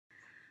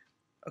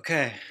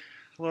Okay,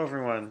 hello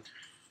everyone.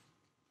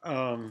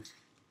 Um,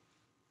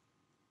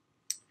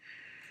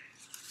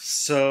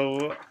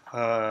 so,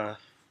 uh,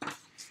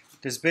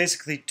 there's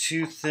basically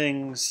two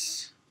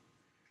things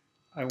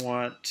I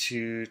want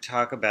to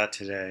talk about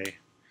today.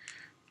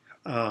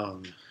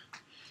 Um,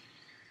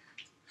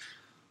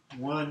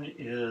 One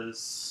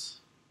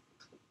is,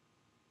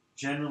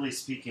 generally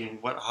speaking,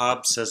 what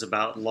Hobbes says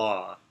about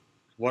law,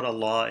 what a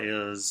law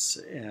is,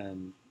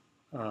 and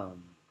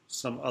um,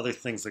 some other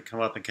things that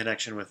come up in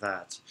connection with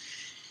that.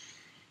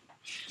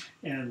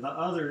 And the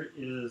other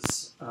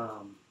is,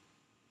 um,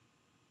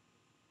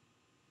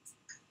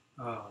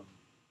 how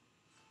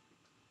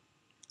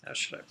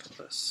should I put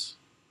this?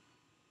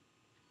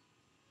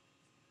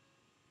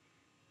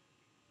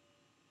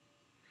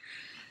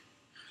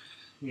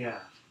 Yeah.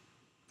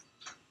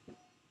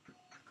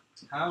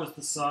 How is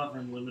the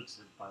sovereign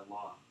limited by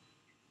law?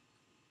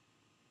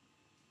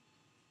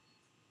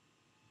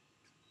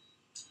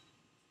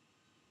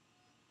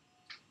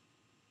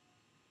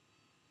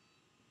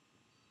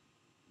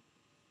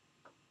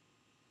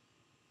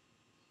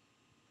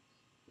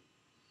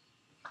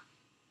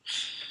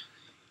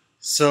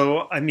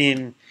 So, I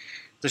mean,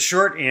 the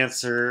short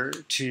answer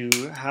to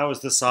how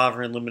is the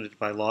sovereign limited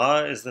by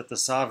law is that the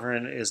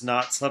sovereign is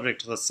not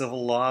subject to the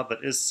civil law,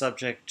 but is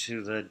subject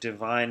to the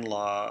divine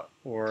law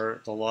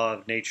or the law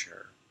of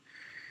nature,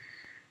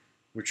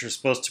 which are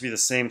supposed to be the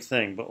same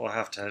thing, but we'll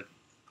have to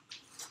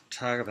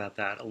talk about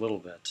that a little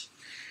bit.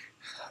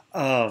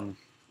 Um,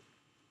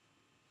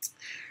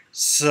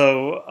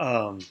 so,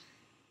 um,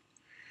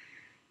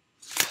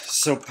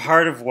 so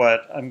part of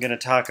what I'm going to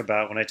talk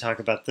about when I talk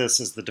about this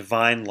is the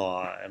divine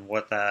law and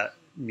what that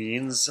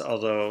means,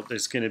 although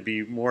there's going to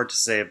be more to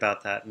say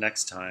about that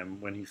next time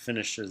when he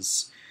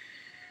finishes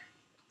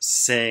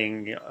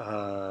saying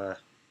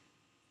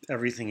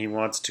everything he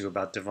wants to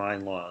about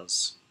divine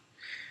laws.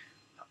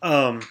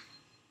 Um,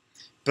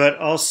 but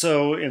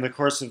also in the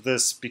course of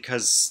this,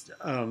 because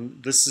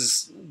this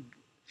is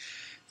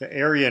the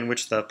area in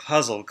which the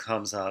puzzle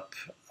comes up,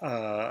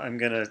 I'm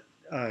going to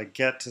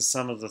get to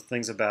some of the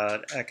things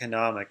about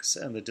economics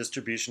and the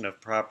distribution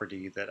of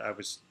property that I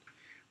was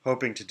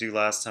hoping to do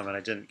last time and I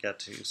didn't get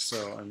to.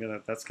 So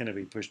that's gonna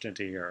be pushed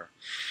into here.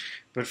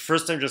 But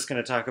first, I'm just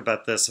going to talk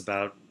about this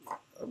about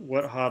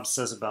what Hobbes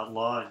says about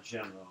law in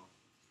general,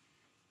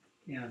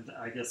 and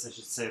I guess I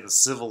should say the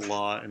civil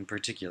law in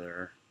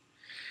particular.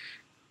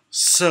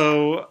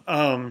 So,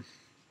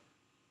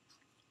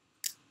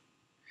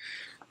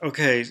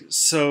 okay,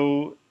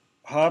 so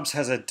Hobbes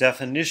has a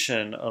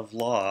definition of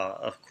law,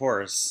 of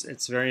course.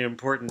 It's very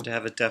important to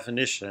have a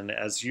definition,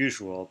 as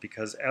usual,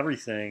 because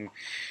everything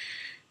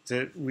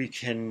that we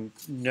can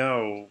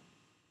know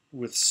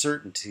with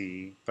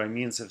certainty by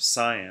means of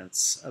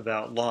science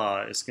about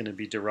law is going to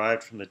be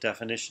derived from the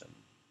definition.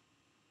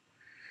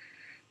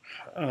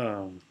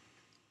 Um,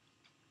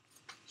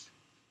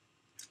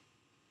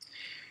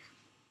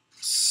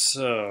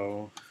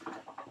 so,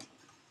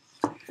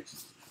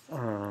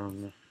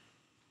 um,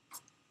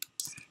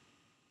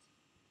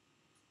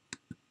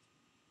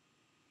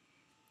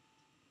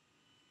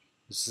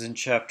 this is in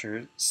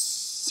chapter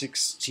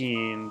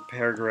 16,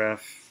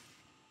 paragraph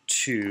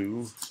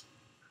 2.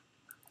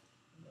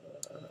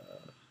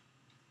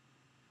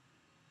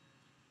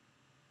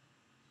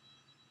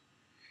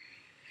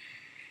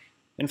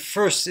 And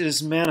first, it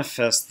is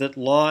manifest that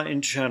law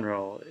in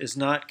general is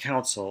not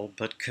counsel,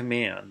 but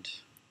command,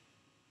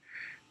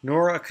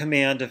 nor a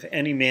command of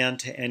any man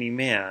to any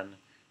man,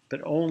 but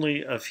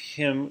only of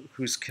him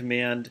whose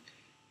command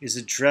is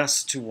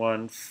addressed to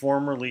one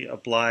formerly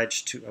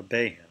obliged to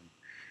obey him.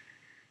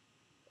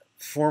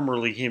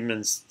 Formerly, he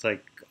means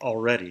like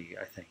already,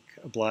 I think,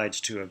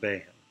 obliged to obey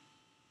him.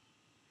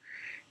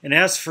 And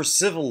as for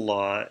civil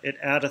law, it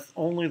addeth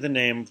only the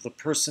name of the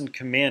person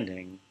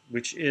commanding,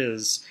 which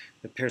is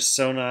the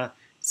persona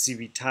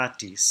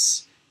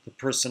civitatis, the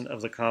person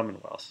of the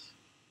commonwealth.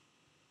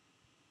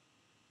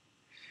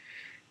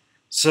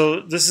 So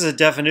this is a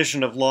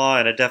definition of law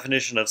and a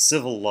definition of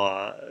civil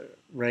law,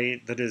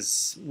 right? That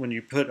is, when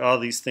you put all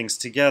these things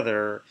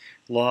together,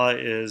 law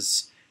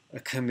is a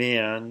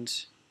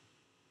command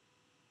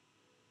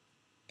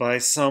by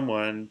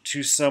someone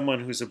to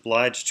someone who's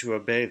obliged to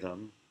obey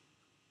them.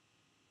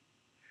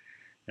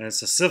 And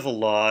it's a civil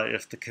law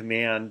if the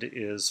command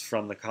is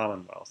from the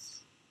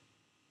commonwealth.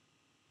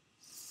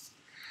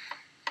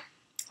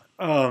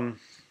 Um,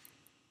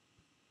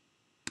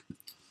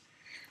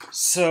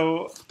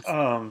 so,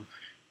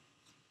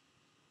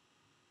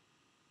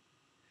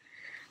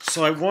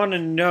 so I want to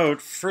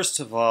note,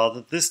 first of all,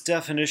 that this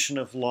definition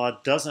of law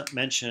doesn't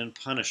mention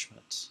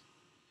punishment.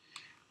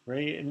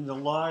 Right? And the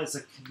law is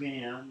a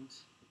command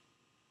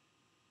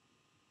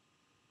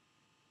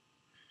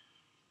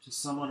to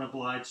someone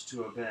obliged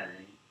to obey.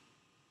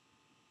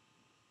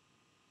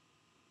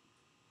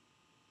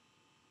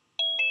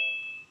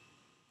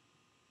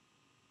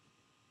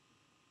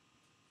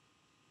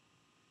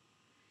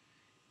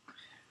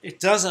 It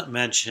doesn't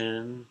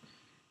mention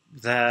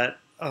that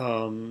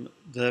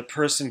the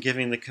person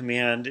giving the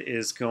command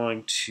is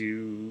going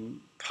to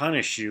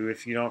punish you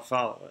if you don't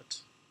follow it.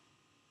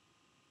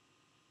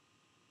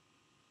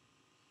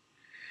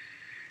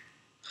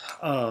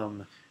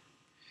 Um,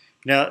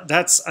 Now,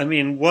 that's, I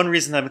mean, one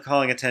reason I'm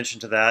calling attention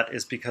to that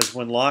is because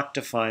when Locke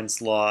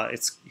defines law,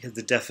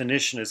 the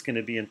definition is going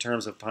to be in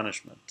terms of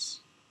punishment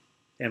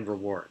and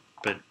reward,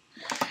 but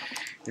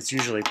it's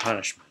usually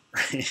punishment,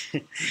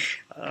 right?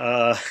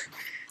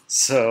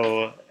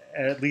 So,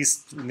 at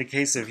least in the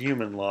case of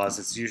human laws,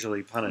 it's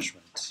usually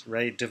punishment,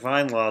 right?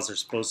 Divine laws are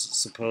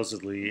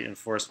supposedly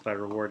enforced by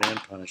reward and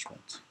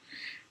punishment.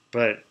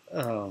 But,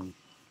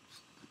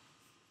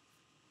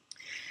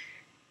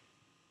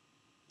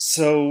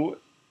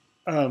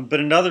 but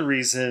another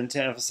reason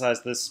to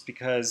emphasize this is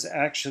because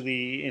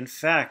actually, in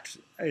fact,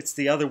 it's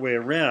the other way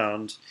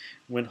around.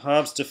 When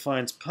Hobbes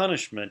defines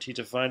punishment, he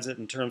defines it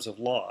in terms of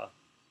law.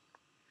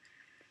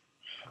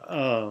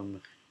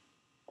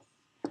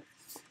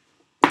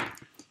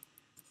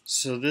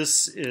 So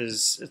this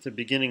is at the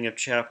beginning of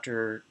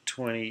chapter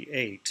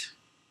 28.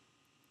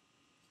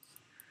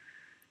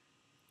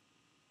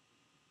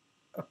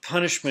 A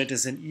punishment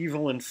is an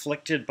evil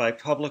inflicted by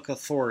public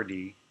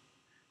authority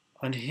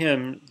on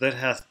him that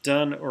hath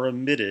done or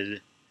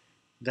omitted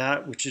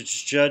that which is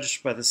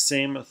judged by the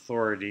same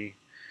authority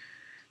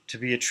to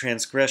be a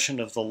transgression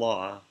of the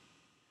law,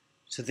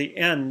 to the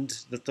end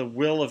that the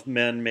will of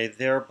men may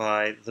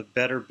thereby the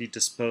better be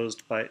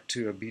disposed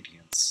to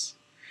obedience.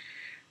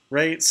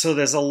 Right? So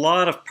there's a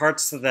lot of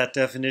parts to that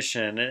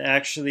definition, and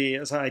actually,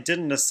 I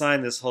didn't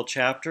assign this whole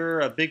chapter.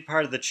 A big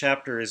part of the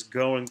chapter is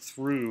going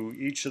through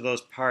each of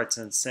those parts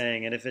and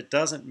saying, and if it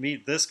doesn't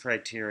meet this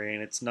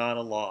criterion, it's not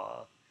a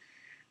law,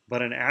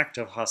 but an act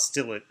of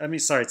hostility. I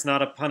mean, sorry, it's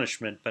not a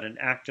punishment, but an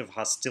act of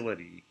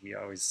hostility, he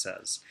always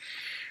says.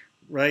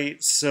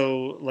 Right?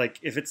 So, like,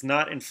 if it's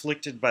not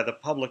inflicted by the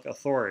public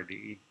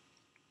authority.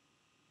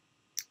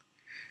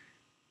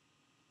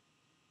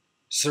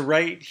 So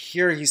right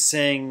here he's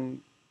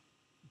saying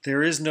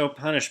there is no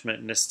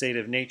punishment in a state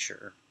of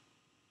nature.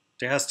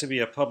 There has to be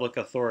a public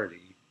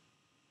authority.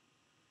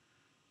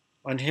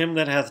 On him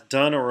that hath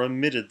done or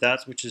omitted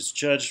that which is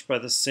judged by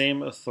the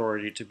same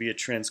authority to be a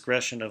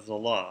transgression of the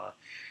law.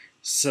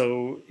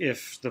 So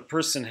if the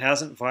person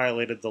hasn't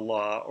violated the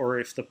law, or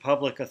if the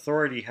public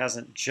authority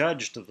hasn't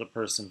judged that the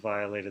person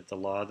violated the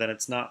law, then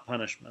it's not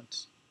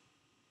punishment.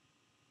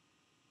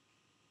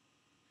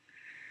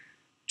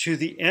 To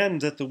the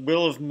end that the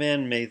will of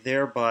men may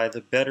thereby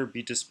the better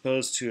be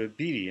disposed to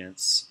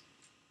obedience.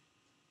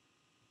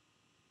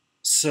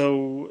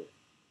 So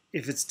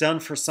if it's done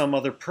for some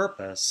other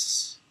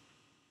purpose,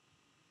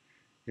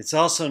 it's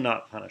also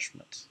not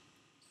punishment.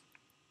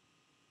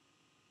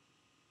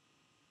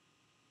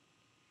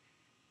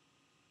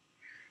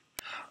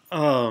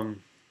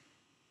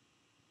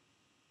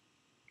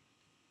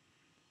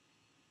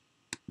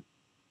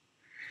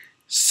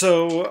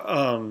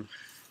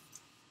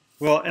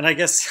 Well, and I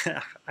guess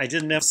I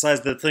didn't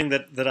emphasize the thing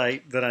that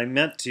I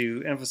meant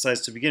to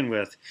emphasize to begin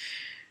with.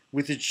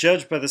 With it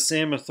judged by the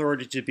same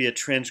authority to be a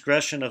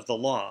transgression of the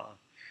law,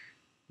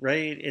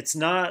 right? It's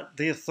not,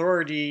 the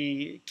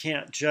authority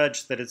can't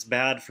judge that it's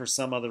bad for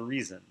some other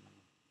reason.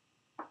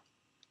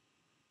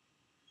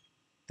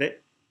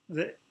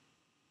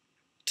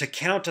 To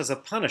count as a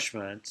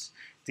punishment,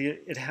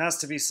 it has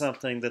to be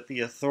something that the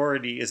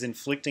authority is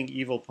inflicting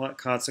evil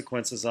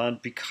consequences on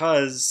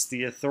because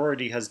the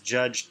authority has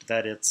judged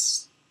that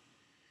it's...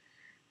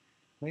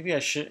 Maybe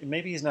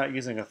he's not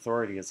using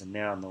authority as a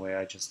noun the way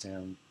I just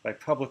am. By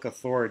public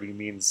authority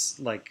means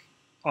like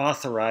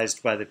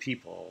authorized by the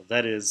people.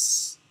 That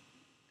is,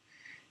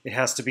 it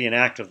has to be an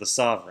act of the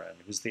sovereign,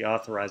 who's the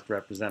authorized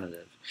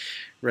representative,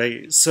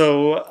 right?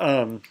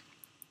 So,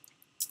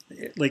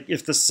 like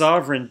if the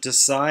sovereign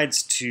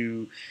decides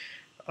to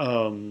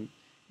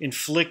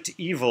inflict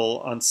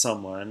evil on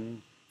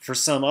someone for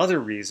some other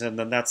reason,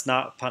 then that's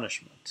not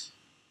punishment.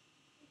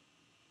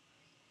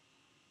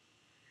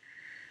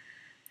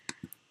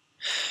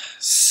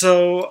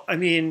 So, I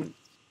mean,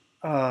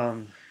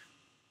 as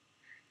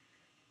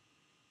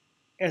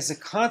a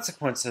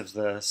consequence of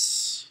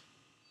this,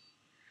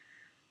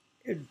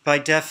 by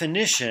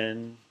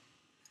definition,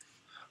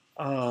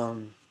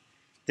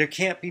 there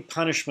can't be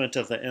punishment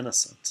of the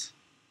innocent.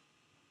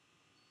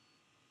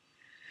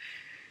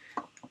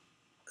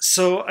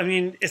 So, I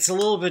mean, it's a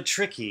little bit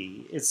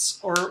tricky.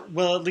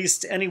 Well, at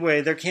least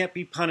anyway, there can't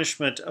be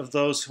punishment of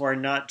those who are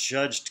not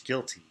judged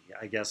guilty,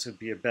 I guess would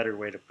be a better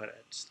way to put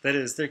it. That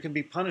is, there can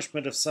be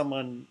punishment of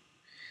someone,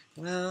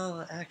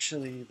 well,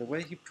 actually, the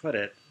way he put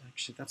it,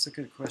 actually, that's a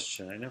good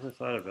question. I never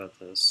thought about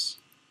this.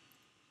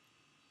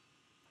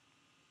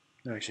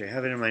 No, actually, I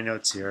have it in my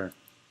notes here.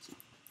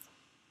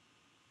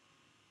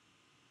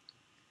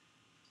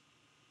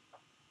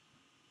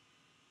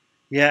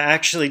 Yeah,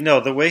 actually, no,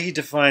 the way he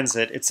defines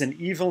it, it's an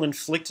evil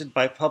inflicted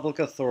by public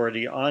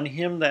authority on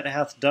him that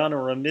hath done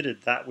or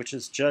omitted that which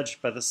is judged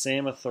by the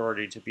same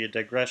authority to be a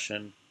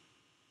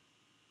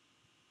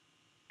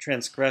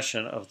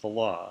transgression of the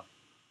law.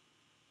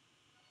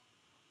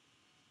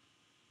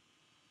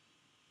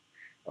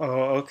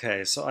 Oh,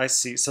 okay, so I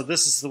see. So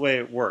this is the way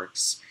it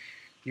works.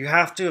 You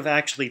have to have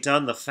actually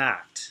done the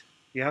fact.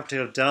 You have to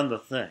have done the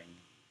thing,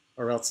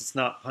 or else it's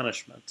not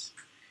punishment.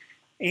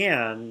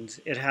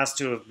 and it has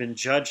to have been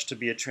judged to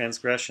be a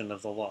transgression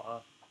of the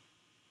law.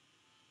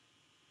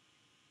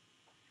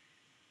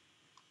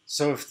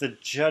 So if the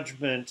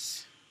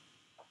judgment,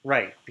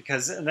 right,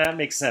 because and that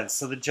makes sense.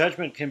 So the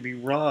judgment can be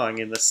wrong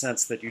in the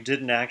sense that you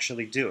didn't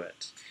actually do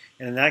it.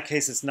 And in that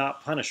case, it's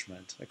not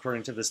punishment,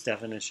 according to this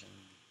definition.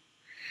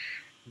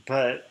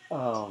 But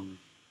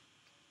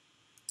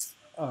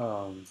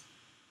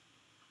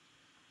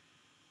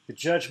the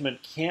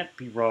judgment can't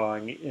be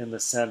wrong in the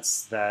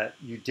sense that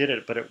you did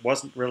it, but it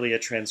wasn't really a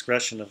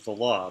transgression of the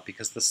law,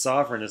 because the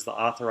sovereign is the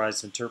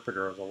authorized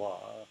interpreter of the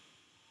law.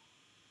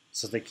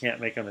 So they can't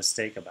make a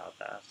mistake about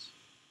that.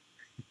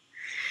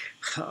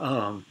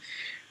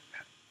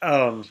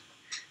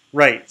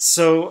 Right.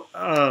 So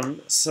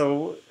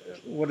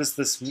what does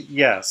this mean?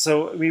 Yeah.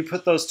 So we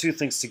put those two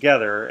things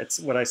together. It's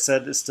what I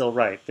said is still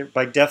right.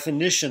 By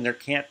definition, there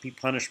can't be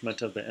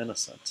punishment of the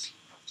innocent.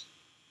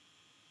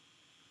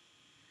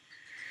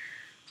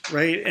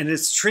 Right. And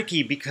it's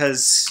tricky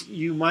because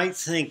you might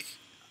think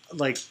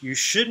like you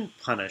shouldn't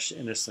punish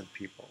innocent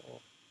people.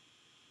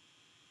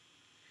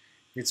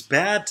 It's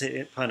bad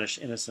to punish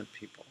innocent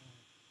people.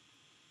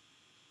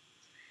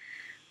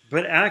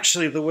 But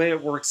actually, the way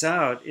it works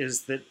out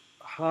is that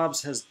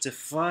Hobbes has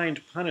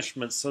defined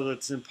punishment so that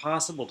it's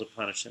impossible to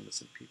punish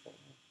innocent people.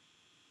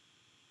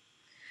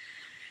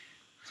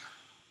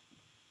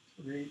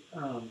 Right?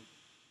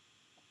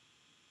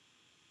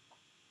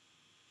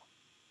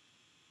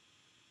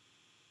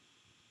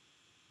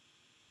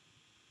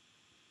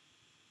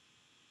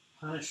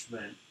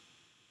 Punishment,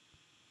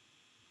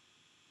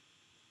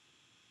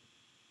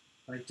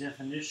 by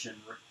definition,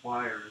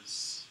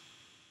 requires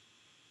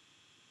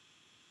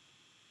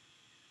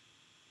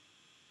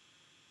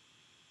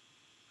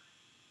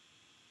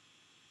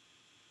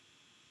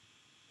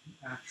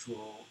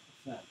actual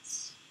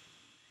offense.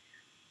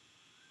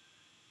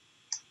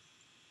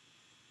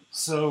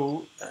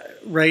 So,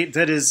 right,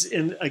 that is,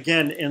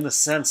 again, in the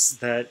sense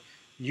that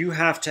you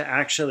have to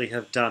actually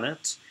have done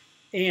it,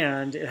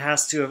 and it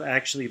has to have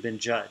actually been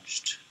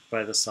judged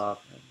by the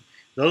sovereign.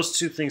 Those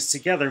two things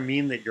together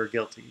mean that you're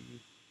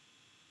guilty.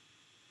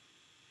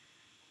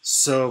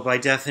 So, by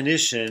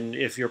definition,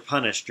 if you're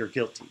punished, you're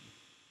guilty.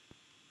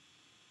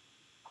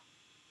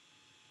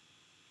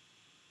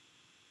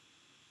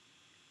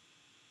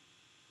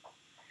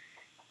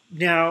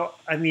 Now,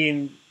 I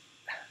mean,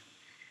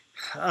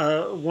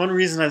 one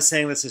reason I'm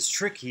saying this is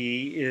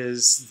tricky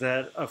is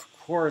that, of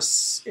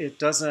course, it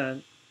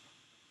doesn't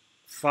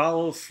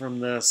follow from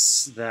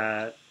this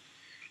that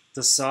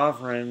the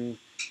sovereign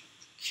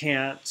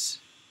can't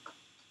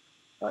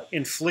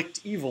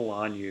inflict evil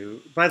on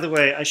you. By the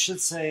way, I should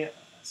say,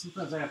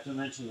 sometimes I have to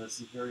mention this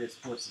in various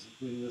courses,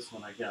 including this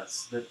one, I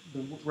guess, that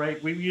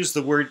we use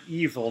the word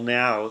evil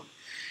now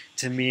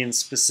to mean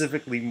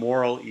specifically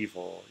moral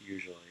evil,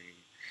 usually.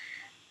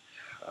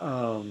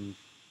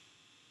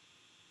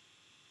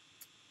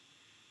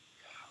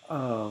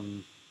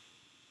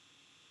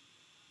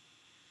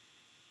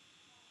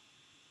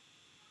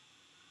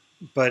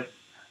 But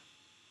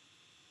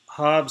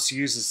Hobbes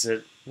uses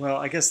it, well,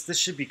 I guess this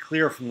should be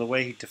clear from the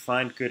way he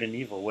defined good and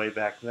evil way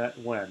back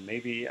when.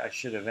 Maybe I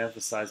should have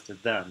emphasized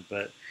it then,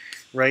 but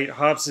right,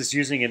 Hobbes is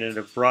using it in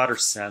a broader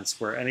sense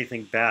where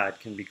anything bad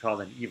can be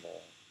called an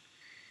evil.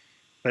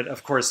 But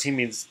of course, he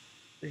means,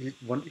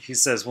 he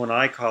says, when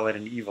I call it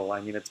an evil,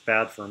 I mean it's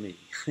bad for me.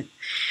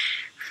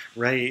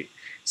 Right?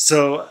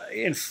 So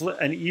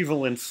an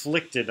evil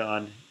inflicted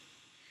on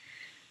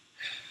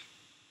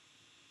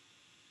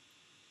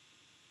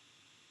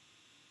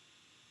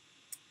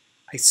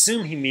I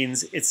assume he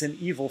means it's an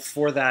evil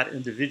for that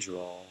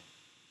individual.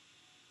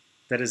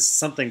 That is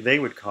something they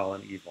would call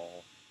an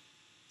evil.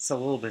 It's a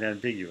little bit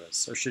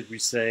ambiguous. Or should we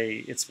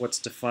say it's what's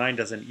defined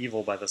as an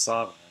evil by the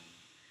sovereign?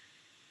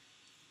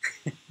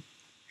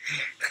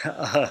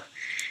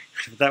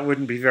 That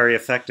wouldn't be very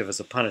effective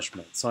as a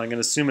punishment. So I'm going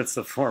to assume it's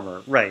the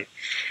former. Right.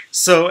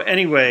 So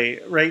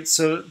anyway, right,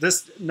 so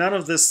none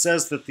of this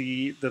says that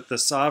the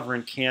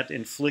sovereign can't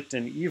inflict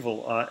an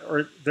evil on,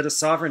 or that a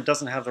sovereign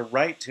doesn't have the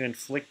right to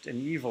inflict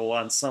an evil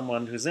on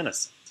someone who's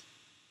innocent.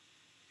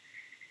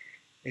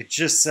 It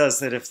just says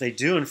that if they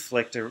do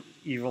inflict an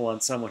evil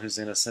on someone who's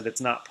innocent, it's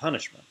not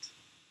punishment.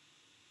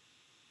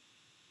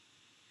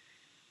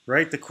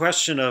 Right? The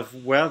question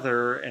of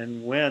whether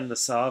and when the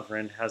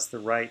sovereign has the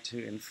right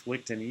to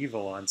inflict an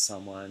evil on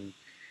someone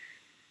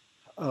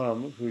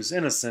who's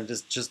innocent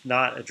is just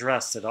not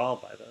addressed at all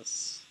by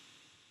this.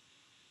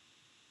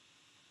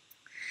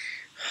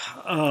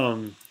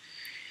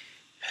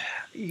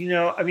 You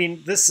know, I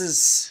mean, this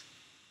is,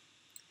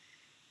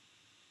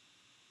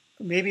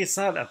 maybe it's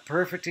not a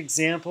perfect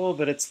example,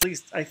 but at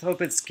least I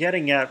hope it's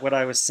getting at what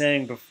I was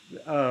saying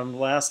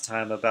last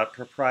time about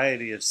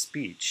propriety of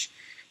speech.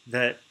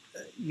 That,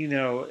 you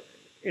know,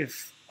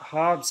 if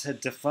Hobbes had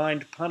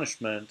defined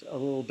punishment a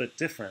little bit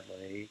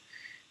differently,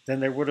 then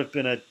there would have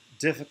been a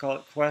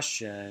difficult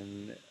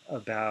question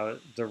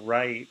about the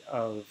right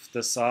of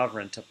the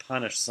sovereign to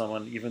punish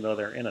someone even though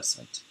they're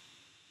innocent.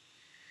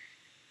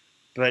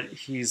 But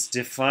he's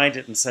defined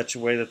it in such a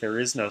way that there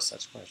is no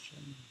such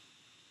question.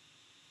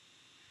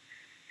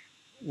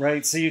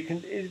 right? So you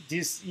can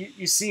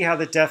you see how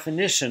the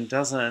definition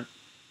doesn't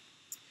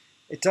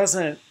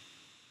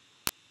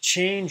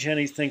change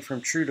anything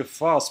from true to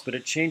false, but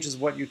it changes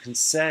what you can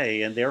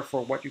say and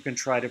therefore what you can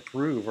try to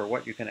prove or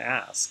what you can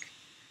ask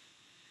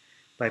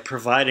by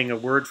providing a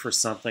word for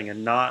something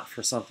and not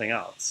for something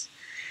else.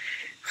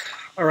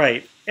 All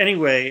right.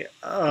 Anyway,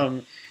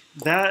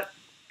 that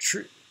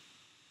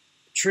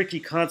tricky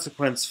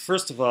consequence,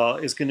 first of all,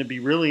 is going to be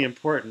really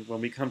important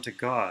when we come to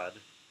God.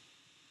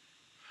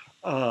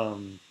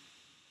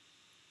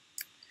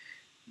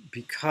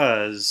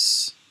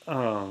 Because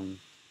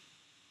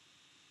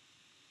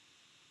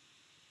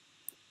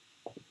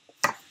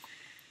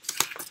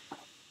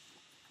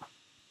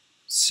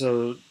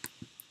so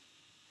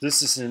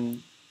this is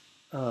in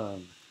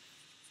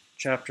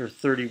chapter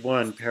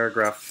 31,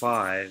 paragraph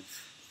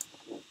 5,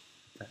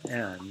 the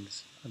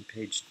end, on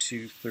page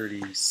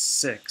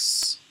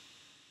 236.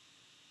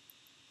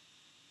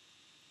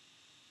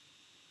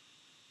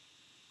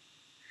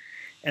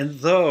 And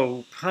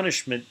though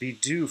punishment be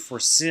due for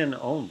sin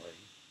only,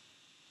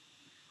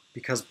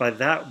 because by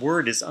that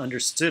word is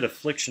understood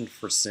affliction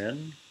for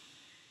sin,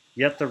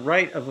 yet the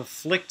right of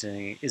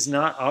afflicting is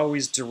not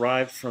always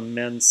derived from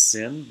men's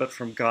sin, but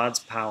from God's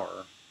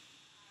power.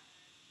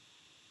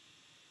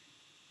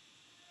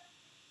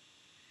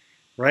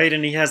 Right?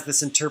 And he has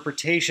this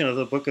interpretation of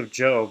the book of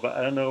Job.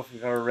 I don't know if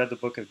you've ever read the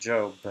book of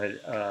Job,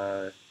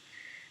 but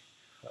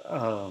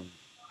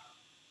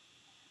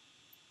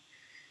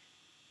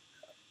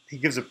he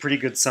gives a pretty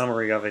good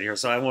summary of it here,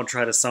 so I won't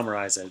try to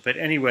summarize it. But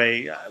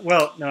anyway,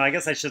 well, no, I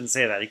guess I shouldn't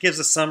say that. He gives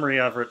a summary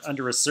of it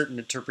under a certain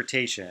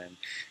interpretation.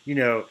 You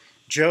know,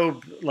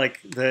 Job, like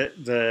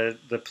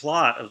the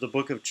plot of the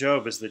book of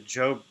Job is that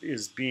Job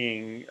is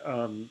being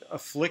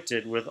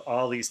afflicted with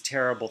all these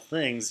terrible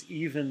things,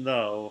 even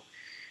though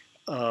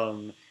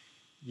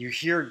you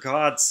hear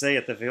God say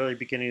at the very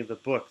beginning of the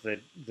book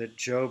that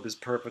Job is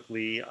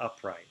perfectly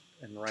upright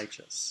and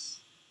righteous.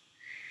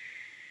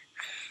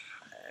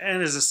 And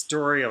there's a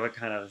story of a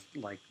kind of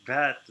like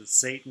bet that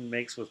Satan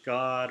makes with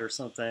God or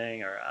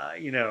something, or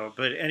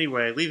But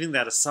anyway, leaving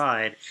that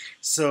aside,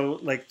 so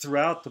like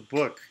throughout the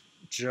book,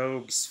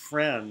 Job's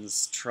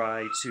friends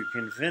try to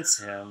convince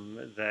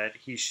him that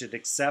he should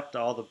accept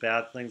all the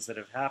bad things that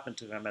have happened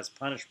to him as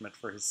punishment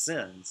for his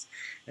sins,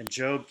 and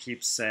Job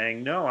keeps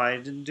saying, "No, I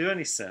didn't do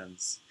any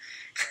sins."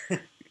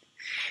 And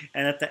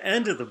at the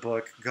end of the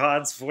book,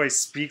 God's voice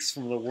speaks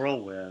from the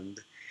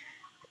whirlwind,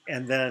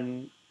 and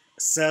then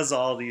says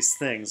all these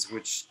things,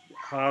 which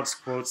Hobbes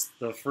quotes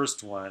the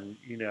first one,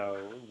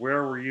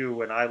 where were you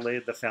when I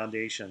laid the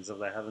foundations of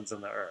the heavens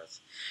and the earth?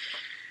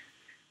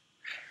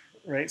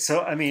 Right?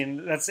 So, I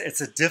mean,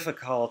 it's a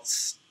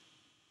difficult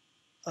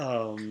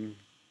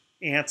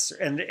answer.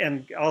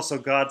 And also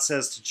God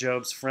says to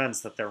Job's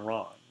friends that they're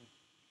wrong.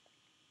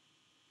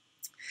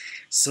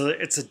 So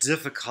it's a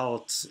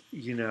difficult,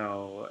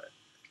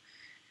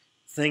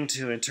 thing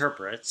to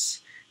interpret.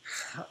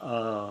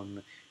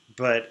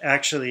 But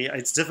actually,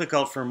 it's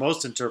difficult for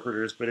most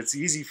interpreters, but it's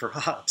easy for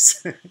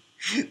Hobbes.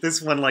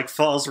 This one like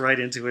falls right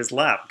into his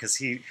lap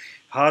because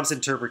Hobbes'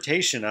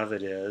 interpretation of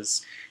it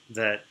is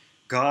that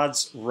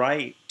God's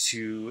right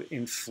to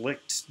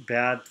inflict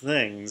bad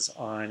things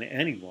on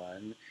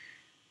anyone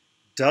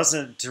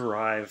doesn't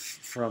derive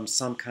from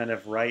some kind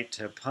of right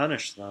to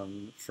punish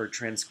them for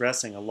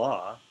transgressing a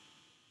law.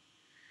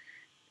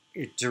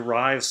 It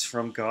derives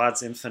from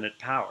God's infinite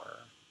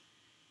power,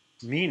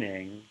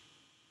 meaning,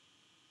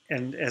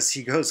 and as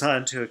he goes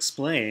on to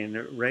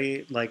explain,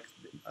 right, like,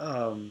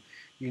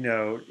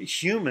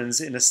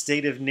 humans in a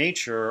state of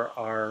nature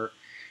are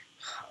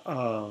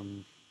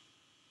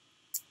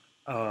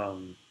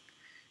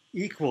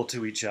equal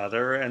to each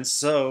other, and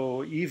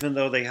so even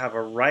though they have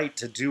a right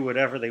to do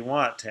whatever they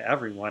want to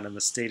everyone in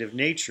the state of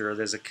nature,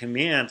 there's a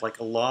command, like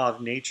a law of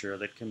nature,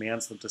 that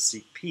commands them to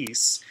seek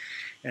peace,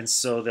 and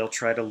so they'll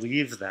try to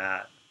leave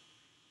that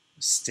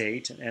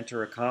state and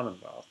enter a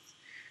commonwealth.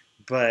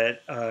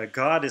 But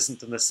God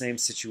isn't in the same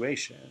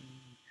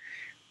situation,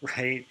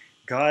 right?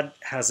 God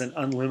has an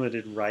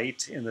unlimited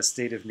right in the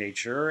state of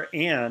nature,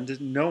 and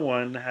no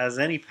one has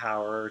any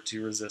power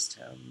to resist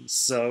him.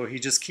 So he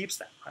just keeps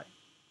that right.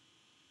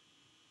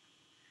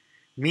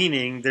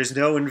 Meaning there's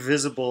no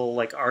invisible,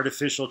 like,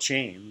 artificial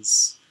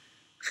chains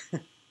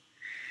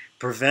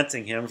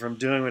preventing him from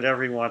doing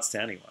whatever he wants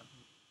to anyone.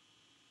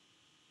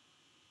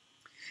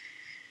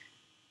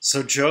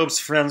 So Job's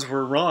friends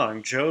were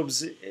wrong.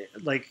 Job's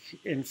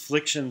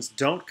inflictions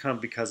don't come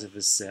because of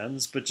his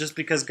sins, but just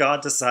because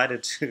God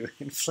decided to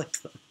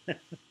inflict them.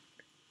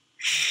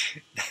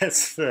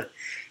 That's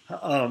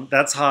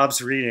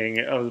Hobbes' reading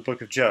of the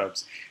book of Job,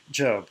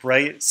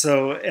 right?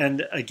 So,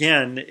 and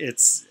again,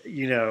 it's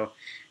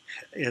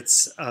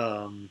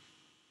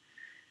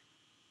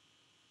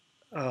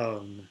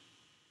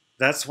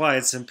that's why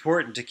it's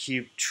important to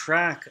keep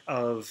track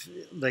of,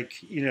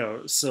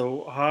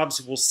 so Hobbes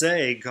will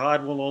say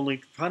God will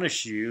only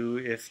punish you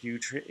if you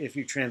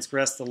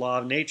transgress the law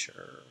of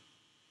nature.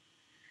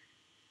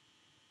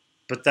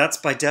 But that's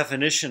by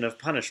definition of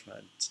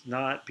punishment,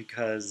 not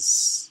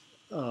because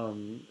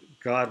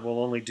God will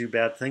only do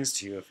bad things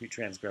to you if you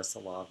transgress the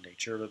law of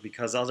nature, but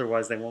because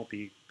otherwise they won't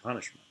be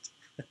punishment.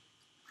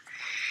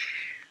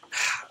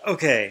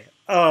 Okay.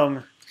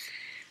 Uh,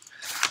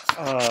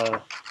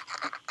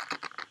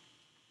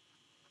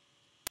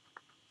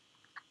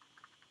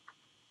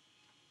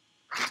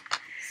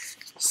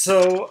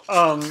 so,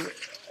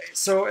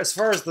 so as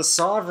far as the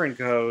sovereign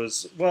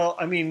goes, well,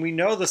 I mean, we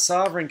know the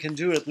sovereign can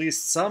do at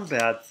least some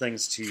bad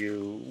things to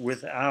you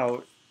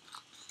without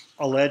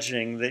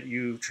alleging that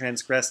you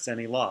transgressed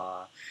any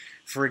law.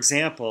 For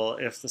example,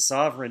 if the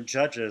sovereign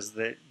judges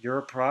that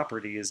your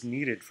property is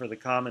needed for the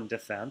common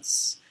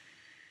defense,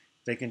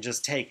 they can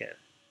just take it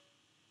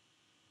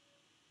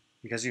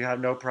because you have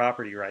no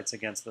property rights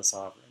against the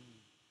sovereign.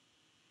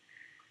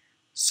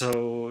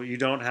 So you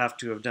don't have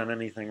to have done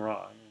anything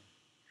wrong.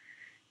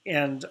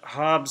 And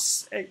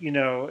Hobbes,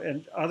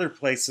 and other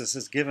places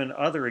has given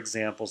other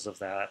examples of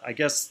that. I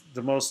guess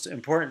the most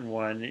important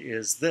one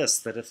is this,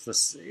 that if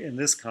this, in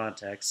this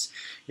context,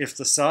 if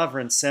the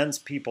sovereign sends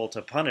people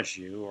to punish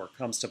you or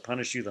comes to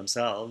punish you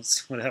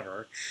themselves,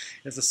 whatever,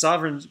 if the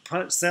sovereign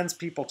sends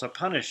people to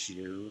punish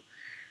you,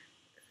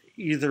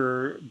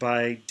 either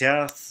by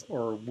death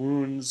or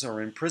wounds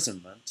or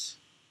imprisonment,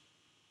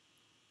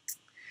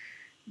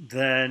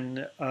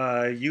 then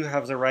you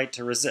have the right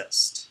to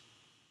resist.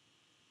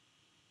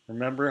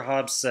 Remember,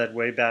 Hobbes said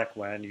way back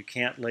when, you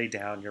can't lay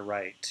down your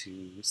right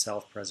to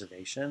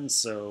self-preservation,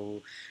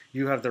 so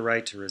you have the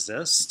right to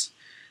resist.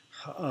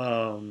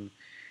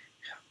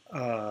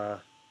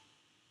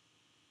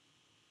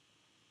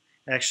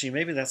 Actually,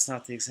 maybe that's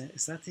not the example.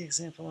 Is that the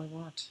example I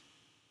want?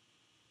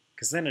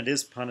 Because then it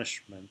is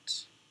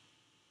punishment.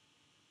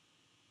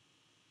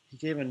 He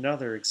gave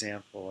another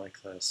example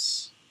like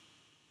this.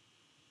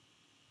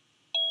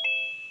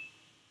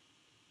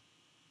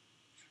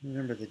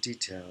 Remember the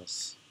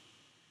details.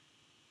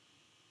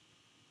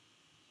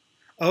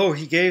 Oh,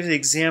 he gave the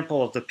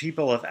example of the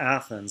people of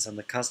Athens and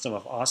the custom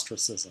of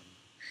ostracism.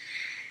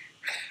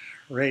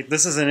 Right,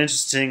 this is an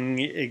interesting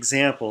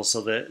example.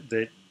 So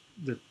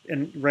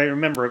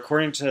remember,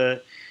 according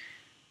to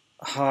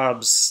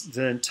Hobbes,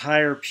 the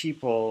entire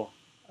people,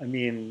 I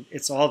mean,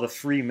 it's all the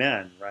free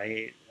men,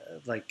 right?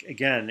 Like,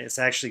 again, it's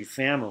actually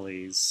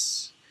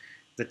families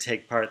that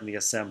take part in the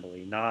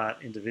assembly,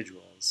 not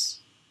individuals.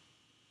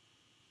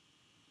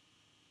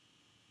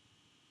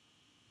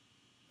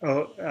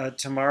 Oh,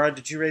 Tamara,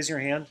 did you raise your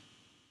hand?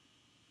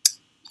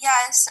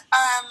 Yes.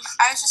 I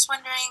was just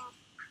wondering.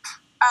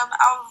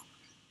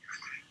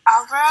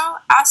 Alvaro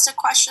asked a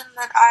question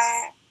that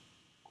I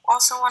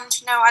also wanted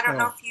to know. I don't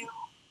know if you.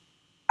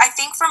 I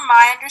think, from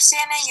my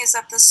understanding, is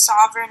that the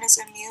sovereign is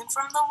immune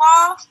from the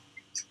law.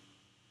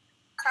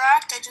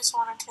 Correct. I just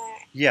wanted to.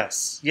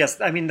 Yes.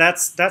 I mean,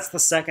 that's the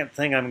second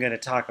thing I'm going to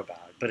talk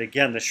about. But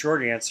again, the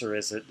short answer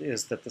is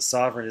that the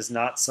sovereign is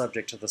not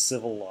subject to the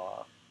civil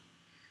law.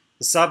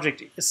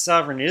 The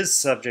sovereign is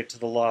subject to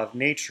the law of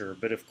nature,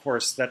 but of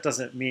course that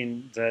doesn't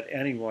mean that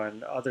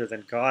anyone other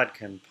than God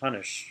can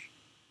punish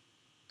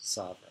the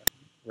sovereign,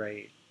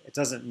 right? It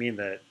doesn't mean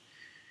that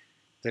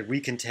we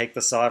can take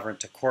the sovereign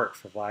to court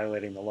for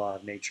violating the law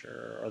of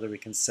nature, or that we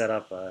can set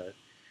up a,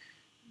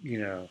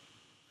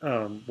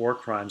 war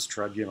crimes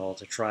tribunal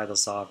to try the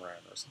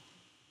sovereign or something.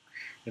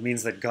 It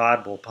means that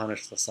God will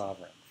punish the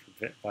sovereign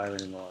for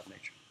violating the law of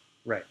nature.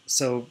 Right.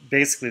 So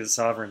basically the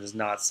sovereign is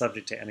not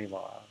subject to any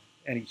law,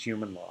 any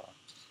human law.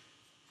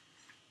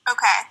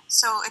 Okay,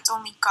 so it's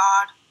only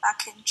God that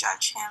can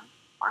judge him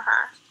or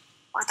her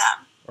or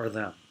them. Or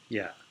them,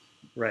 yeah.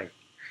 Right.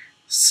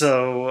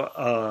 So,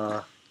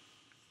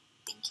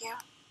 thank you.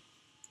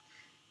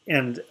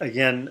 And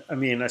again, I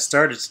mean, I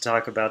started to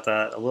talk about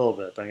that a little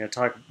bit, but I'm going to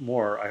talk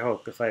more, I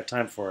hope, if I have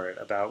time for it,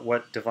 about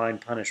what divine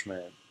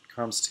punishment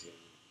comes to,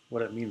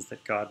 what it means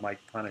that God might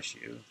punish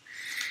you.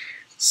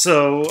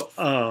 So,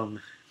 okay,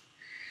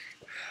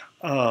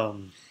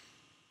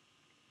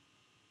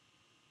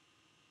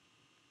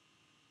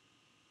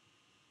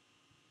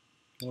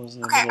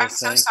 I'm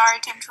so sorry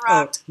to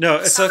interrupt. Oh, no,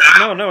 it's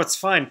no, it's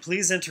fine.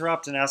 Please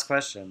interrupt and ask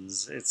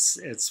questions.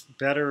 It's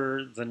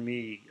better than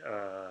me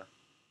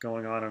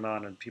going on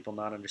and people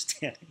not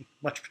understanding.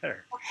 Much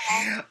better.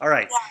 Okay. All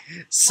right.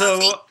 Yeah. So,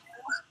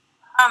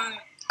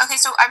 okay,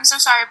 so I'm so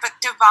sorry, but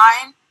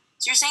divine.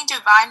 So you're saying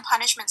divine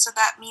punishment. So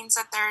that means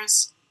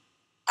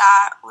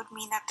that would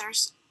mean that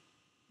there's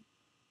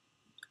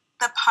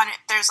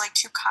there's like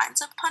two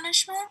kinds of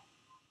punishment.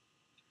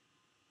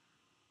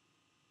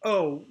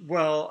 Oh,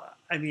 well,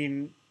 I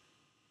mean,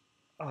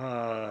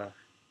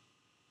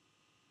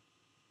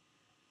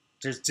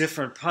 there's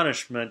different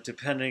punishment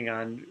depending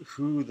on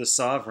who the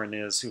sovereign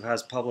is who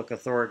has public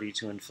authority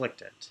to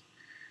inflict it.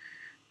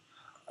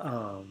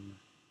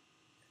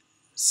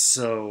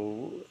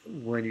 So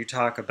when you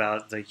talk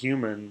about the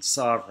human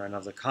sovereign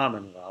of the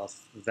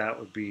Commonwealth, that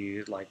would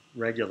be like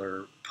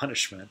regular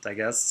punishment, I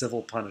guess,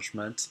 civil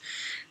punishment.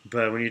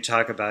 But when you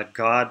talk about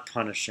God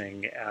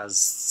punishing as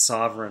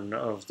sovereign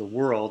of the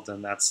world,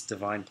 then that's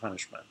divine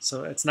punishment.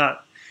 So it's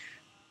not,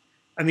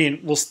 I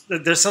mean, well,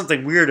 there's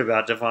something weird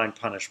about divine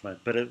punishment,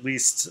 but at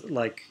least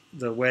like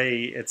the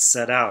way it's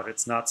set out,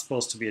 it's not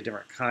supposed to be a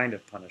different kind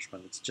of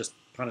punishment. It's just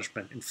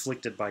punishment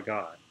inflicted by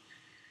God.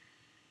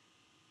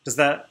 Does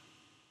that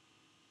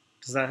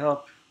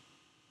help?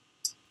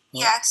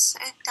 What? Yes,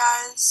 it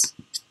does.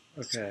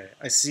 Okay,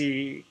 I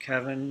see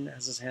Kevin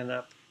has his hand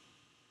up.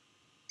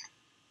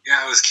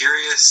 Yeah, I was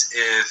curious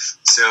if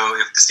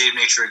the state of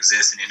nature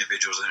exists and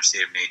individuals in a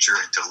state of nature,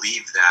 and to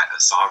leave that a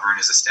sovereign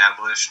is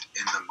established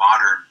in the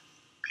modern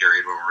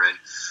period where we're in,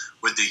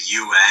 would the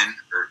UN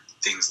or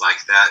things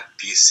like that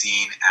be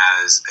seen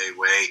as a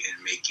way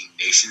in making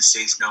nation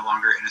states no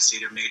longer in a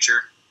state of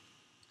nature?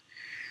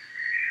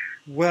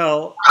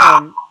 Well,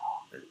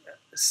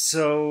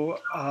 so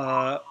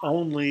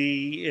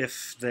only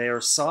if they're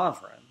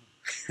sovereign.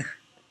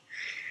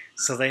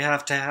 So they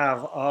have to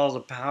have all the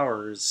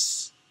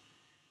powers.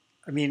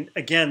 I mean,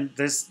 again,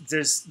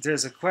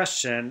 there's a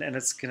question, and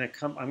it's going to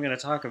come. I'm going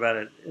to talk about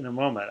it in a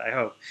moment. I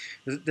hope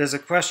there's a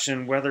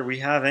question whether we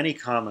have any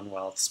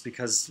commonwealths,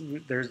 because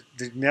there's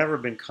never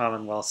been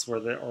commonwealths where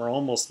there, or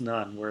almost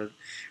none,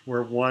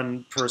 where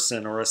one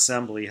person or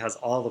assembly has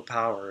all the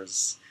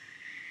powers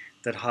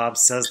that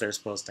Hobbes says they're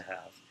supposed to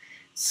have.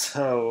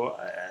 So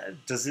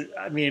does it?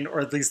 I mean, or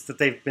at least that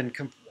they've been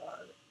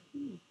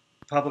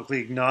publicly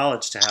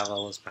acknowledged to have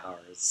all those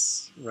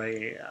powers,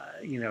 right?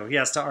 He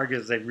has to argue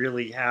that they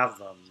really have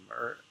them,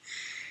 or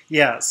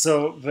yeah.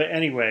 So, but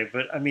anyway,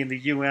 but I mean, the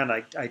UN,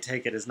 I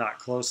take it, is not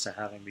close to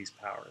having these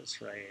powers,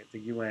 right? The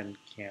UN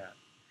can't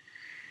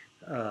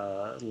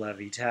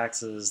levy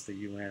taxes. The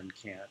UN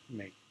can't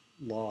make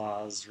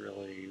laws,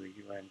 really. The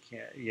UN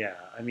can't. Yeah,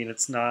 I mean,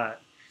 it's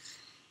not.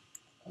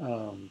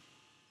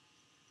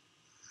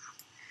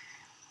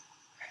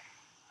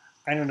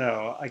 I don't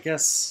know. I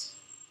guess.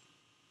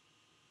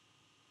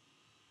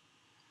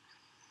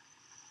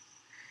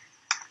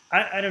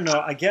 I don't know.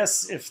 I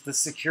guess if the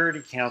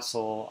Security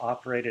Council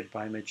operated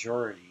by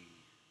majority,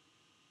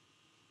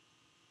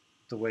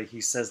 the way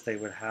he says they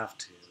would have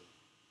to,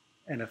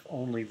 and if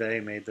only they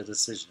made the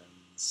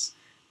decisions,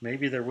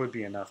 maybe there would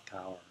be enough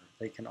power.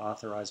 They can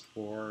authorize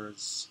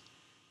wars.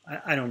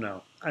 I don't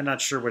know. I'm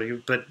not sure what he.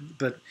 But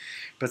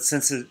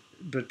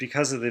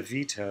because of the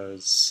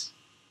vetoes,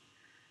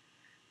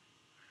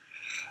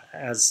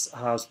 as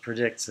Hobbes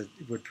predicts, it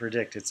would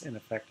predict it's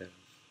ineffective.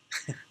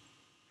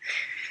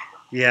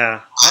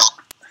 Yeah.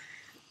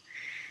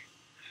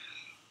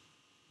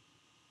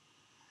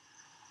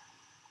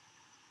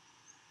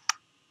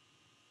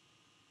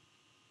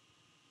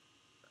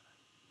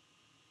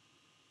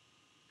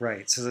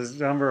 Right. So there's a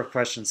number of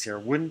questions here.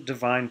 Wouldn't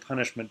divine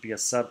punishment be a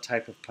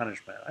subtype of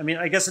punishment? I mean,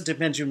 I guess it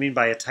depends what you mean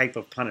by a type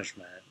of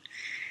punishment.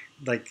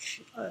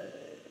 Like,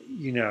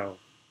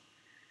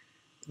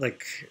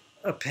 like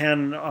a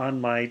pen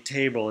on my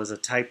table is a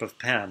type of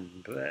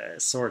pen,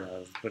 sort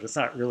of, but it's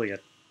not really a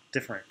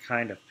different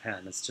kind of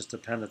pen. It's just a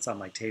pen that's on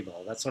my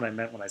table. That's what I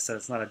meant when I said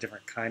it's not a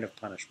different kind of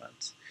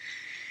punishment.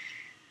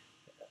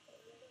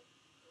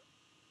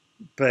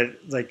 But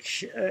like,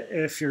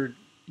 if you're,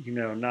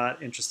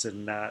 not interested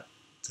in that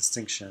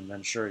distinction,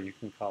 then sure, you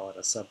can call it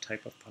a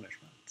subtype of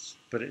punishment.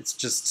 But it's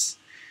just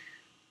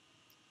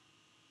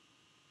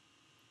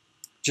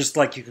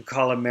like you could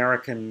call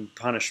American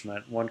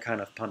punishment one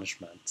kind of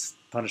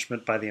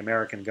punishment by the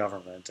American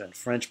government, and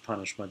French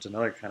punishment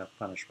another kind of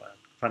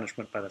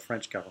punishment by the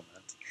French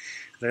government.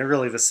 They're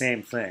really the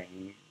same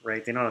thing,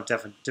 right? They don't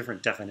have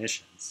different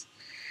definitions.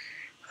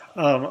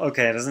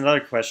 Okay, there's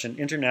another question.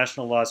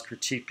 International law is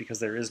critiqued because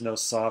there is no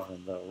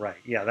sovereign, though, right?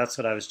 Yeah, that's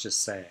what I was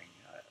just saying.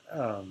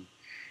 I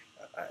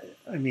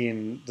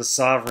mean, the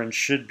sovereign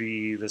should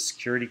be the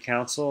Security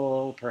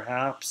Council,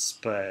 perhaps,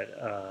 but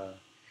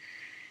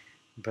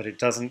it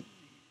doesn't.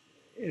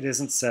 It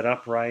isn't set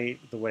up right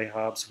the way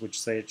Hobbes would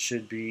say it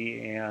should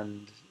be,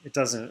 and it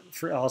doesn't.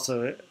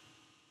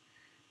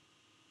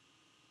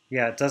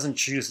 It doesn't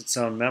choose its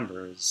own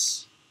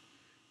members.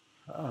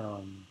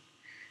 And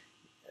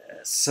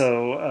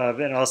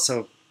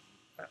also,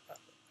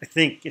 I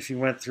think if you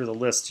went through the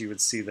list, you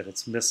would see that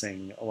it's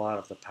missing a lot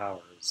of the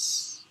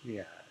powers.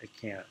 Yeah, it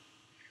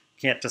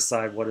can't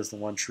decide what is the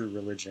one true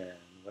religion.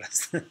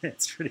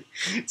 It's pretty.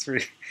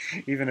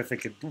 Even if it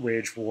could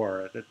wage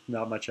war,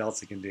 not much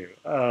else it can do.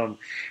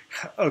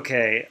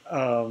 Okay.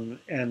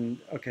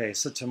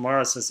 So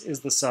Tamara says, is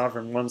the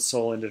sovereign one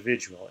sole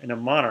individual? In a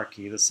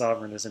monarchy, the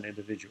sovereign is an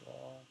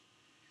individual.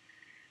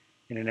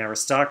 In an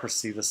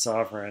aristocracy, the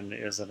sovereign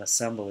is an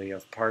assembly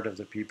of part of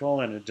the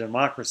people. In a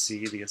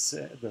democracy,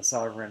 the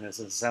sovereign is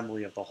an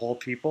assembly of the whole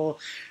people.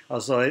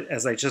 Also,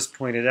 as I just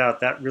pointed out,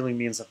 that really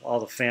means of all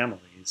the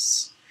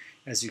families.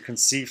 As you can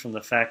see from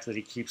the fact that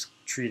he keeps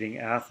treating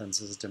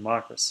Athens as a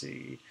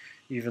democracy,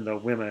 even though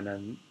women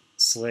and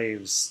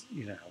slaves,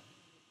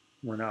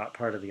 were not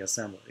part of the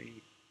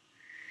assembly.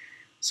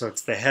 So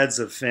it's the heads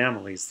of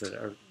families that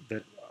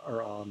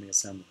are all in the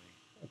assembly,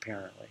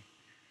 apparently.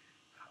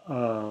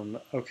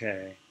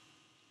 Okay.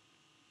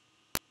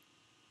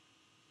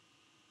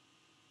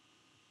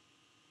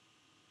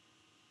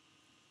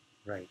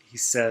 Right. He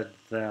said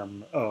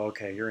them. Oh,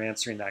 okay. You're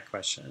answering that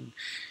question.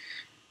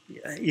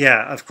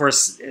 Yeah, of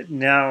course,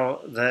 now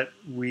that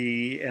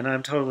and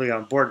I'm totally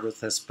on board with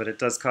this, but it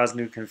does cause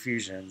new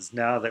confusions.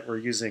 Now that we're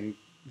using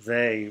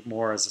they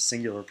more as a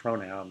singular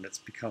pronoun, it's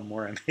become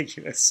more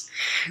ambiguous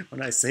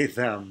when I say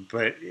them.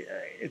 But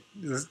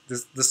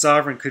the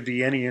sovereign could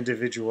be any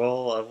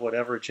individual of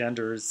whatever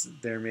genders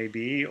there may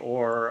be,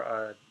 or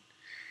a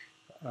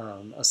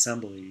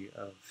assembly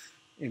of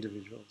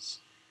individuals.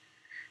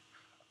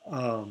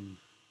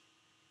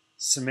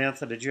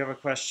 Samantha, did you have a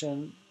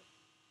question?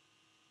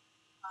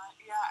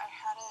 Yeah, I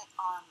had it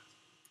on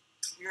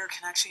your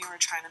connection you were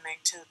trying to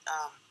make to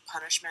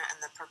punishment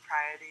and the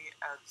propriety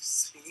of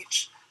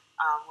speech,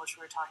 which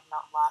we were talking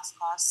about last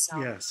class. So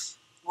yes.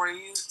 Were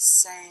you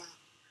saying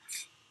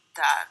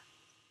that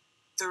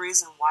the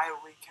reason why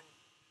we can,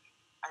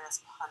 I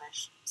guess,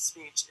 punish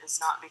speech is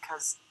not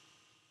because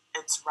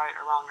it's right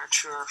or wrong or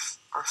true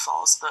or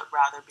false, but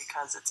rather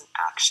because it's an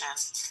action,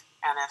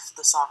 and if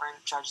the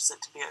sovereign judges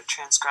it to be a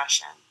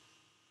transgression,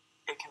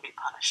 it can be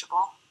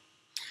punishable?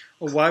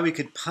 Well, why we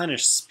could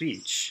punish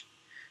speech.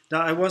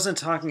 Now, I wasn't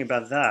talking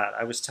about that.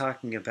 I was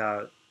talking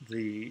about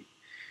the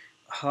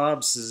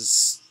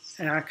Hobbes's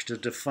act of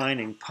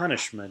defining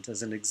punishment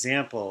as an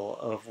example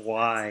of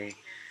why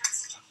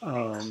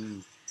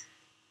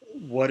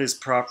what is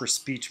proper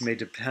speech may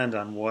depend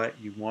on what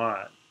you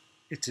want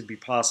it to be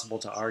possible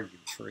to argue,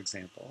 for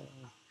example.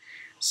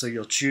 So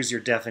you'll choose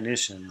your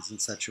definitions in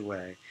such a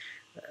way.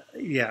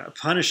 Yeah,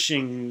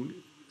 punishing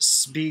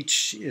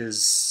speech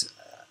is,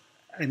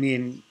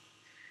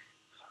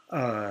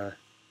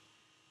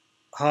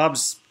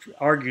 Hobbes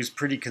argues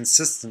pretty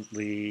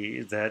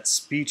consistently that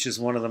speech is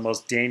one of the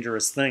most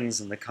dangerous things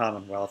in the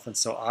Commonwealth, and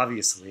so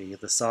obviously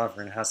the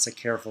sovereign has to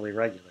carefully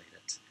regulate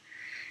it.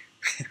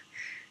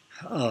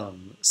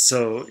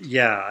 So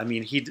yeah,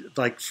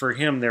 for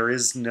him there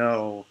is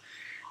no.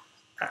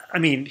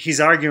 He's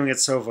arguing it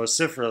so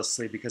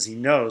vociferously because he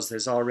knows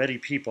there's already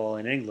people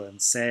in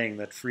England saying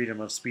that freedom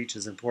of speech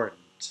is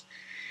important,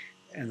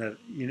 and that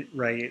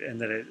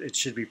it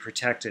should be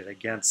protected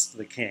against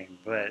the king.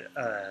 But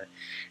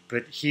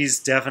he's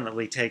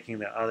definitely taking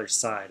the other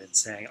side and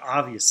saying,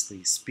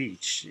 obviously,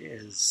 speech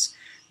is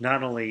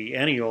not only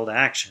any old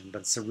action, but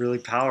it's a really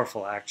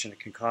powerful action. It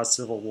can cause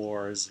civil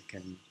wars. It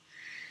can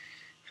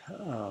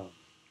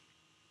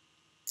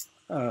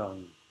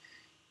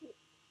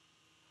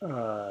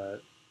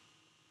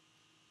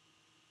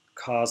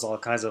cause all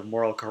kinds of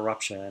moral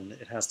corruption.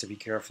 It has to be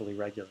carefully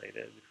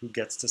regulated. Who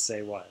gets to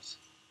say what?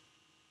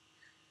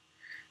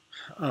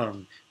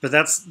 But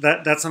that's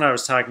what I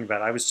was talking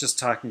about. I was just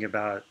talking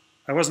about.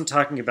 I wasn't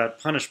talking about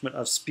punishment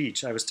of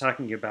speech. I was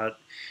talking about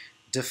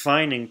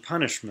defining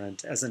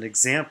punishment as an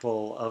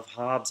example of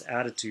Hobbes'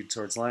 attitude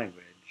towards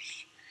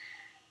language.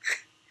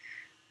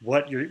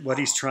 What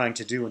he's trying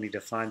to do when he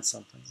defines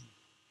something.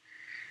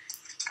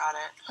 Got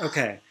it.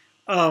 Okay.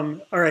 All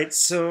right.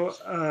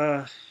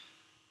 So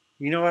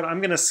you know what? I'm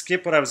going to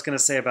skip what I was going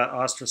to say about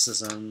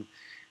ostracism,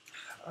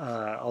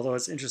 although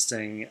it's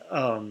interesting.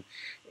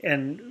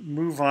 And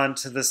move on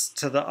to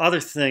the other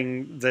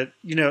thing that,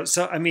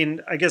 so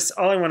I guess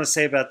all I want to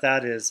say about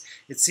that is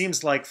it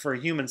seems like for a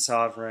human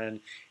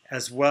sovereign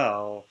as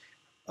well,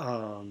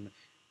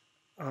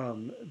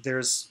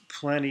 there's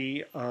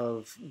plenty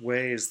of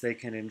ways they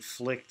can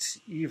inflict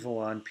evil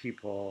on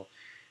people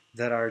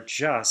that are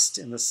just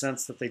in the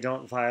sense that they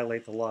don't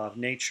violate the law of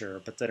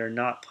nature, but that are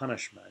not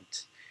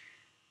punishment,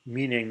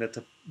 meaning that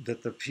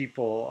the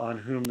people on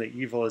whom the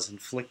evil is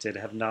inflicted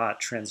have not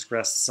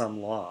transgressed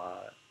some law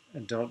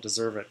and don't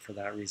deserve it for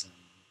that reason.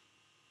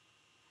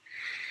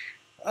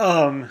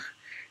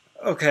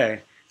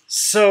 Okay,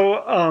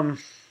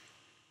 so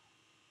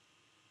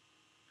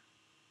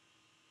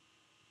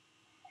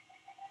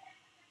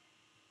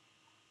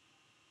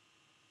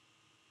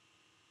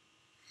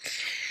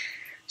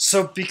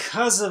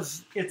because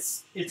of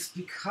it's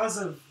because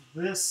of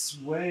this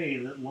way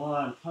that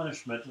law and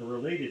punishment are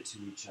related to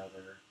each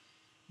other,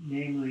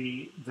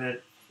 namely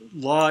that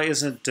law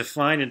isn't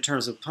defined in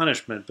terms of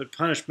punishment, but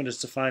punishment is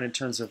defined in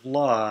terms of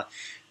law.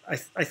 I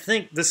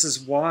think this is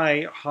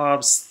why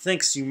Hobbes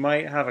thinks you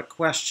might have a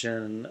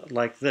question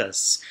like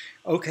this.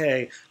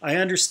 Okay, I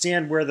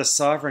understand where the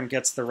sovereign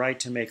gets the right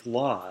to make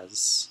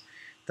laws.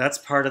 That's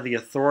part of the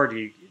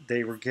authority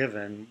they were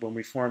given when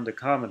we formed the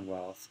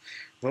Commonwealth.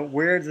 But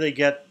where do they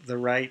get the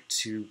right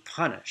to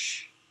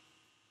punish?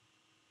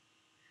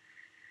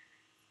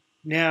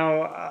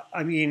 Now,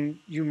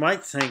 you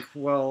might think,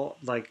 well,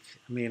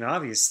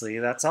 obviously,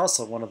 that's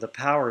also one of the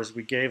powers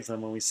we gave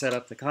them when we set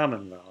up the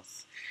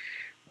Commonwealth.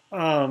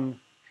 But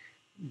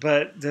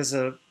there's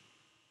a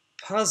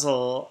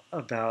puzzle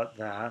about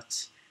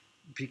that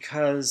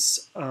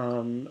because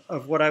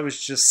of what I was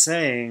just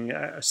saying,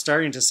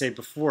 starting to say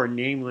before,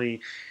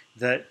 namely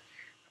that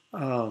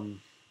I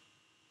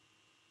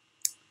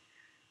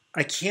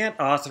can't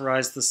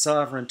authorize the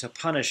sovereign to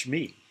punish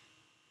me.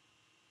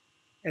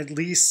 At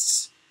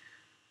least.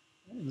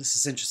 This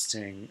is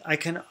interesting. I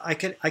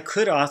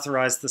could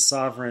authorize the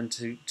sovereign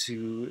to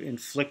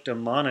inflict a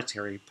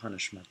monetary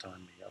punishment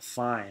on me, a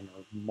fine,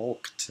 or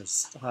mulct,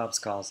 as Hobbes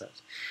calls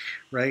it,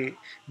 right?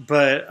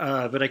 But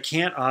I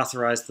can't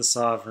authorize the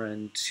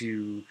sovereign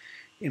to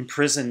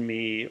imprison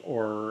me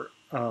or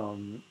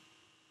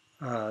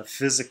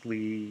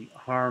physically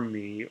harm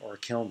me or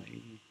kill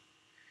me.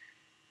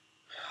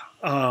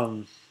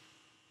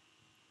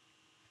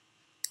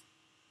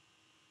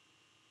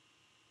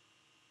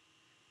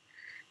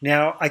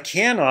 Now, I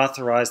can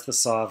authorize the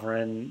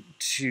sovereign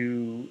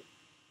to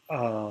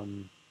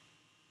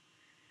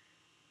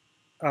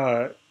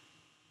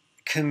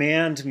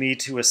command me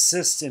to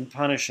assist in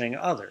punishing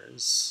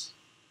others.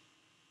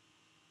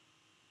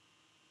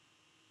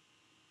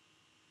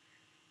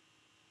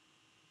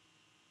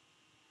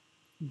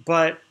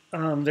 But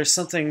there's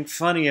something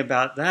funny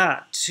about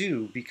that,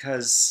 too,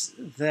 because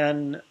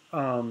then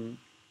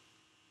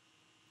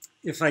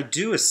if I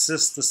do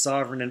assist the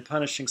sovereign in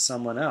punishing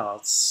someone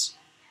else,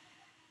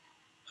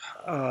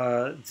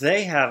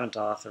 they haven't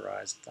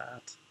authorized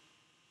that.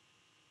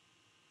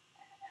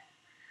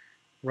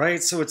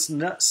 Right? So it's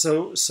not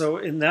so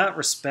in that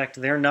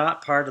respect, they're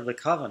not part of the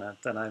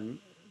covenant that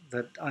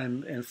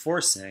I'm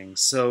enforcing.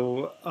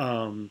 So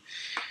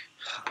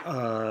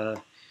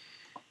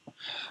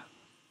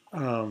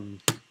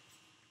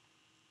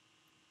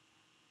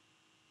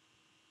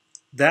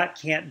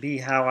that can't be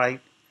how I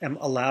am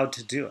allowed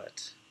to do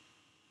it.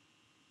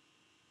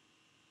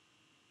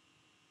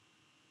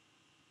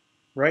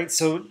 Right?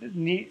 So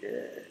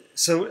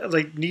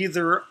like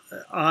neither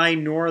I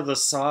nor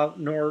the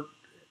nor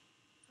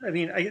I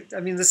mean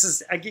this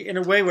is in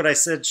a way what I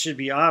said should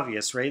be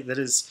obvious, right? That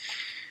is,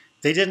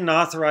 they didn't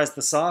authorize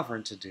the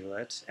sovereign to do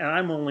it, and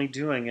I'm only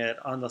doing it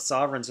on the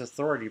sovereign's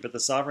authority, but the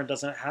sovereign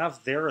doesn't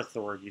have their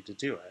authority to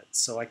do it,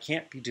 so I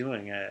can't be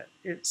doing it.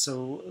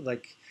 So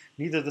like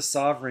neither the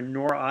sovereign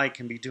nor I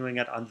can be doing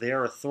it on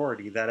their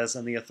authority, that is,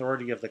 on the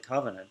authority of the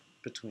covenant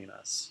between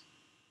us.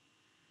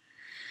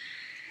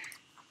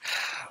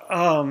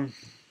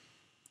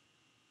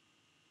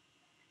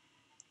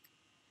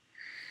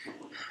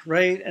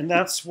 Right, and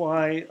that's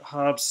why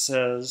Hobbes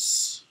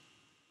says,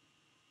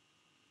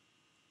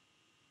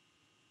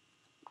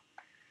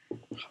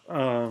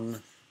 and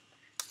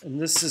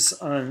this is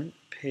on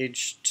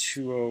page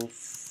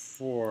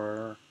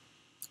 204,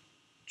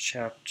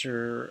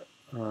 chapter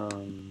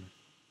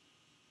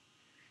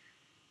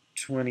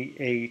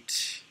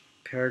 28,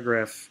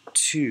 paragraph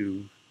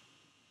 2.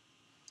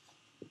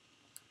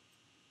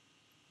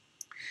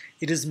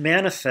 It is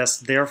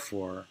manifest,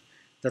 therefore,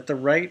 that the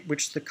right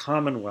which the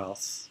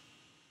Commonwealth,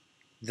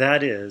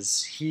 that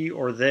is, he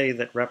or they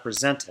that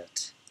represent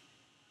it,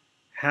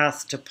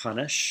 hath to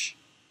punish,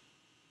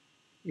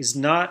 is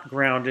not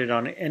grounded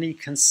on any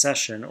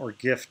concession or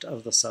gift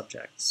of the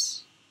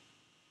subjects.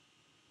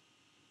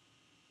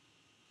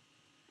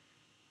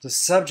 The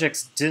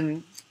subjects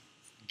didn't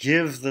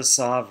give the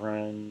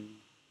sovereign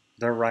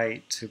the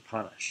right to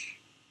punish.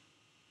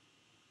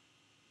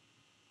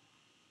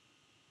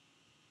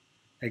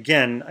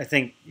 Again, I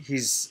think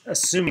he's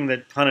assuming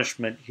that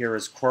punishment here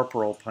is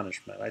corporal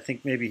punishment. I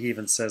think maybe he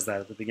even says that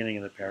at the beginning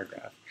of the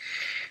paragraph.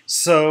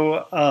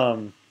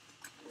 So,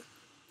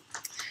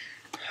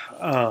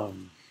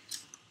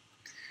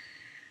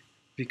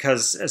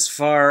 because as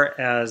far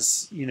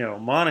as,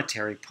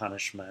 monetary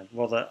punishment,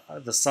 well,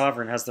 the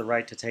sovereign has the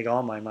right to take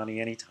all my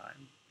money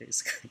anytime,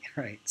 basically,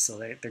 right? So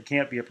there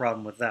can't be a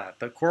problem with that.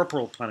 But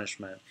corporal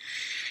punishment.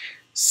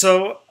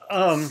 So,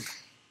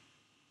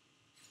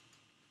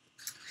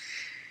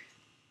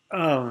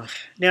 now,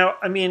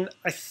 I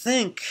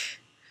think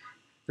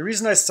the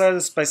reason I started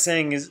this by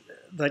saying is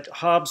that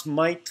Hobbes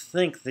might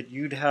think that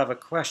you'd have a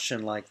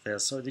question like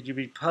this, or that you'd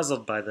be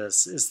puzzled by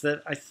this, is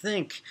that I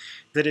think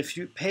that if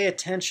you pay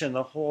attention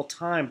the whole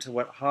time to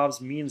what Hobbes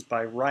means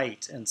by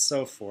right and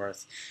so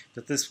forth,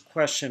 that this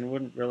question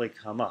wouldn't really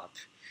come up.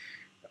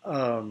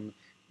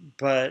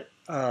 But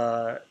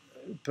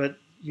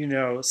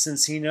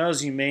since he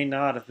knows you may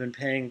not have been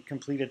paying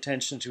complete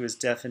attention to his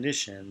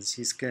definitions,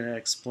 he's going to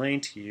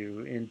explain to you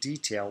in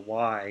detail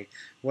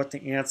what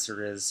the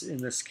answer is in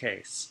this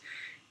case.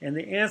 And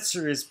the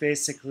answer is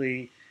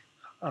basically,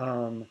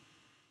 look,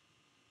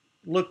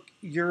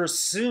 you're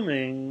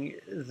assuming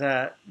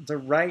that the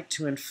right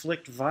to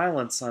inflict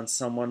violence on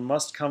someone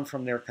must come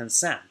from their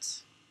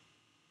consent.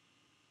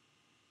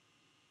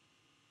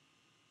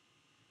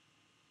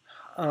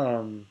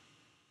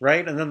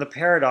 Right? And then the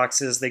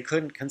paradox is they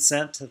couldn't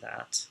consent to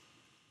that.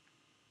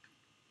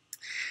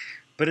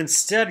 But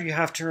instead, you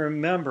have to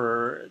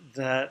remember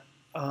that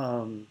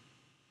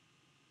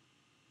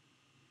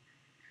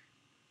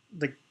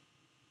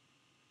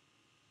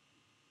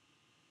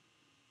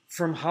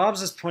from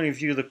Hobbes' point of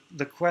view,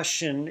 the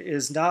question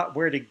is not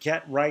where to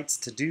get rights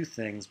to do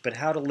things, but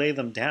how to lay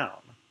them down.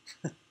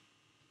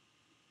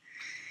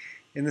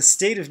 In the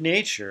state of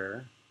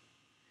nature,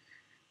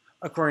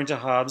 according to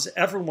Hobbes,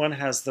 everyone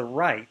has the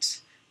right.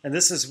 And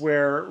this is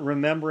where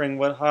remembering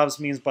what Hobbes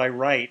means by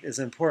right is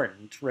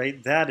important,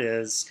 right? That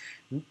is,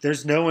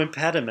 there's no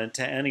impediment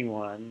to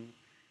anyone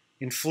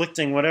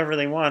inflicting whatever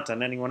they want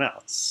on anyone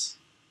else.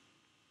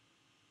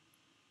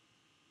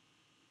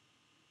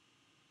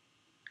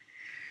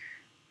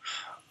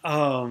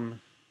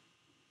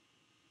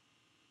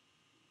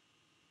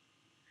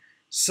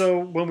 So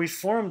when we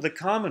formed the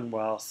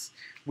Commonwealth,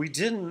 we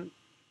didn't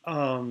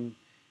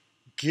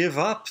give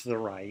up the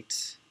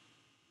right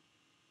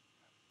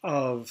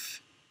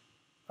of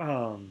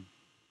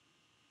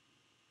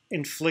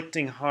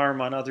inflicting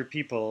harm on other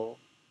people.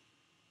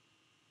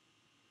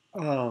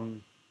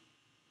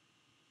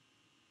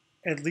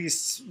 At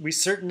least we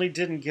certainly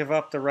didn't give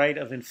up the right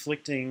of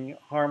inflicting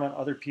harm on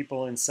other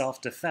people in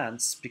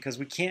self-defense, because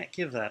we can't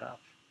give that up.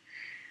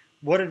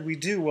 What did we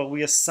do? Well,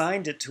 we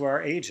assigned it to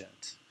our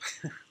agent.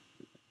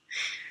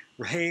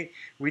 Right?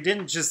 We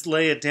didn't just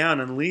lay it down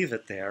and leave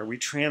it there. We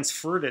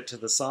transferred it to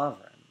the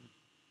sovereign.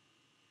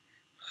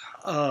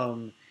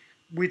 But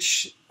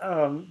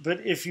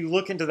if you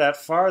look into that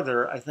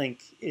farther, I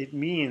think it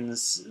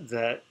means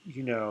that,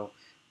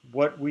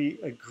 what we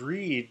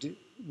agreed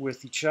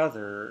with each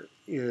other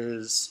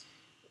is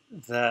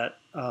that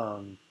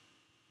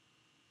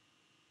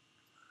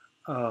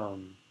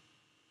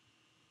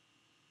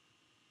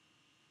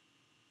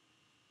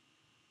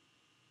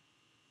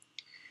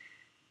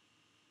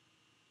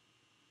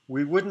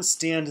we wouldn't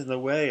stand in the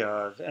way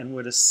of and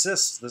would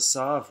assist the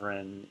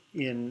sovereign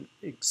in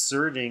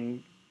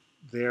exerting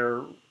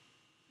their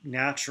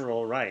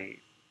natural right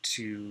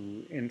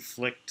to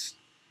inflict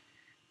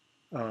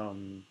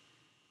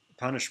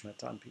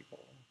punishment on people.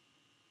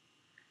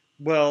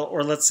 Well,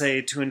 or let's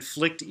say to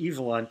inflict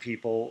evil on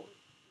people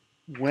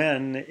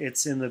when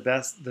it's in their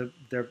best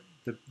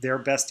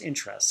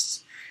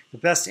interests. The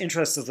best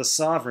interest of the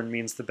sovereign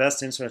means the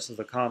best interest of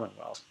the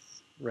Commonwealth,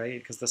 right?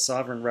 Because the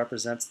sovereign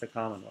represents the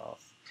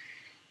Commonwealth.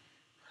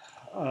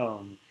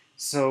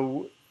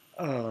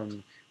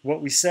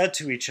 What we said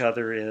to each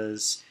other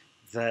is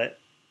that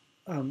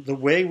the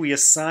way we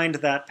assigned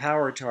that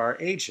power to our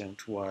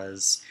agent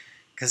was,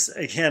 because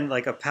again,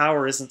 like a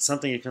power isn't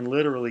something you can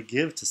literally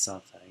give to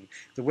something.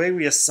 The way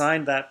we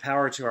assigned that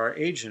power to our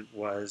agent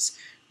was,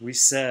 we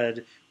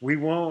said, I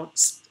won't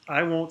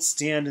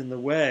stand in the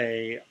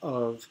way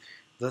of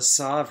the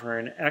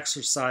sovereign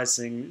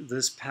exercising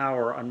this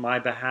power on my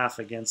behalf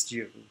against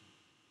you.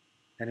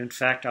 And in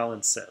fact, I'll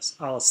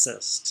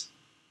assist.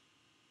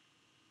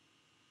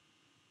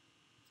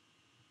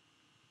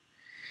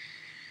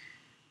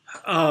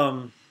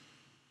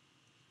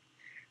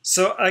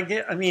 So I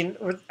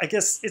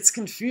guess it's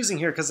confusing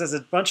here because there's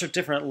a bunch of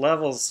different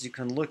levels you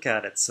can look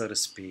at it, so to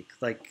speak.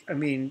 Like,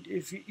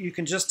 if you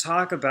can just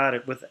talk about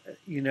it with,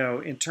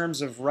 in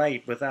terms of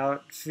right,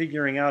 without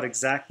figuring out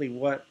exactly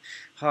what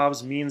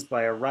Hobbes means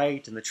by a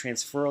right and the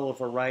transferal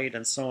of a right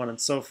and so on and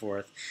so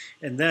forth.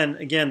 And then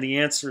again, the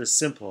answer is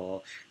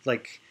simple.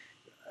 Like,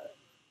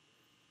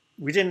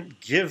 I didn't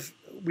give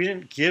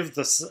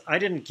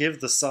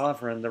the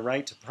sovereign the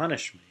right to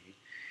punish me.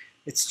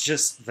 It's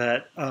just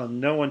that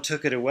no one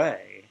took it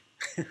away.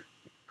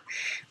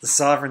 The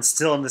sovereign's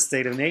still in the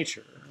state of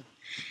nature.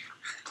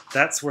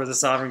 That's where the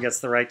sovereign gets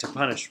the right to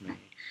punish me.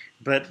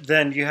 But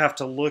then you have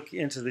to look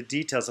into the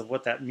details of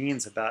what that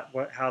means about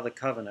how the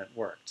covenant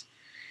worked.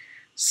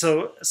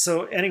 So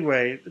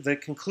anyway, the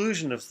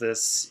conclusion of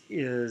this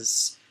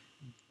is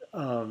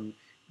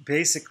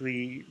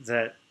basically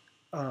that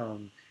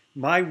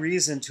my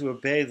reason to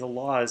obey the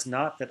law is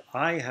not that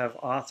I have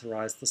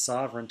authorized the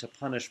sovereign to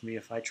punish me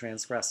if I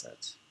transgress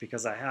it,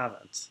 because I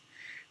haven't.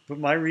 But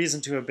my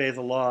reason to obey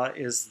the law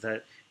is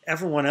that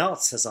everyone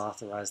else has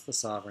authorized the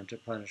sovereign to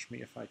punish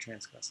me if I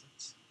transgress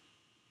it.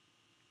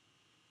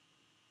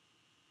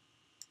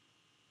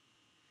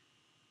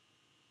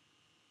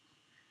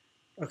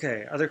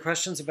 Okay, other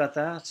questions about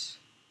that?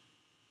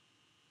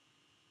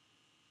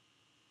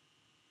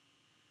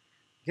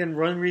 Again,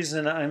 one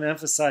reason I'm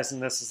emphasizing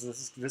this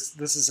is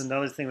this is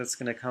another thing that's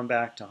going to come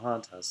back to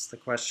haunt us, the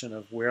question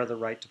of where the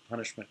right to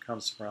punishment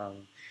comes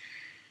from,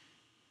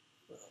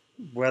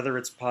 whether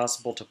it's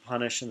possible to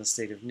punish in the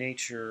state of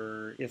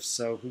nature, if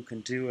so, who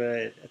can do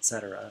it,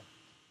 etc.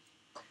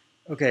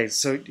 Okay,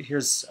 so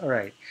all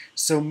right.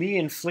 So me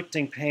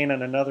inflicting pain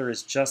on another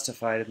is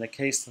justified in the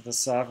case that the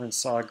sovereign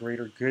saw a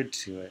greater good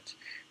to it.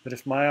 But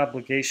if my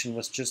obligation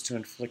was just to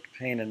inflict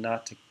pain and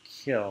not to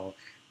kill,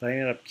 but I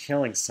ended up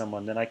killing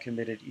someone, then I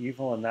committed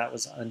evil and that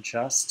was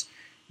unjust,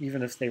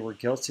 even if they were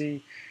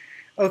guilty.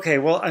 Okay,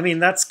 well,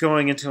 that's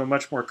going into a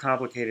much more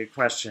complicated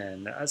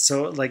question.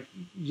 So, like,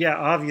 yeah,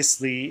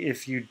 obviously,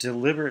 if you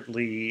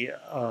deliberately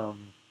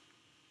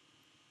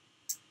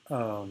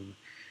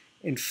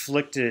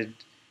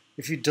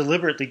if you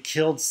deliberately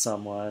killed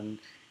someone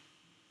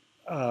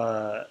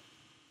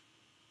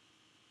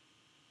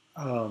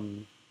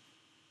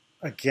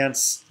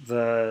against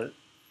the,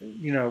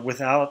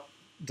 without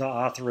the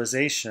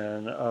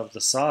authorization of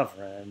the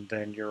sovereign,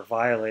 then you're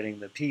violating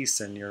the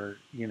peace and you're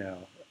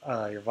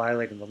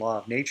violating the law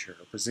of nature,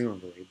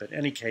 presumably. But in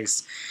any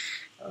case,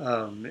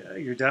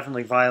 you're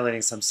definitely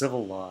violating some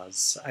civil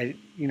laws.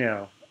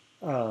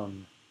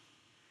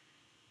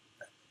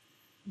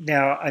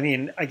 Now,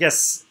 I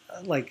guess,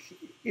 like,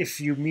 if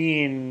you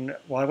mean,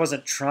 well, I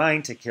wasn't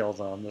trying to kill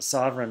them, the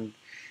sovereign,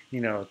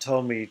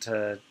 told me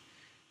to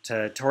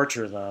to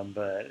torture them,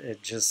 but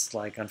it just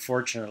like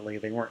unfortunately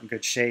they weren't in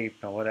good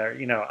shape or whatever.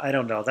 I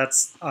don't know.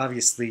 That's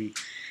obviously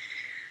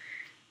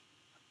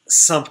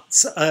some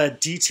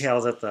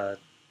detail that the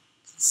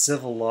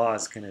civil law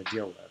is going to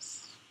deal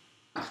with.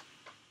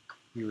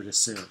 You would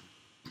assume,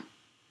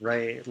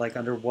 right? Like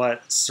under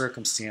what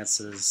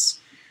circumstances,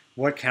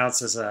 what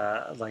counts as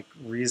a like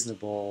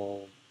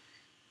reasonable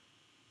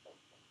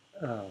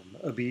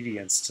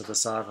obedience to the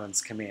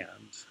sovereign's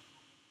command.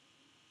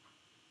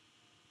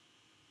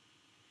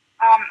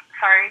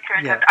 Sorry to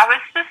interrupt. Yeah. I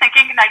was just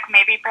thinking like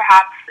maybe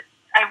perhaps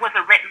it was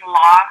a written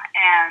law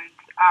and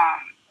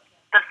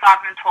the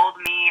sovereign told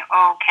me,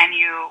 oh, can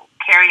you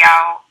carry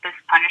out this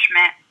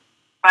punishment?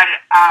 But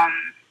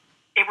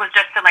it was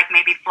just to like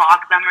maybe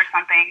flog them or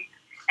something.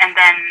 And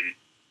then,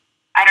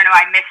 I don't know,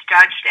 I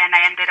misjudged and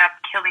I ended up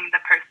killing the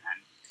person.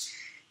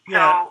 Yeah.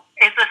 So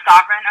is the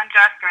sovereign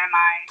unjust or am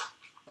I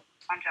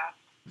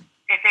unjust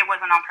if it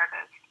wasn't on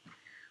purpose?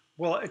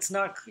 Well, it's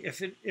not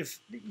if it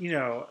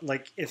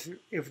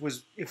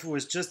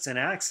was just an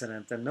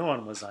accident, then no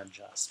one was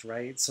unjust,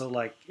 right? So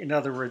like in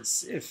other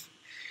words, if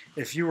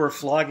you were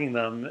flogging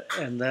them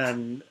and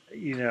then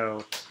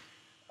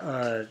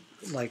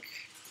like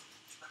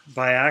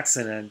by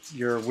accident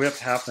your whip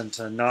happened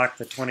to knock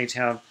the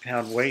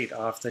 20-pound weight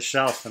off the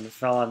shelf and it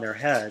fell on their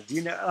head,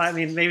 I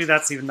mean maybe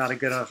that's even not a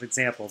good enough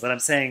example, but I'm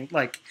saying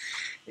like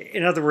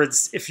in other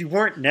words, if you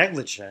weren't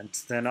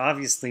negligent, then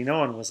obviously no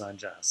one was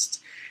unjust.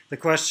 The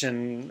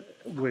question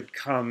would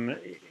come,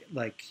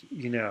 like,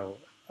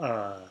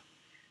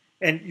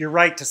 and you're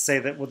right to say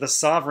that with the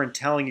sovereign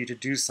telling you to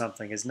do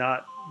something is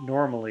not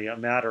normally a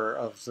matter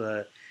of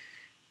the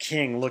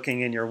king looking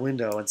in your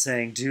window and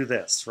saying, do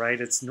this, right?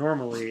 It's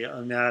normally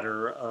a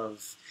matter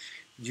of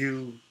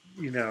you,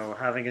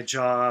 having a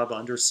job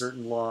under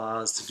certain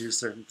laws to do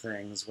certain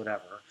things,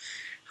 whatever.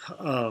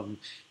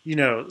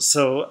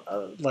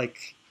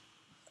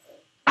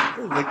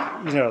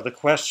 The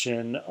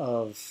question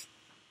of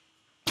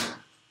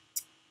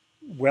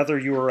whether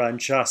you are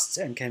unjust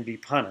and can be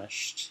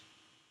punished.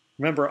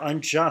 Remember,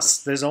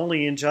 unjust, there's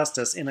only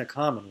injustice in a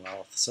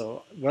commonwealth.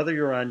 So whether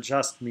you're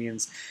unjust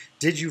means,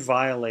 did you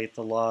violate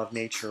the law of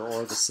nature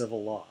or the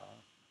civil law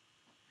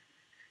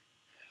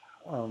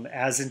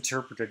as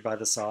interpreted by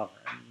the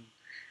sovereign?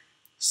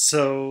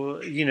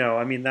 So,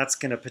 I mean, that's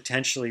going to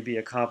potentially be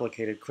a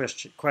complicated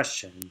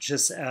question.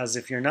 Just as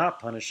if you're not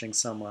punishing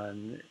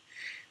someone,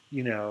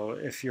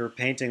 if you're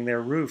painting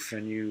their roof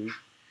and you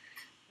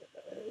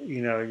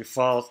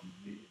fall,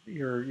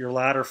 your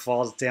ladder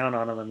falls down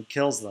on them and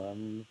kills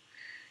them.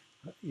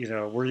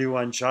 Were you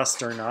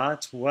unjust or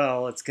not?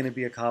 Well, it's going to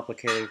be a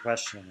complicated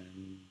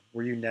question.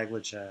 Were you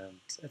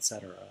negligent,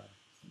 etc.?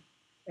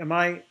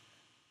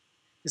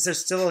 Is there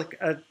still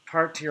a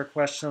part to your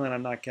question that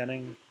I'm not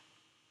getting?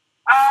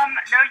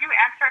 No, you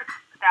answered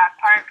that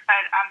part,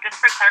 but just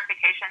for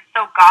clarification,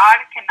 so God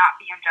cannot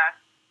be unjust,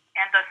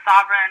 and the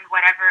sovereign,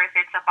 whatever, if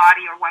it's a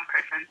body or one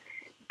person,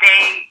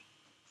 they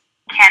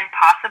can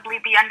possibly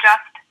be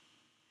unjust,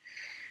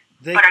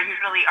 but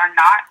usually are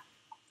not.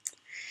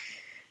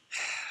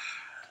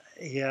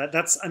 Yeah,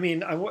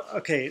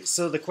 okay,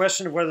 so the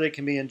question of whether they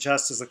can be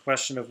unjust is a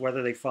question of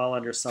whether they fall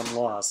under some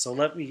law. So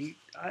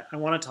I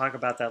want to talk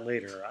about that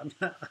later. I'm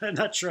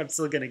not sure I'm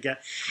still going to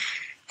get...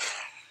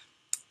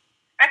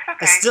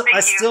 That's okay. I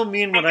still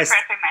mean what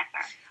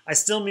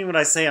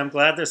I say. I'm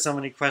glad there's so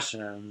many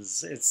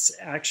questions. It's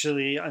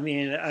actually, I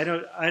mean, I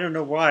don't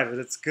know why, but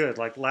it's good.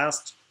 Like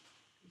last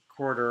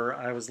quarter,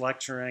 I was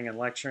lecturing, and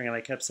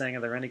I kept saying,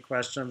 "Are there any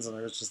questions?" And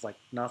there was just like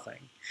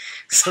nothing.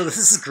 So this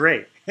is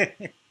great,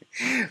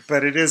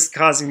 but it is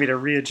causing me to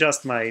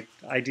readjust my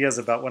ideas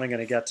about what I'm going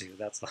to get to.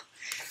 That's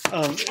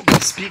all.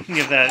 Speaking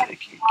of that,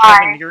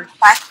 Kevin, you're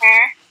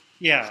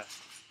yeah.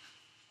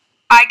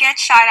 I get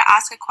shy to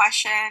ask a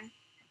question,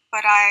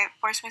 but I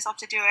force myself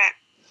to do it.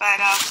 But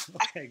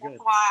okay, good.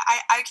 Why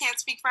I can't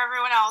speak for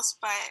everyone else,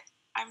 but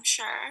I'm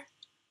sure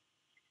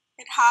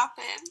it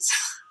happens.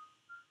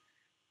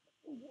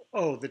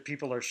 Oh, that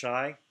people are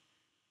shy?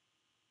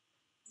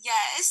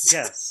 Yes.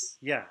 Yes.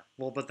 Yeah.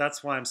 Well, but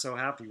that's why I'm so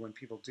happy when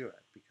people do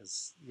it,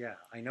 because yeah,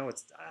 I know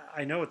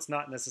it's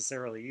not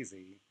necessarily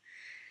easy.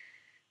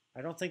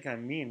 I don't think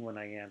I'm mean when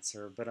I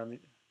answer, but I'm. No,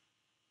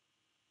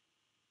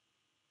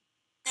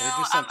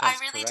 I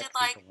really did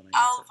like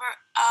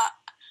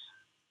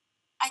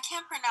I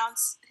can't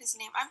pronounce his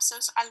name. I'm so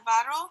sorry.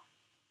 Alvaro.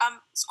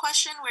 His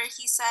question where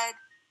he said,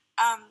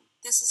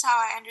 "This is how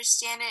I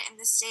understand it. In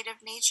the state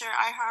of nature,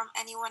 I harm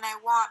anyone I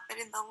want, but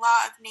in the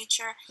law of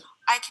nature,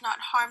 I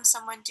cannot harm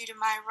someone due to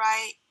my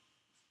right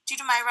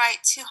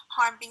to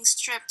harm being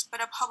stripped.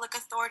 But a public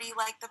authority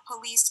like the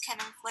police can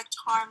inflict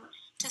harm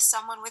to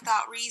someone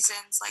without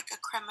reasons, like a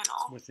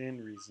criminal."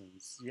 Within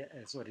reasons, yeah,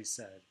 that's what he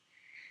said.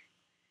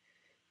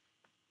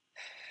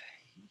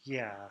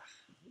 Yeah.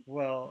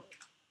 Well.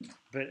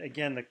 But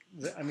again,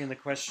 the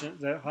question,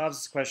 the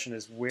Hobbes' question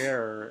is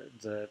where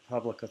the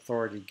public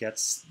authority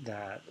gets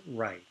that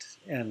right,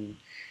 and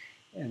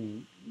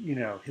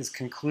his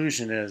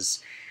conclusion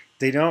is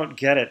they don't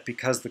get it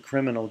because the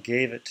criminal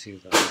gave it to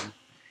them,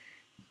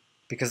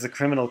 because the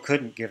criminal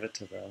couldn't give it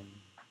to them.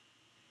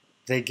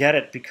 They get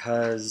it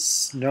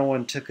because no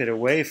one took it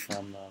away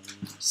from them,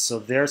 so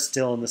they're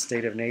still in the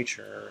state of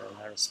nature in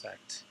that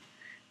respect.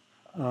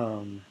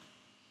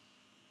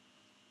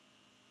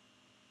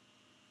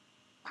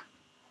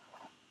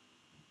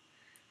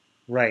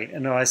 Right,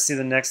 and no, I see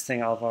the next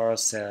thing Alvaro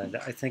said.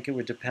 I think it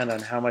would depend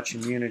on how much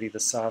immunity the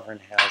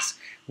sovereign has.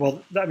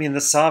 Well, I mean,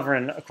 the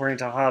sovereign, according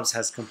to Hobbes,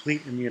 has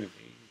complete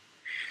immunity,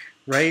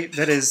 right?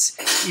 That is,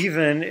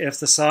 even if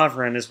the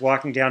sovereign is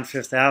walking down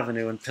Fifth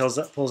Avenue and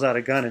pulls out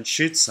a gun and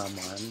shoots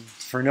someone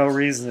for no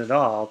reason at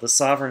all, the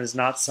sovereign is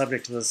not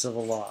subject to the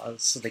civil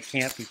laws, so they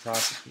can't be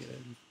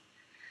prosecuted.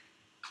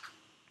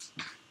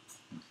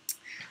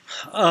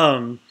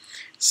 I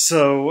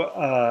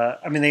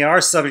mean, they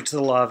are subject to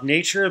the law of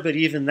nature, but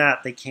even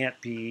that, they can't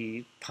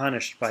be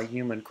punished by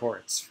human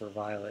courts for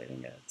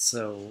violating it.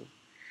 So,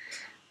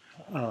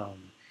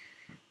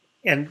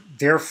 and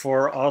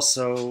therefore,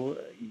 also,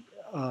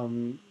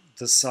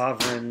 the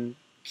sovereign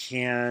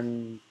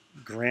can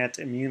grant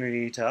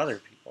immunity to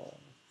other people.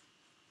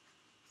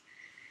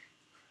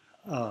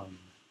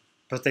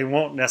 But they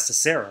won't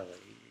necessarily,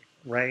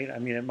 right? I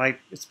mean,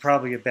 it's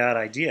probably a bad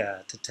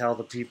idea to tell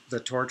the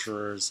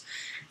torturers,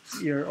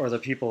 or the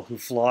people who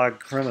flog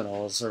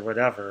criminals or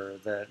whatever,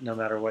 that no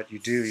matter what you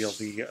do, you'll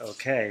be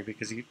okay,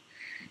 because you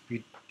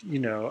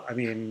know, I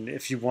mean,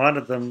 if you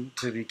wanted them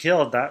to be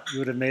killed, that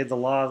would have made the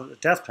law the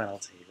death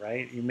penalty,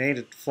 right? You made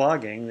it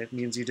flogging. That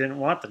means you didn't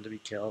want them to be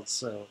killed.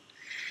 So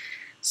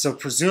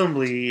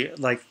presumably,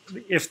 like,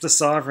 if the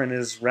sovereign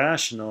is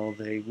rational,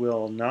 they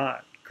will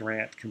not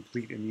grant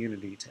complete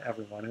immunity to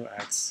everyone who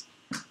acts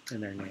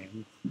in their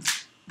name.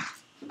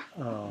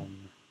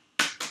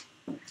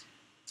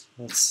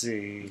 Let's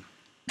see.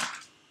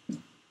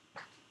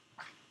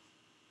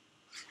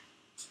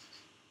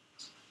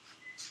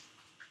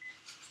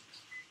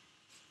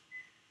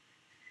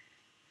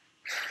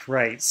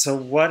 Right, so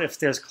what if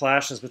there's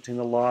clashes between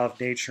the law of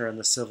nature and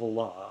the civil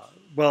law?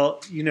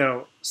 Well, you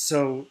know,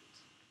 so,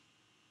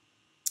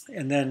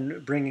 and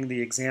then bringing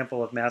the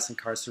example of mass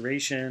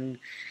incarceration,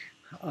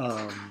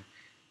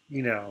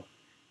 you know,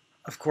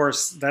 of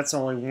course, that's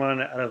only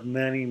one out of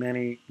many,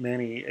 many,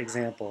 many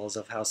examples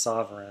of how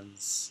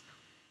sovereigns,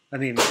 I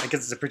mean, I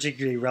guess it's a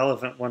particularly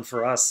relevant one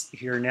for us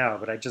here now,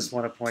 but I just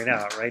want to point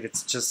out, right,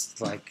 it's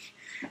just like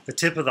the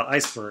tip of the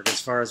iceberg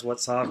as far as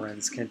what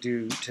sovereigns can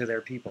do to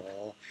their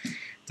people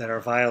that are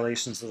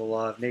violations of the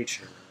law of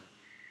nature.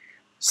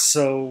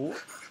 So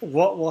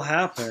what will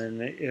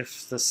happen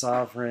if the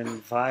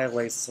sovereign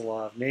violates the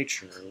law of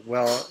nature?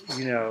 Well,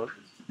 you know,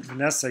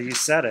 Vanessa, you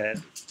said it.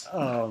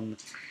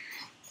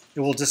 It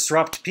will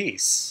disrupt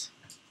peace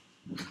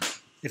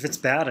if it's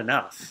bad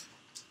enough.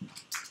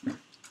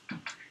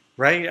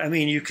 Right? I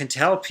mean, you can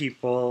tell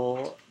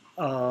people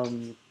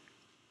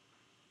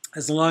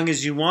as long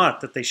as you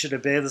want that they should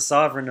obey the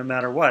sovereign no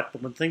matter what,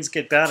 but when things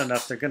get bad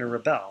enough, they're going to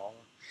rebel.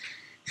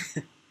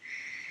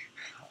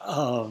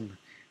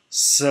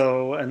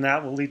 So, and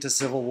that will lead to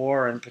civil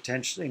war and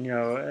potentially, you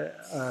know,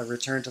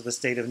 return to the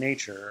state of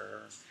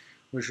nature,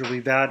 which will be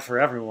bad for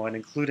everyone,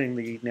 including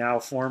the now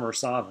former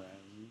sovereign.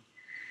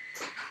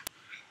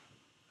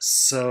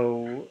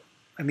 So,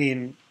 I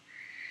mean,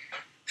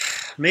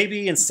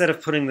 maybe instead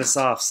of putting this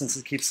off, since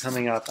it keeps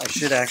coming up, I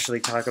should actually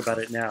talk about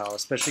it now,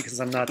 especially because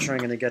I'm not sure I'm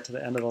going to get to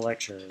the end of the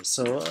lecture.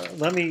 So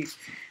let me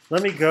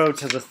go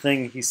to the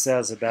thing he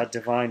says about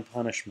divine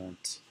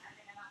punishment.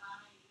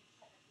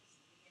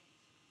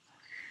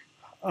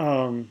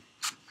 Now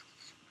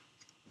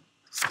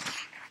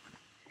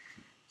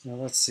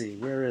let's see,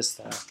 where is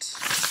that?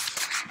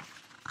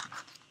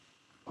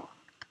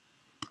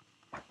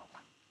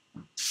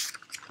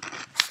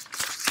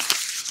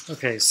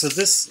 Okay, so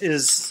this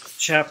is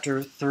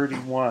chapter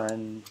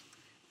 31,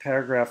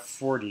 paragraph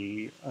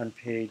 40 on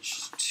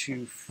page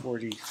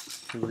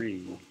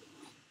 243.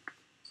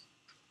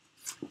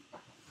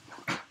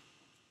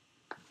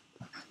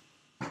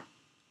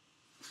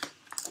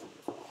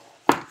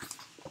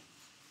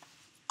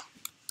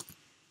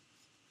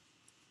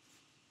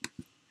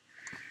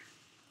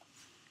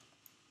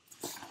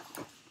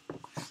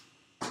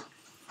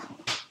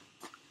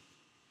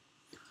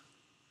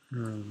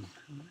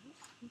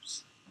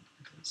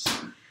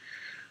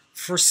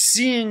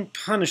 Foreseeing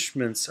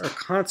punishments are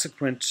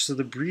consequent to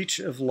the breach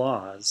of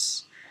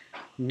laws.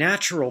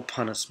 Natural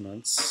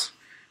punishments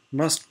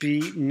must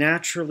be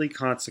naturally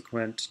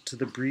consequent to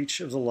the breach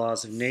of the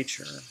laws of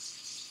nature,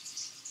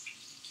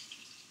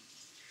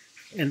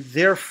 and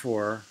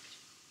therefore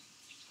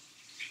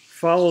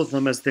follow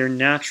them as their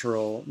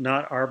natural,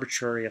 not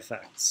arbitrary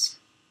effects.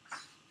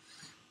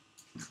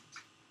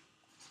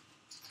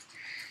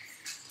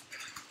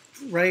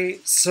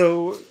 Right?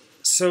 So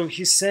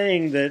he's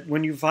saying that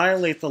when you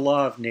violate the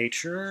law of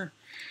nature,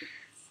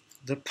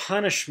 the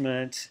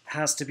punishment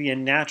has to be a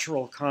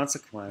natural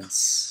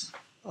consequence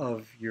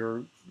of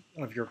your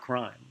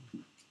crime.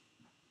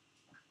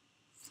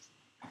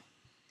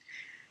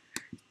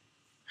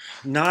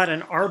 Not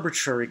an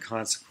arbitrary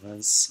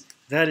consequence.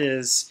 That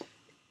is,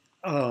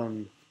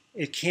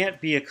 it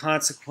can't be a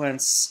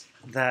consequence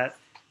that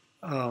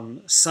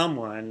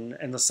someone,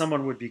 and the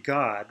someone would be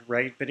God,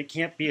 right? But it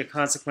can't be a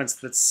consequence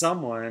that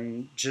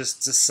someone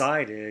just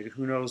decided,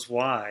 who knows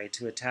why,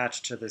 to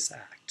attach to this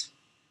act.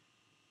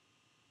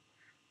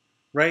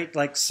 Right?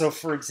 Like, so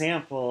for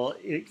example,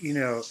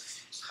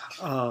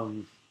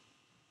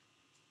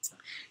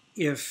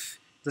 if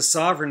the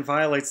sovereign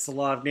violates the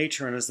law of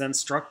nature and is then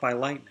struck by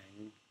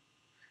lightning,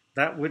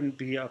 that wouldn't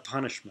be a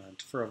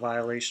punishment for a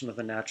violation of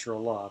the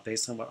natural law,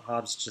 based on what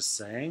Hobbes is just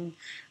saying,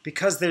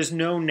 because there's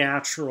no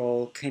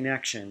natural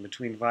connection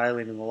between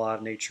violating the law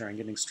of nature and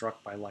getting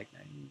struck by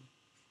lightning.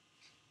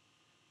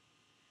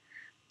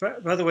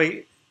 But, by the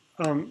way,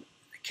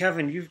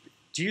 Kevin,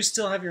 do you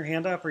still have your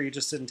hand up, or you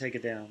just didn't take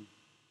it down?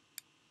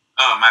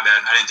 Oh, my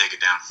bad. I didn't take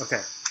it down.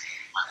 Okay.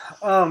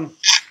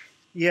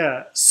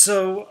 Yeah.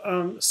 So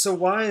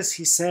why is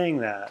he saying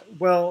that?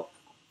 Well,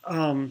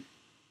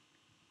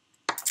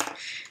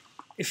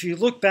 if you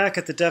look back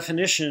at the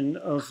definition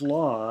of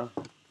law,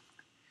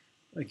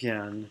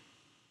 again,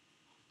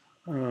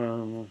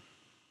 and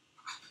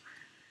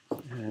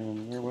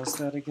where was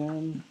that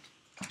again?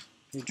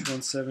 Page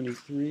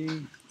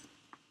 173.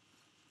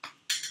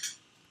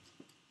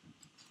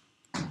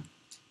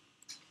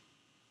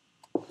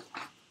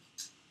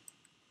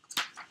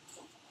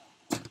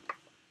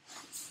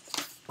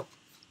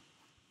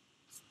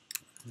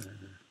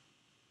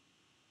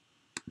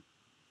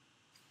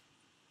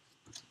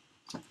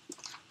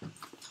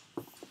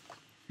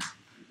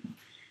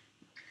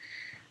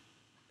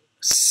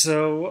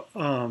 So,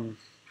 well,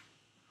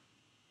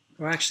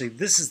 actually,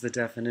 this is the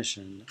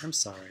definition. I'm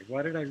sorry.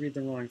 Why did I read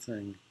the wrong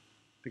thing?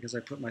 Because I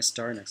put my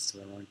star next to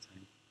the wrong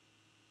thing.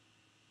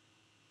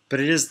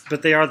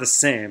 But they are the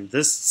same.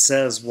 This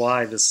says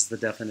why this is the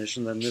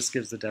definition, then this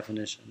gives the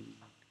definition.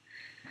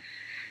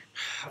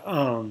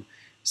 Oh,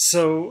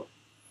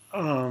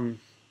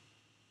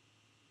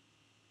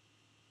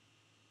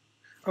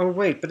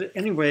 wait, but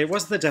anyway, it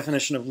wasn't the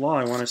definition of law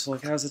I wanted to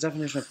look at. It was the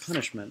definition of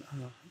punishment.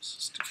 Oh, I'm so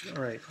stupid.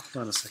 All right,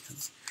 hold on a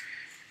second.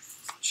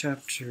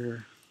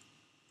 Chapter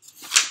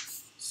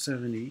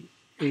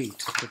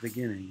 78 at the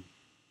beginning.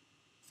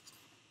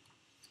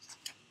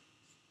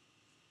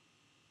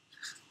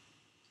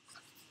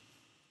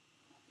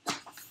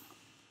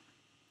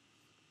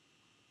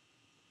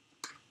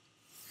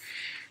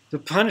 The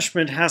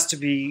punishment has to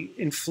be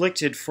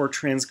inflicted for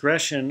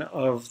transgression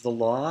of the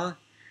law,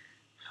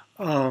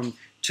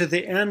 to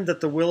the end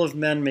that the will of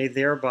men may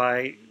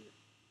thereby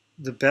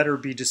the better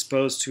be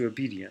disposed to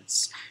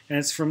obedience. And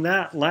it's from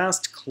that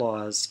last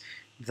clause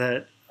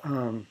that,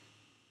 well,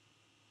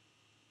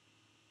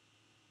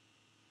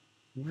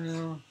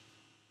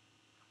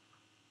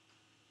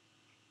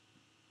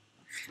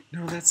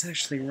 no, that's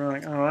actually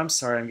wrong. Oh, I'm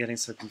sorry, I'm getting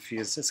so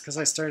confused. It's because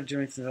I started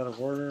doing things out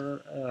of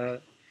order.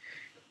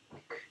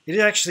 It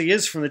actually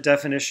is from the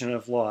definition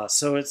of law.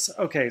 So it's,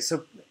 okay,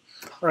 so,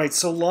 all right,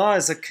 so law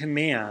is a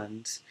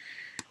command.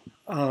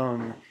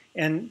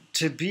 And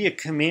to be a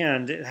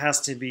command, it has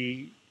to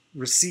be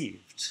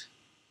received.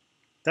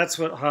 That's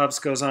what Hobbes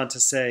goes on to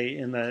say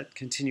in the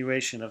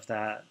continuation of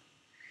that,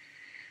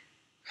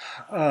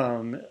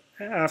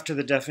 after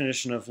the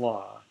definition of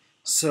law.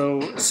 So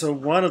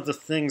one of the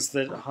things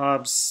that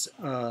Hobbes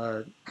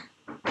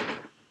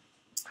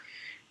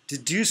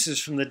deduces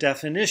from the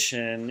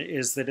definition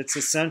is that it's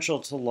essential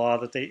to law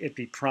that it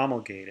be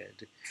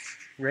promulgated,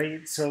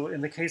 right? So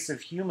in the case of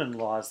human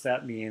laws,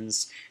 that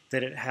means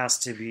that it has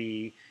to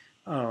be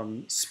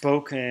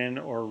spoken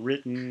or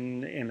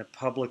written in a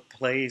public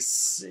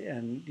place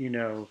and,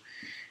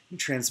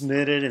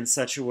 transmitted in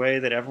such a way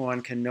that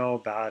everyone can know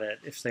about it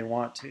if they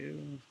want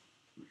to.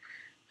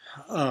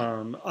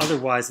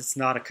 Otherwise, it's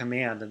not a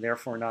command and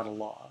therefore not a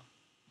law.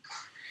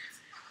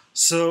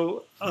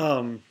 So,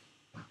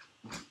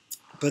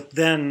 but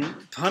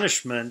then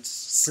punishment,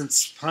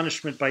 since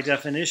punishment by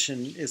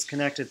definition is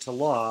connected to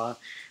law,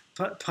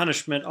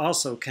 punishment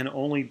also can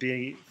only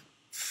be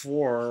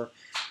for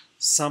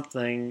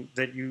something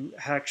that you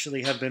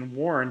actually have been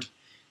warned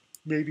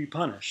may be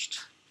punished.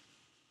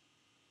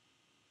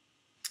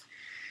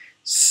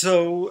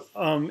 So,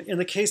 in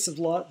the case of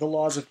the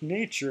laws of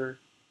nature,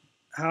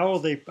 how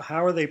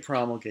are they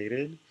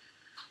promulgated?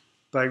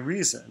 By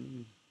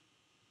reason.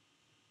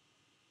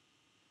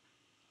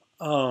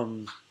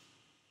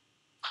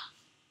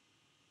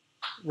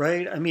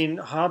 Right? I mean,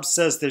 Hobbes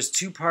says there's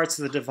two parts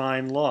of the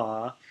divine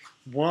law.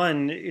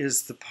 One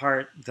is the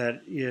part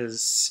that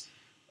is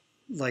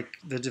like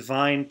the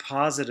divine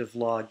positive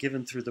law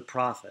given through the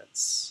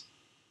prophets.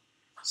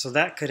 So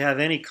that could have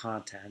any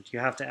content. You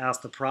have to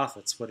ask the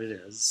prophets what it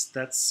is.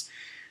 That's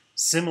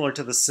similar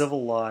to the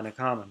civil law in a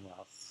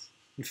commonwealth.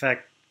 In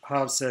fact,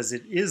 Hobbes says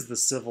it is the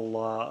civil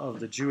law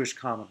of the Jewish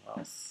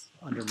commonwealth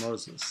under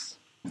Moses.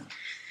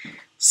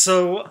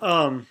 So,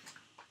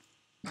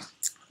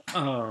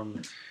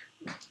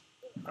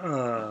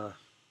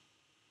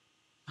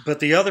 but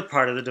the other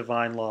part of the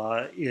divine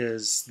law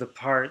is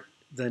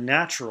the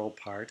natural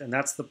part, and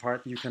that's the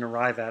part that you can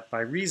arrive at by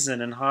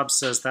reason, and Hobbes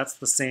says that's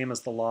the same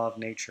as the law of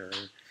nature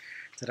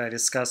that I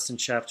discussed in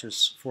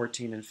chapters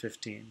 14 and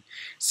 15.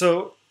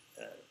 So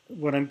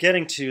what I'm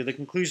getting to, the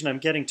conclusion I'm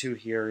getting to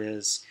here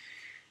is,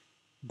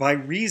 by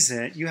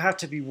reason, you have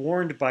to be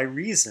warned by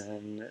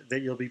reason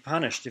that you'll be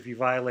punished if you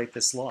violate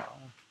this law.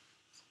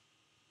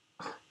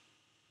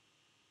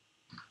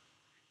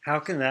 How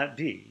can that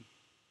be?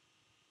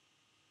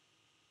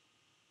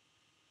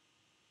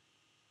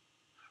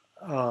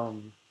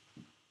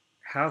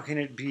 How can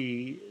it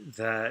be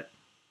that,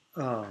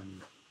 how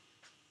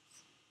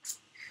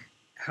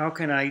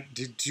can I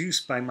deduce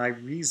by my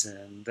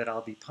reason that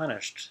I'll be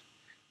punished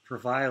for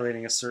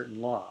violating a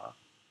certain law?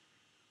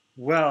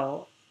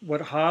 Well, what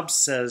Hobbes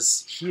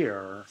says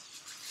here,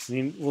 I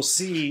mean, we'll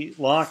see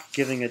Locke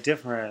giving a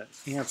different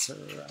answer,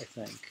 I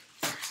think.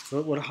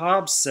 But what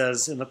Hobbes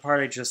says in the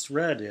part I just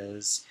read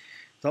is,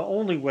 the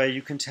only way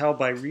you can tell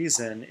by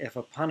reason if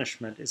a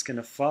punishment is going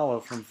to follow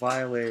from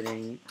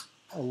violating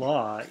a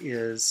law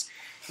is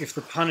if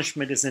the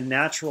punishment is a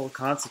natural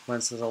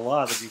consequence of the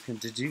law that you can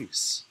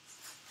deduce.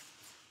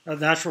 A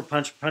natural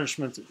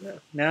punishment,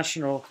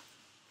 natural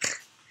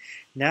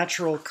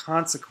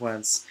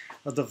consequence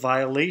of the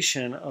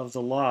violation of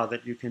the law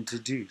that you can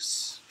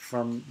deduce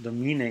from the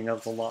meaning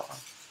of the law.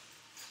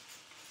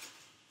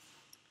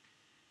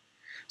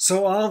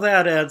 So all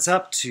that adds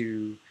up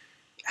to,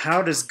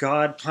 how does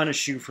God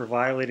punish you for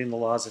violating the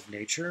laws of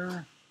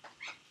nature?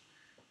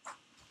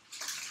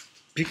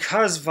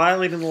 Because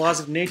violating the laws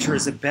of nature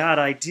is a bad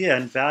idea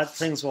and bad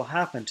things will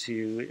happen to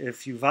you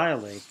if you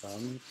violate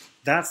them,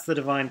 that's the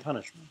divine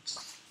punishment.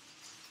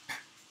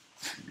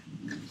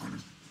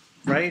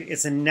 Right?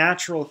 It's a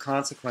natural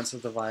consequence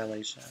of the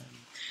violation.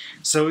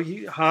 So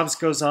Hobbes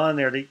goes on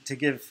there to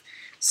give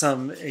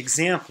some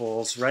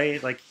examples,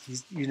 right? Like, he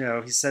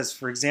says,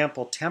 for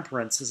example,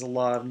 temperance is a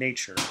law of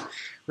nature,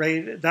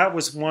 right? That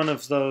was one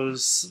of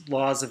those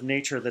laws of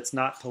nature that's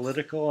not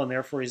political, and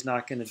therefore he's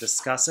not going to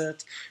discuss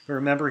it. But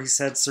remember, he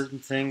said certain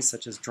things,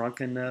 such as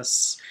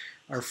drunkenness,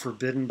 are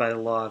forbidden by the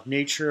law of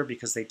nature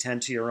because they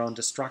tend to your own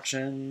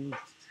destruction,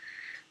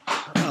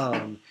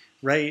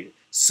 right?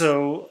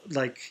 So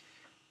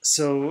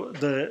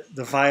the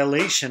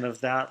violation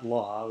of that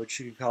law, which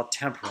you could call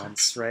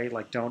temperance, right?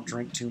 Like don't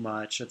drink too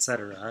much,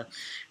 etc.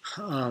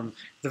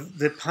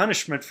 The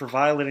punishment for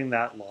violating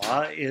that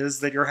law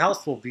is that your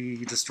health will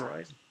be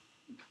destroyed.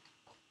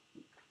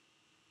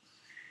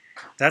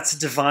 That's a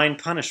divine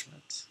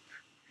punishment.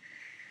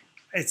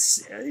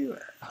 It's,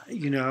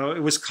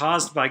 it was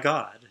caused by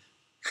God,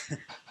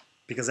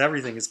 because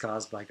everything is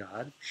caused by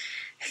God.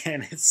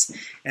 And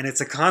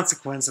it's a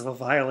consequence of a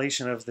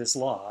violation of this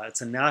law.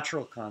 It's a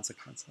natural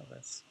consequence of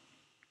this.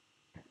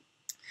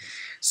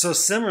 So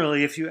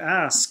similarly, if you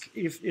ask,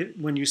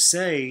 when you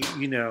say,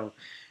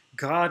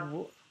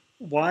 God,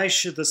 why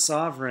should the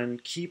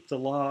sovereign keep the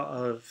law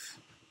of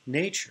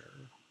nature?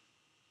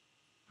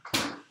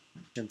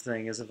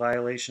 Thing is a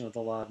violation of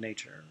the law of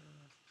nature.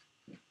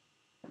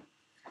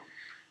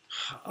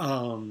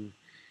 I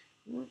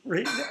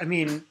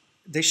mean,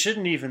 they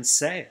shouldn't even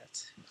say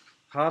it.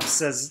 Hobbes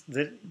says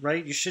that,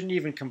 right, you shouldn't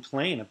even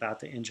complain about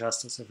the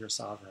injustice of your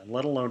sovereign,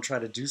 let alone try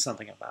to do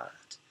something about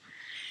it.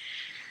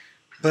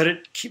 But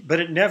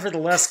it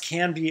nevertheless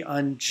can be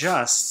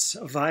unjust,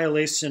 a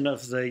violation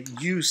of the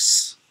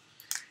use,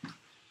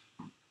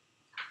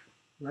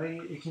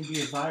 right? It can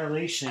be a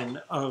violation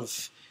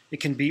of, it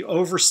can be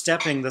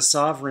overstepping the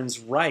sovereign's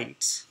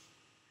right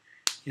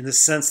in the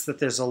sense that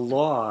there's a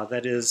law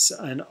that is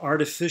an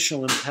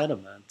artificial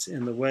impediment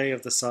in the way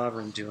of the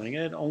sovereign doing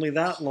it. Only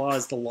that law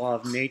is the law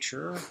of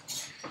nature,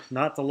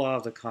 not the law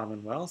of the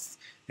Commonwealth,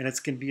 and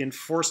it can be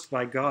enforced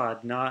by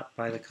God, not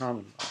by the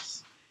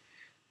Commonwealth.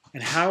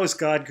 And how is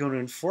God going to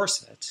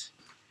enforce it?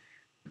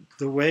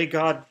 The way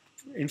God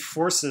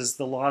enforces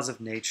the laws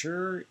of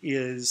nature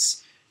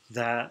is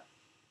that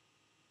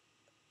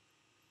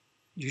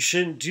you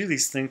shouldn't do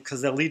these things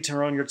because they'll lead to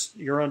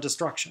your own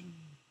destruction.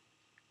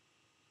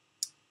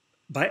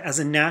 As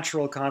a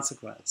natural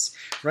consequence,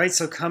 right?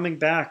 So coming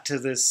back to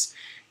this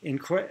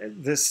example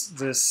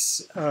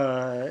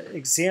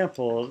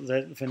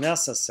that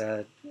Vanessa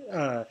said,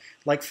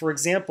 like for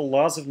example,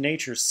 laws of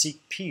nature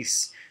seek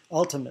peace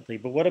ultimately,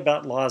 but what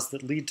about laws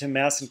that lead to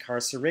mass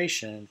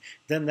incarceration?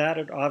 Then that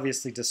would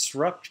obviously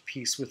disrupt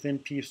peace within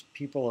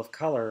people of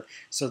color,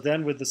 so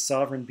then would the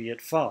sovereign be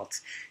at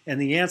fault? And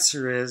the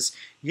answer is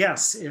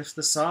yes, if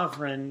the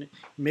sovereign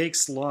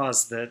makes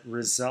laws that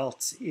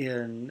result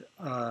in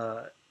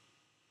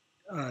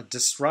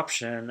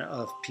disruption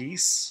of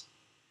peace,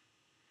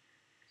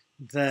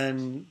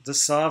 then the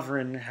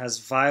sovereign has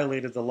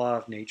violated the law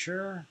of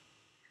nature,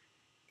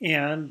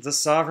 and the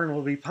sovereign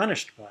will be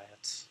punished by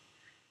it.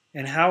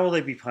 And how will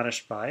they be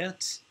punished by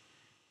it?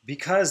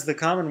 Because the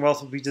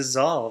Commonwealth will be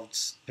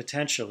dissolved,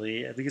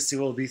 potentially, at least it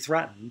will be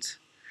threatened,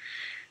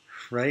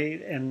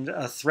 right? And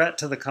a threat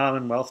to the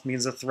Commonwealth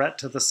means a threat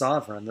to the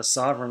sovereign. The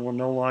sovereign will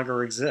no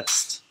longer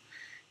exist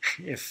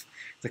if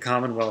the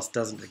Commonwealth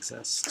doesn't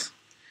exist.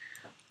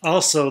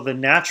 Also, the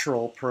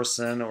natural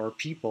person or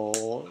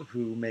people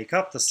who make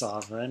up the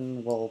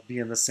sovereign will be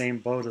in the same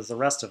boat as the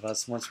rest of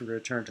us once we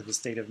return to the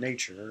state of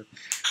nature.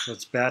 So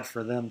it's bad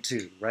for them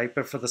too, right?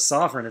 But for the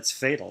sovereign, it's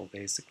fatal,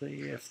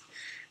 basically.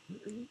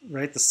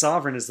 right? The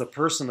sovereign is the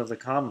person of the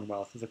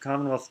Commonwealth. If the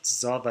Commonwealth is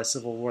dissolved by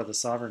civil war, the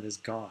sovereign is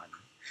gone.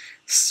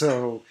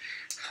 So,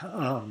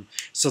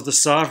 so the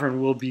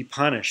sovereign will be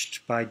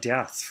punished by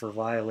death for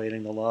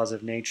violating the laws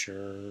of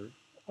nature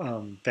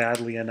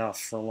badly enough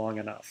for long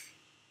enough.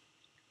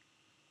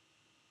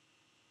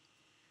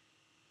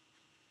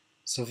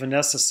 So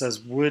Vanessa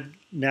says, would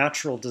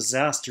natural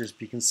disasters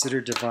be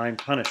considered divine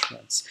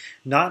punishments?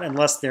 Not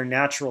unless they're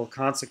natural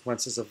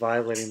consequences of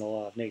violating the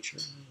law of nature.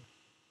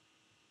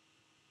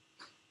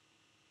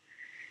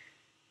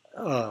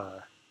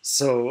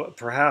 So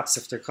perhaps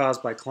if they're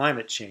caused by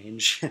climate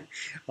change,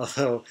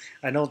 although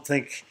I don't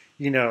think,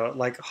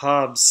 like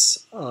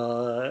Hobbes,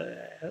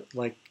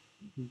 like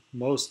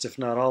most, if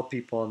not all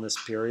people in this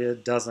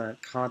period,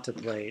 doesn't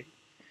contemplate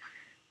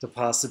the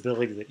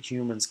possibility that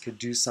humans could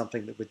do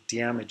something that would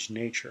damage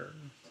nature.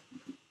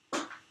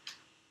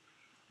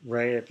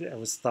 Right? It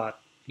was thought,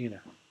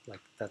 like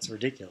that's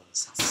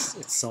ridiculous.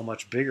 It's so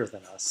much bigger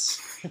than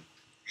us.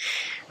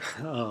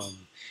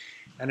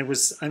 And it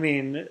was, I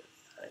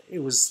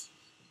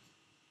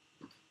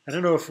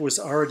don't know if it was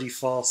already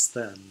false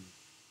then.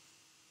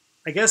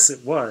 I guess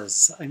it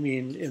was.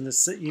 In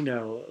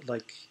the,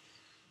 like,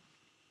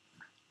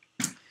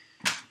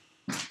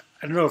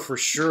 I don't know for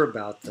sure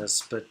about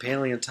this, but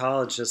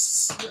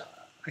paleontologists,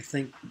 I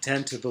think,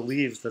 tend to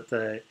believe that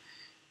the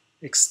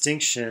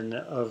extinction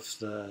of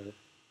the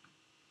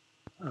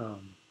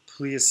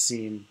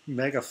Pliocene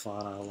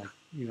megafauna, like,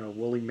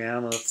 woolly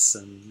mammoths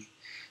and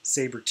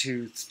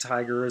saber-toothed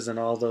tigers and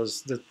all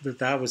those,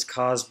 that was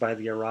caused by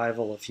the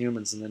arrival of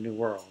humans in the New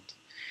World.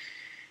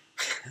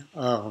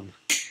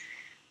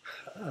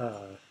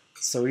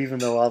 So even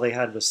though all they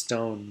had was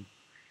stone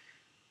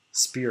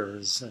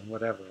spears and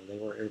whatever, they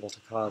were able to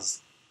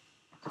cause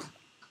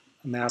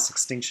a mass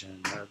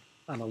extinction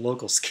on a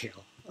local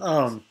scale.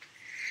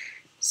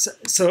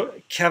 So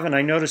Kevin,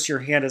 I notice your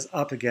hand is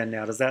up again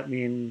now. Does that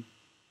mean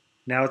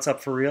now it's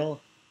up for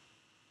real?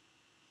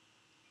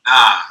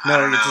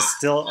 No, you just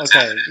still,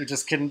 okay. You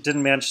just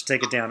didn't manage to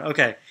take it down.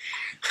 Okay.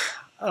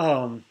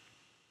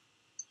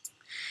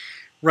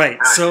 Right.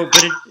 So,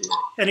 but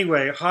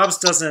anyway, Hobbes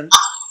doesn't,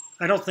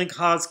 I don't think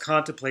Hobbes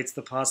contemplates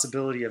the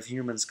possibility of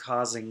humans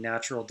causing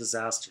natural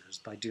disasters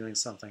by doing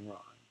something wrong.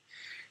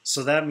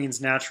 So that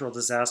means natural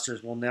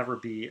disasters will never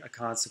be a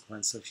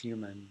consequence of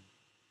human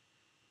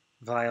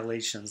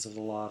violations of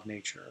the law of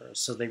nature.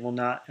 So they will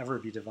not ever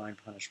be divine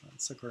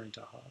punishments, according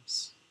to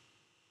Hobbes.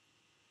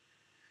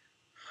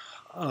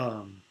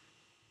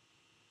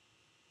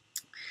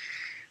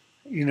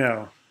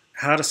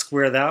 How to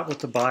square that with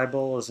the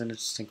Bible is an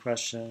interesting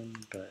question,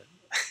 but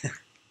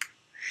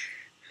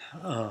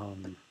I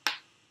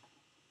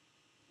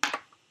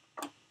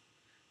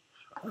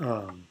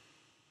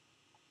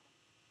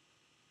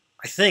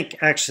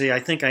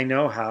think I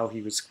know how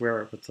he would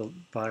square it with the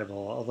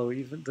Bible, although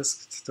even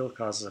this still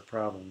causes a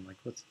problem, like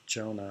with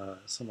Jonah,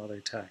 some other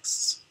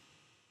texts.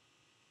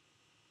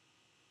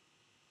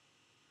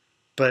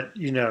 But,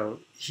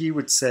 he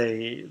would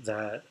say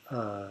that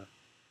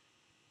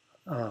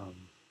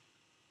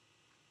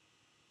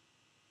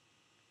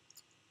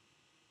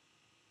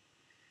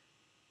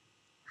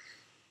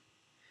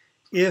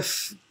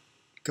if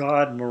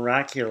God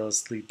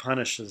miraculously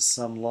punishes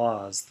some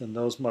laws, then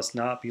those must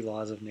not be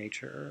laws of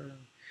nature.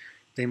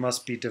 They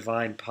must be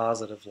divine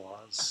positive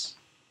laws.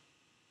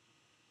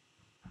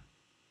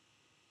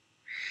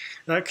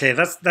 Okay,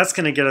 that's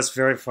going to get us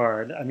very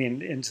far.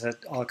 Into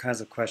all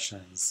kinds of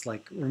questions.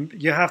 Like,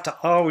 you have to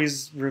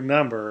always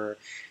remember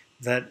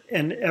that,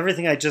 and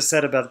everything I just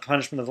said about the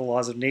punishment of the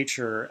laws of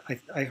nature,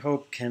 I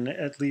hope can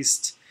at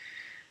least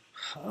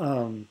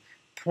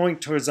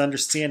point towards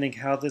understanding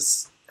how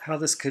this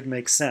could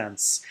make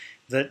sense.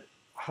 That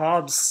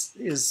Hobbes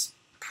is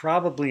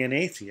probably an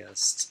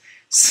atheist,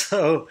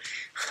 so.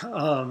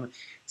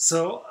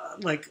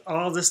 Like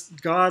all this,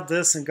 God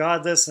this and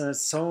God this, and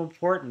it's so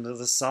important that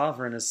the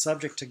sovereign is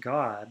subject to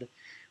God.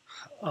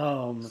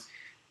 Why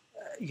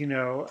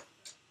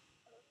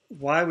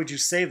would you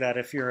say that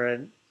if you're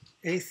an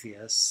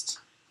atheist?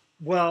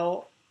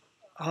 Well,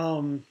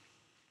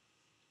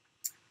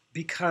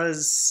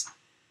 because,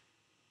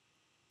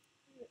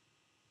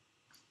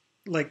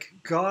 like,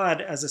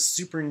 God as a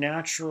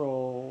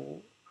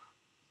supernatural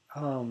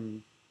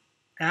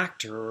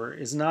actor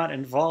is not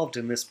involved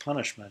in this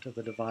punishment of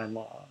the divine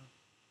law,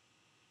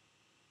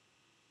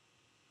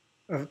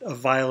 of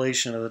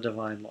violation of the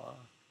divine law,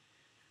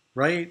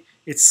 right?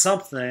 It's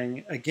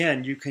something,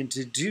 again, you can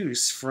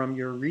deduce from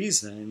your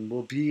reason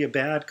will be a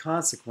bad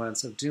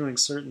consequence of doing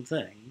certain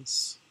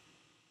things.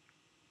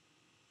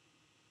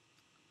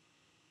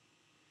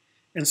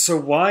 And so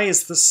why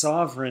is the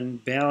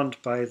sovereign bound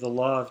by the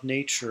law of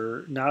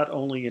nature not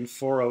only in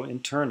foro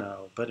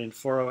interno, but in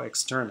foro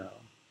externo?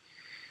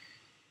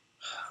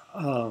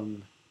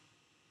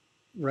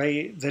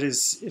 Right? That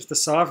is, if the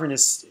sovereign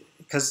is,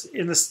 because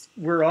in this,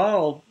 we're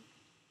all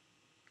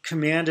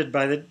commanded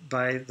by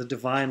the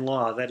divine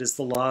law, that is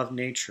the law of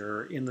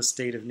nature in the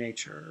state of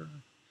nature.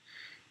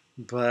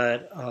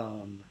 But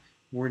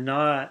we're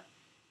not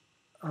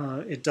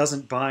it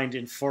doesn't bind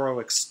in foro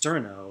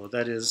externo.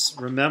 That is,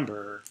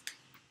 remember,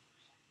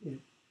 it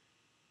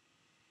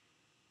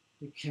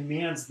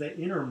commands the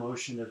inner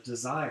motion of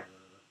desire,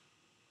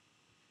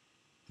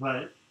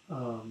 but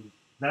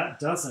that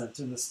doesn't,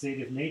 in the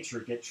state of nature,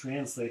 get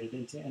translated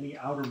into any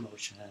outer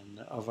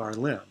motion of our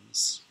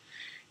limbs.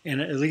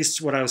 And at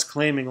least what I was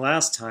claiming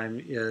last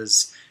time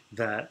is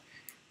that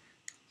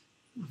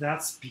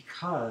that's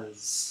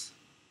because,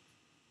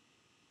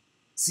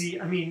 see,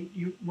 I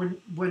mean,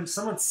 when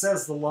someone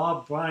says the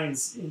law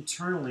binds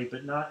internally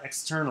but not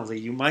externally,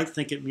 you might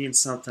think it means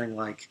something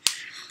like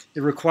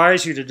it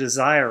requires you to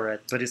desire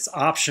it, but it's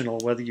optional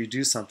whether you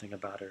do something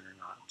about it or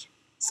not.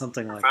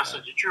 Something like that.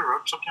 Professor, did you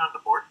write something on the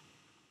board?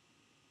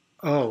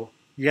 Oh,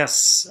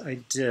 yes, I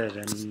did,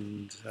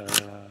 and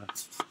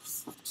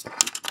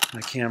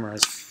my camera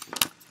is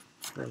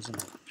frozen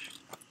up.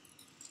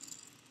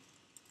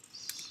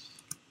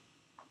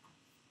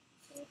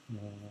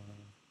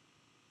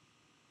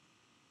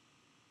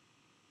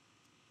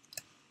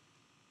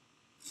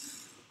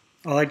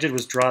 All I did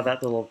was draw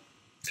that little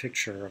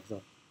picture of the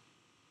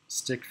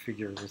stick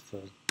figure with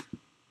the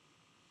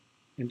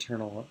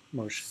internal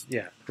motion.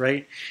 Yeah,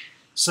 right?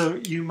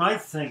 So you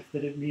might think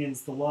that it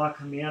means the law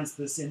commands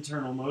this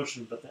internal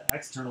motion, but the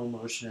external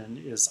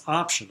motion is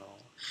optional.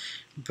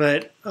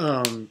 But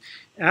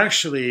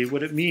actually,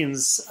 what it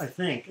means, I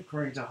think,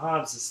 according to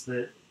Hobbes, is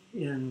that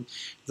in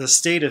the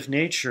state of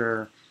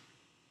nature,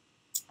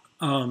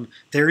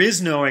 there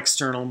is no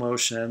external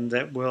motion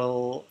that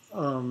will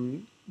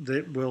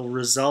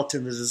result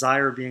in the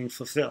desire being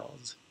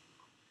fulfilled.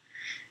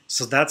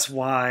 So that's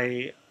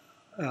why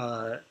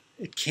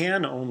it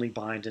can only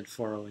bind in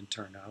foro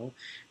interno.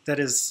 That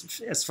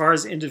is, as far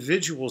as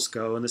individuals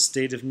go in the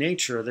state of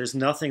nature, there's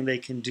nothing they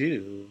can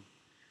do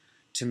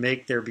to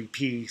make there be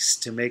peace,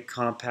 to make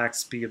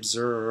compacts be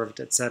observed,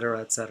 etc.,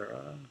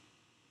 etc.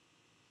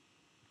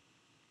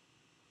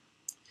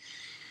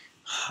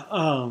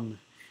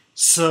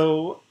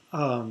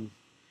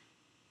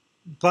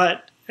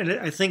 But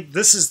I think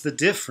this is the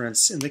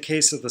difference in the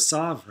case of the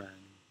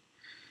sovereign.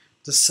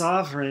 The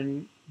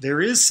sovereign,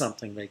 there is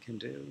something they can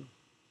do.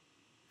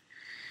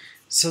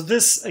 So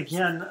this,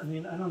 again, I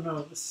mean, I don't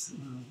know, this,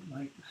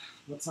 like,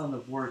 what's on the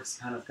board has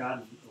kind of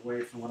gotten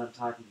away from what I'm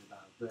talking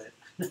about, but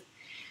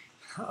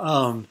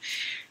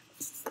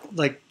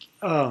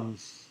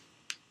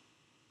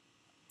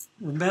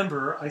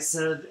remember, I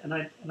said, and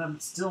I'm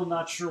still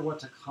not sure what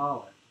to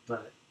call it,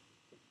 but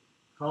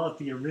call it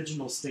the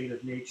original state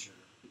of nature.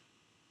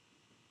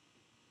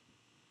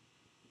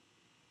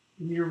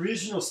 In the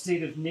original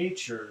state of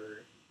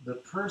nature, the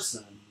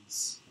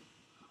persons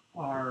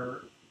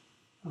are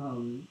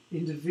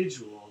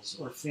individuals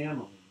or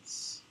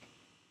families.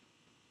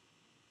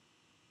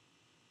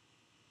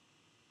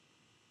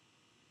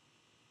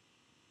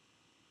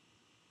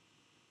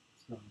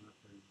 It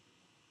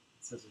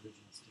says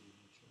original state of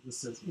nature. This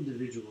says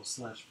individual /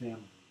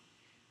 family,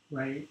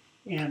 right?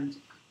 And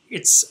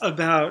it's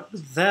about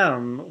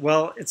them.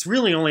 Well, it's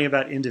really only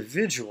about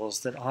individuals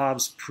that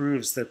Hobbes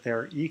proves that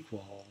they're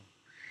equal.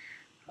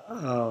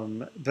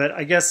 But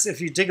I guess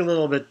if you dig a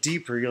little bit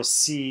deeper, you'll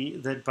see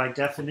that by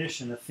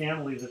definition, a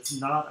family that's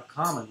not a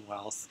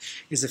commonwealth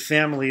is a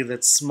family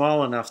that's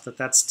small enough that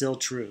that's still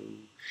true,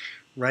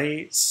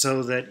 right?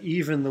 So that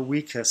even the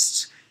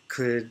weakest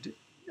can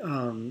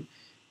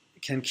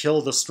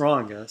kill the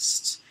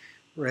strongest,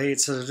 right?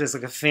 So there's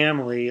like a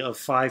family of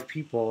 5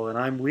 people, and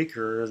I'm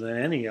weaker than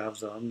any of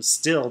them.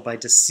 Still, by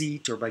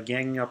deceit or by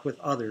ganging up with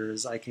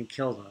others, I can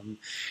kill them.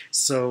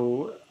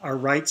 So our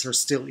rights are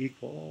still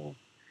equal.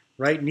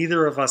 Right?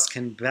 Neither of us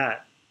can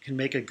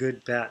make a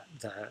good bet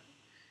that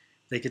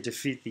they could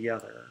defeat the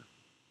other.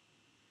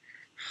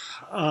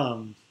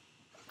 But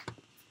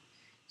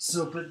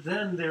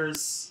then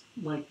there's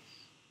like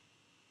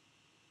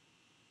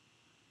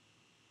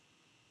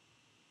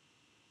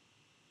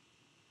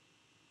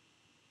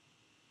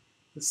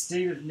the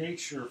state of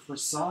nature for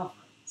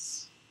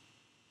sovereigns.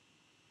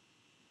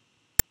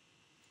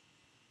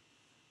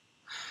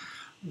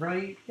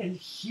 Right? And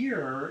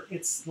here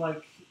it's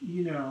like,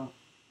 you know,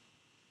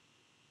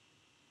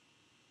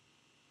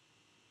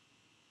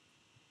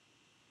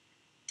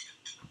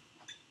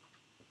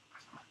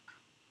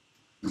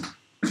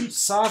 each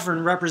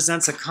sovereign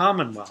represents a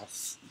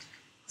commonwealth.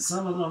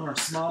 Some of them are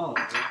smaller,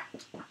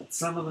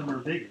 some of them are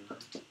bigger.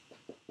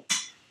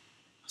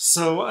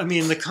 So, I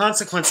mean, the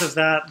consequence of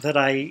that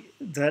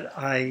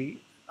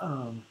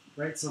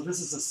right, so this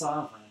is a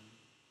sovereign.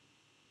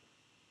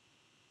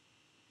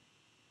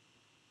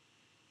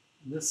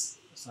 This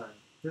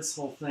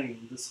whole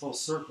thing, this whole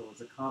circle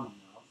is a commonwealth.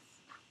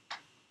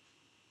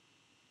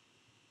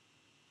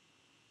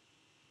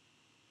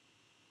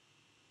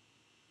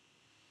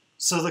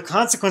 So the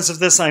consequence of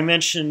this I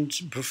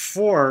mentioned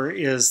before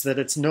is that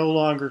it's no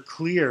longer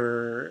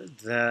clear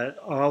that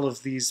all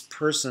of these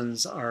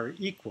persons are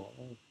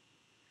equal,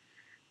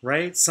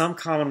 right? Some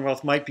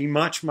commonwealth might be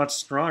much, much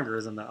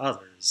stronger than the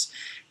others.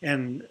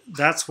 And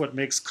that's what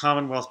makes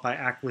commonwealth by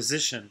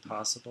acquisition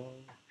possible,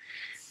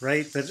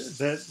 right?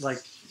 That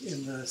like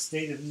in the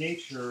state of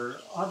nature,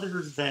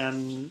 other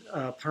than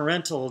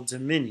parental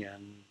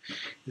dominion,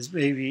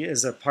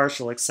 is a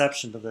partial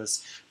exception to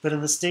this. But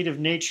in the state of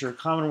nature,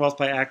 commonwealth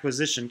by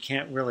acquisition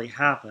can't really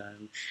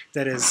happen.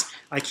 That is,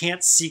 I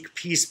can't seek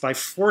peace by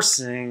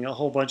forcing a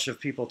whole bunch of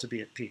people to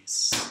be at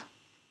peace.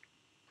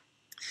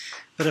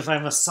 But if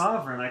I'm a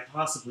sovereign, I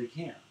possibly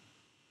can.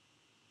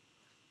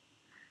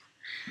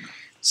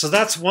 So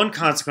that's one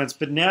consequence,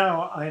 but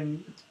now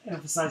I'm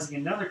emphasizing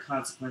another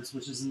consequence,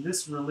 which is in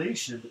this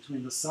relation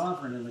between the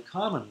sovereign and the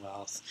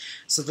commonwealth.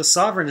 So the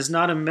sovereign is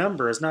not a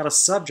member, is not a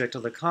subject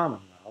of the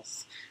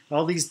commonwealth.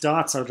 All these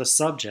dots are the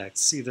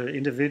subjects, either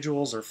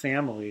individuals or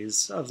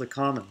families of the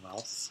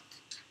commonwealth.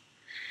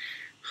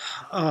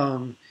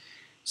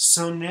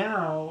 So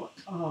now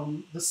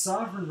the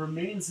sovereign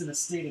remains in a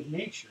state of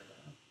nature.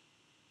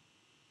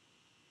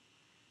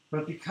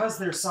 But because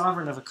they're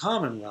sovereign of a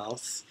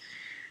commonwealth,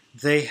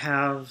 they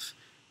have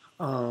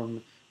a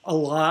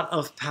lot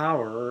of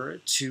power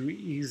to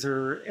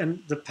either,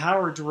 and the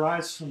power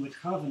derives from the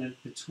covenant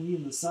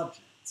between the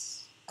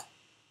subjects.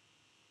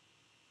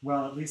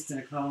 Well, at least in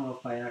a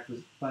commonwealth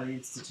by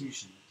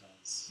institution it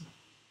does.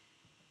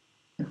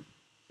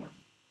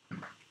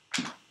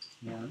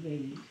 Yeah,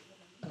 maybe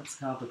that's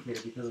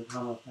complicated because of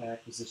commonwealth by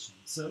acquisition.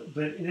 So,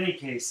 but in any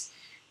case,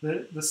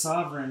 the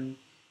sovereign,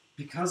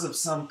 because of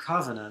some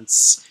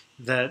covenants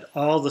that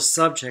all the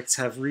subjects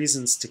have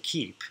reasons to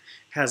keep,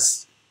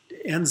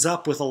 ends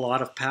up with a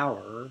lot of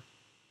power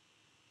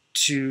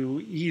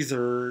to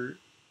either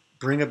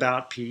bring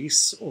about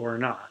peace or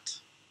not.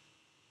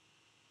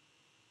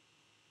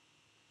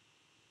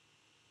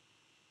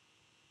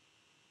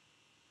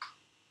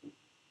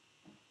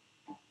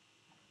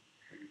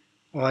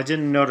 Oh, I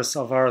didn't notice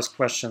Alvaro's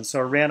question. So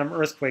a random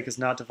earthquake is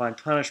not divine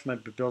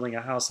punishment, but building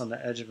a house on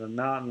the edge of a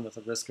mountain with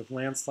a risk of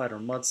landslide or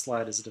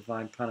mudslide is a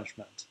divine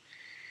punishment.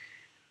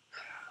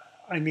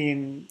 I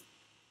mean,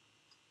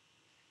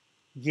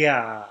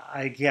 yeah,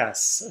 I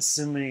guess,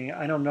 assuming,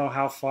 I don't know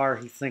how far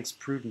he thinks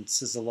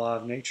prudence is a law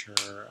of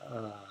nature,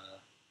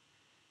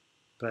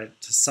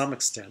 but to some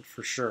extent,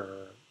 for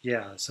sure,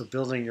 yeah. So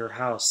building your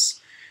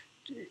house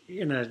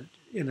in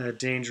a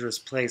dangerous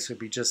place would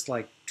be just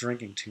like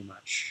drinking too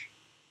much.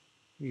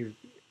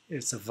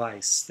 It's a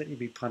vice that you'd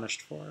be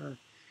punished for.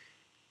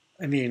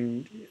 I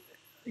mean,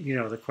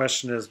 the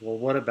question is, well,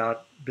 what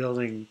about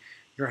building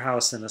your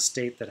house in a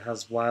state that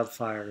has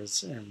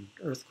wildfires and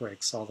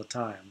earthquakes all the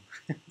time?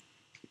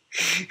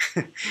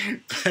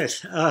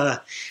 But,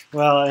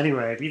 well,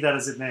 anyway, be that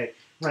as it may.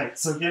 Right,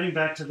 so getting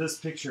back to this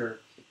picture.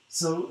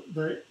 So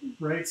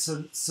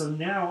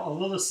now,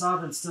 although the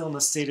sovereign's still in the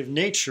state of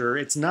nature,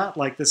 it's not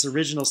like this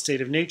original state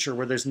of nature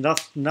where there's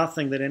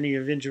nothing that any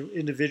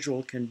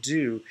individual can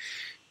do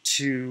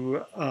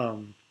to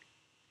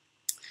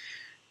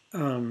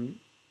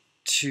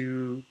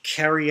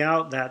carry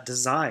out that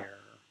desire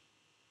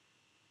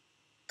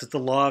that the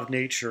law of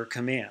nature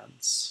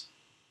commands.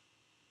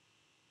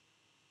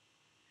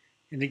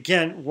 And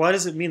again, what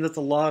does it mean that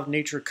the law of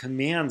nature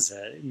commands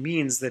it? It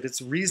means that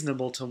it's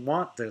reasonable to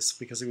want this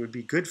because it would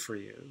be good for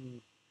you.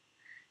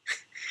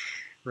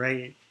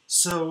 Right?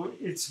 So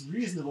it's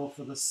reasonable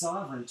for the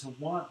sovereign to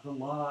want the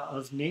law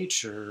of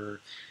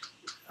nature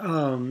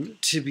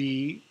to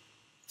be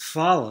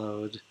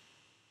followed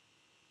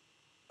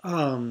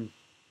by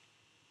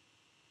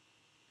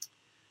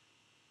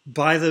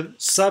the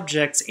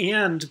subjects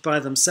and by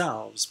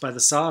themselves, by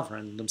the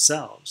sovereign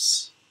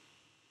themselves.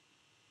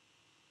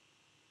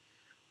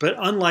 But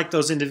unlike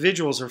those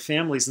individuals or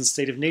families in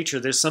state of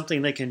nature, there's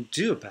something they can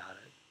do about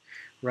it,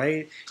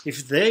 right?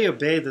 If they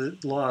obey the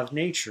law of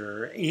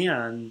nature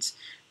and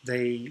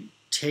they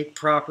take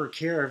proper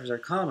care of their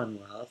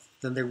commonwealth,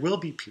 then there will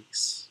be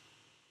peace.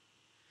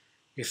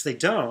 If they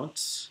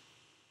don't,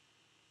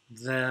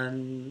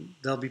 then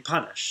they'll be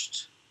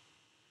punished,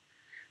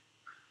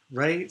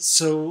 right?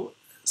 So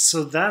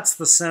that's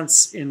the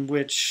sense in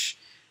which,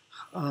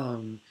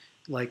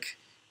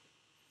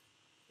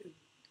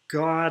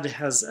 God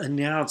has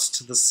announced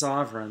to the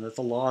sovereign that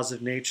the laws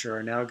of nature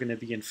are now going to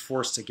be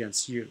enforced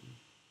against you,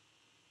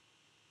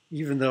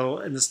 even though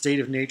in the state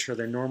of nature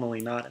they're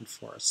normally not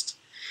enforced.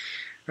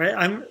 Right?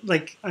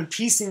 I'm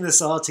piecing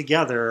this all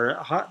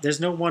together. There's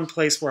no one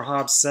place where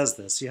Hobbes says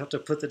this. You have to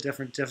put the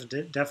different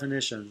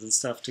definitions and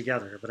stuff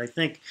together. But I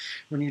think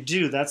when you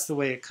do, that's the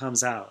way it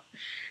comes out.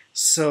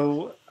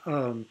 So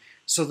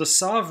the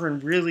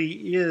sovereign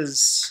really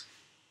is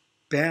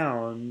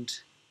bound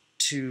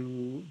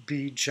to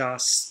be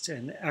just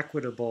and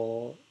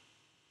equitable,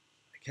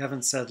 like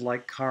Kevin said,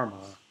 like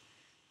karma.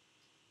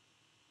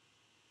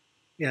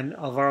 And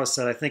Alvaro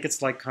said, I think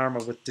it's like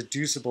karma with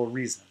deducible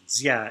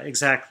reasons. Yeah,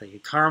 exactly.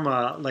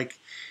 Karma, like,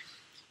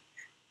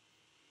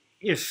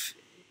 if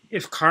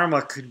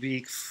karma could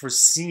be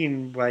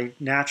foreseen by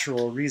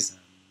natural reason,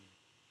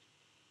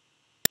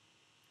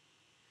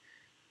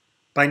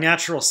 by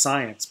natural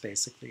science,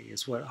 basically,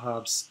 is what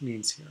Hobbes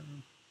means here.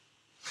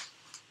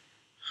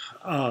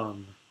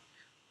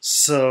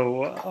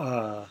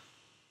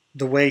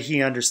 The way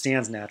he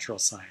understands natural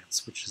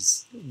science, which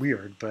is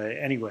weird, but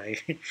anyway,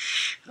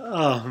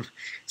 Um,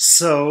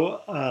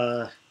 so,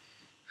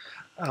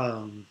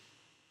 um,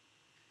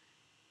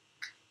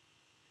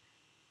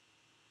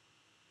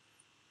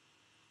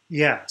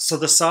 yeah, so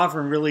the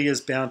sovereign really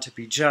is bound to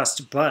be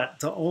just, but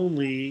the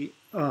only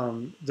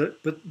the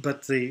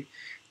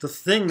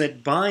thing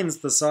that binds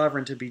the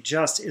sovereign to be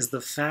just is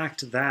the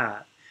fact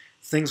that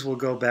things will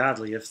go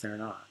badly if they're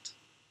not.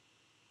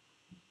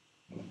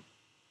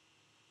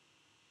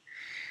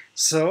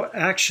 So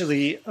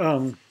actually,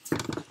 now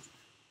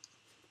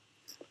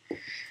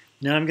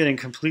I'm getting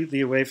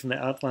completely away from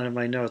the outline of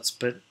my notes,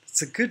 but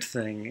it's a good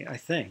thing, I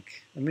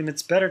think. I mean,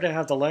 it's better to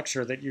have the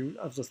lecture that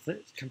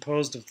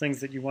composed of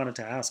things that you wanted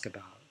to ask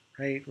about,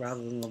 right?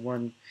 Rather than the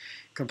one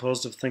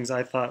composed of things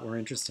I thought were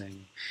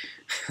interesting.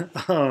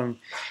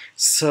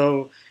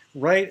 So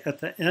right at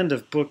the end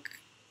of book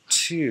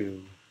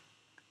 2,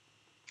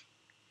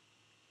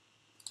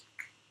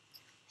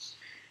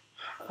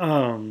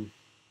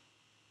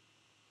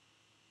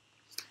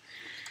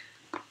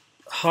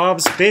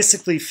 Hobbes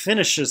basically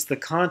finishes the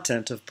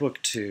content of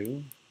book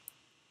 2.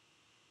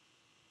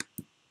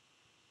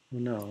 Oh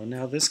no,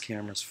 now this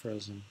camera's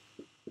frozen.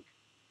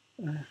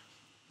 There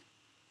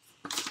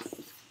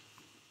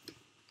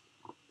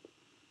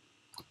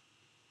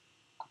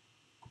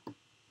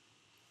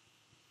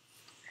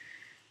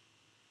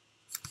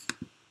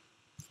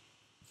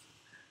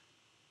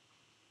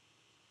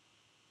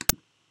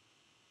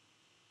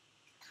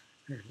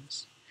it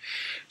is.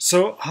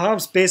 So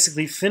Hobbes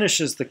basically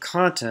finishes the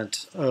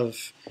content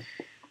of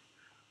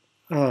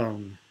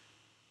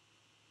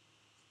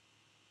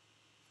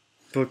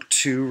book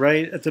 2,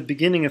 right at the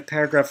beginning of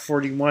paragraph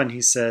 41.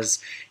 He says,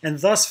 "And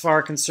thus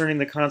far concerning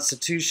the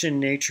constitution,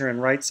 nature,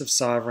 and rights of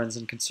sovereigns,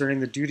 and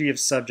concerning the duty of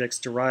subjects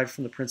derived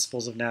from the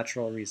principles of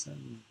natural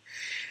reason."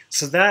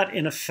 So that,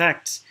 in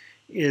effect,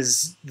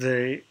 is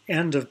the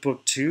end of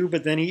book 2,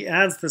 but then he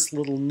adds this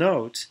little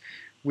note,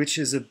 which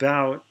is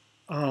about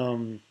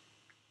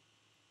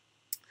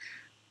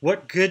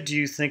what good do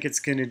you think it's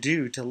going to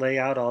do to lay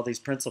out all these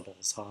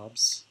principles,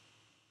 Hobbes?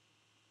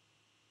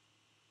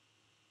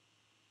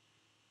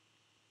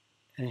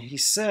 And he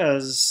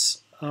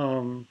says,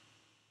 and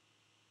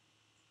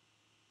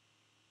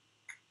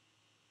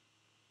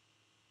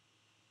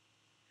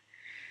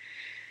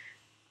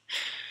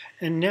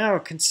now,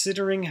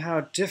 considering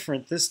how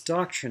different this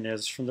doctrine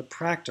is from the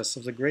practice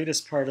of the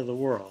greatest part of the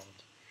world,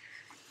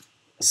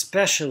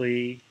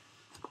 especially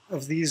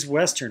of these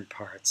Western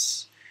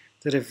parts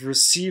that have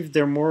received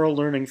their moral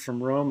learning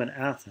from Rome and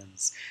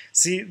Athens.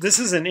 See, this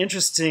is an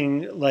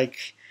interesting,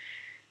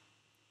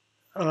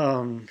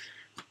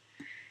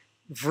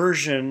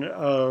 version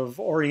of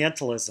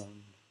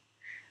Orientalism,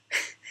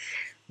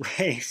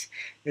 right?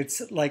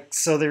 It's like,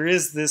 so there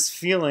is this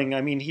feeling,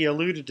 I mean, he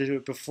alluded to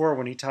it before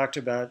when he talked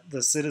about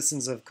the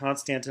citizens of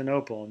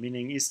Constantinople,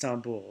 meaning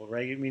Istanbul,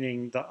 right?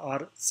 Meaning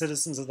the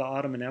citizens of the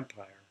Ottoman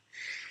Empire.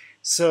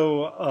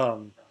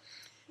 So,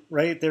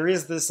 right, there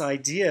is this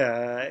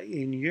idea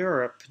in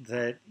Europe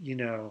that,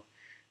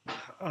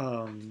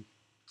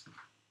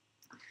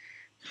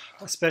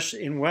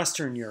 especially in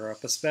Western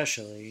Europe,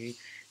 especially,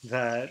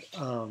 that,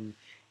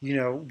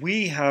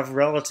 we have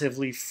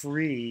relatively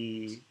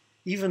free,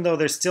 even though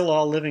they're still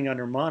all living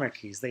under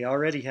monarchies, they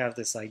already have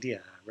this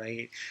idea,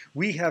 right?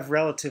 We have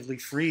relatively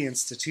free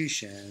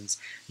institutions,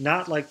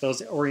 not like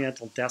those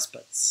Oriental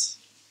despots,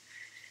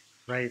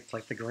 right?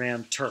 Like the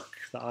Grand Turk,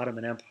 the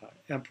Ottoman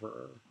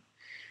Emperor,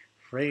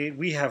 right?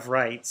 We have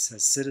rights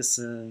as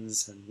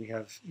citizens, and we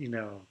have,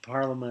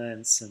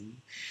 parliaments and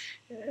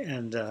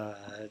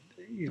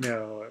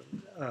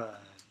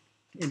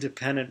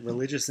independent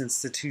religious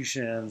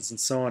institutions and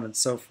so on and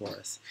so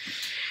forth.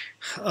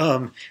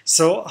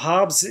 So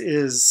Hobbes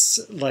is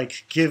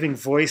like giving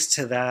voice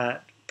to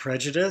that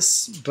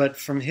prejudice, but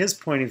from his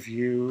point of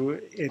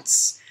view,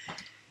 it's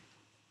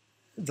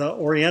the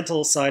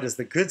Oriental side is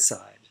the good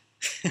side.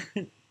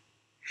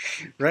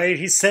 Right?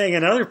 He's saying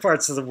in other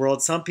parts of the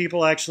world, some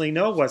people actually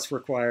know what's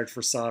required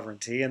for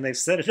sovereignty, and they've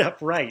set it up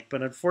right.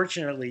 But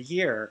unfortunately,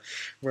 here,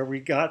 where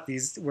we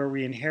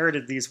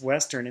inherited these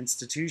Western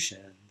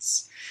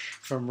institutions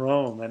from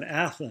Rome and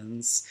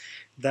Athens,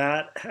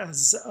 that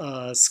has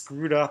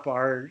screwed up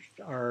our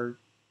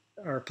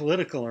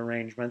political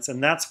arrangements,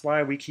 and that's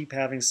why we keep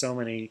having so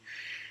many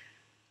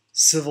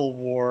civil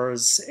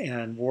wars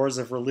and wars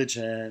of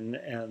religion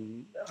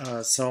and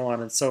so on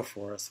and so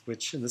forth,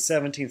 which in the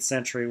 17th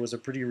century was a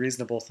pretty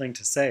reasonable thing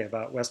to say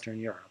about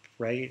Western Europe,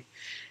 right?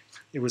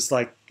 It was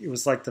like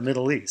the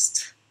Middle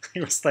East.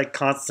 It was like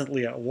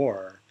constantly at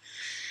war.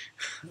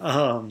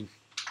 I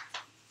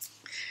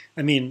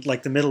mean,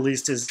 like the Middle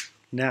East is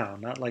now,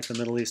 not like the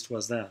Middle East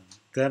was then.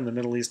 Then the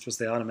Middle East was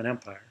the Ottoman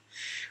Empire.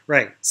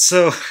 Right,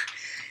 so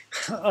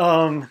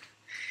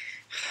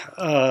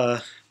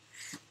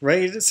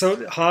right?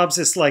 So Hobbes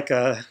is like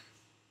I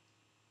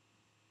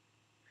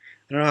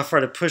don't know how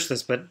far to push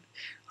this, but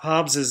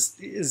Hobbes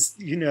is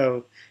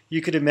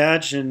you could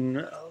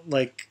imagine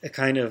like a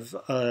kind of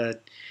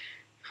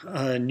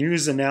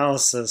news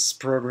analysis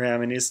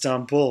program in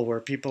Istanbul where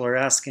people are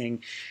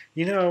asking,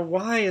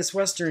 why is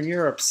Western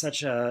Europe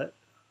such a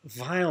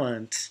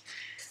violent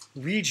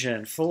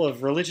region full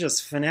of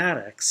religious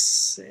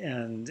fanatics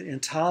and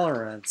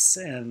intolerance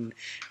and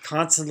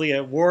constantly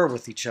at war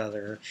with each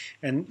other.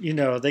 And,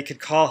 they could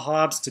call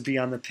Hobbes to be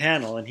on the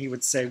panel, and he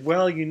would say,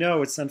 well,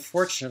 it's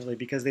unfortunately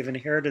because they've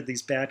inherited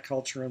these bad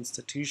cultural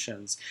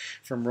institutions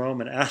from Rome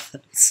and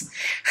Athens.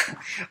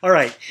 All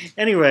right.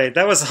 Anyway,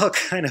 that was all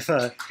kind of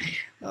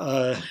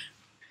I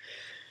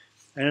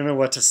don't know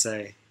what to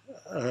say.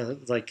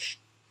 Like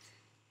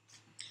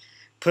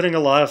putting a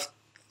lot of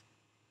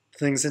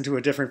things into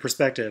a different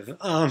perspective.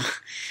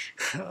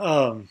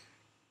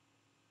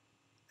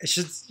 It's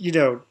just,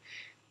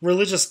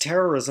 religious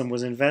terrorism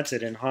was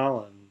invented in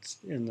Holland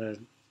in the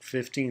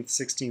 15th,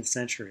 16th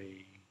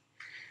century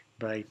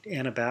by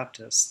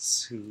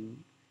Anabaptists who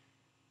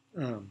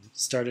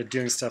started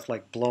doing stuff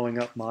like blowing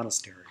up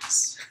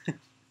monasteries.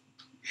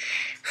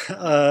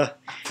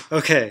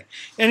 Okay,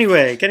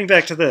 anyway, getting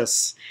back to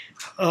this.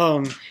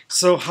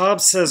 So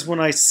Hobbes says, when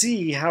I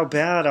see how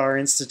bad our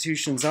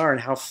institutions are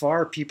and how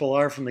far people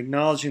are from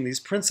acknowledging these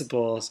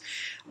principles,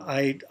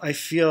 I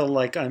feel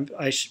like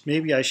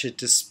maybe I should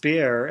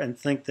despair and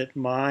think that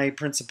my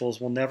principles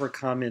will never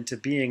come into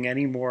being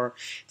any more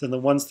than the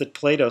ones that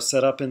Plato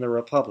set up in the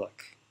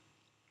Republic.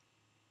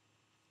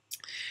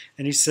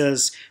 And he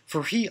says,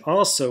 for he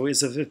also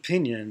is of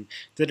opinion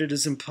that it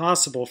is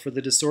impossible for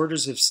the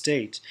disorders of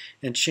state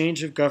and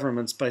change of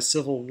governments by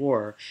civil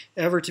war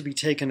ever to be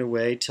taken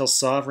away till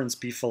sovereigns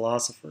be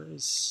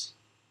philosophers.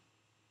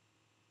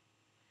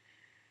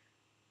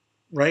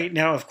 Right?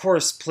 Now, of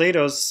course,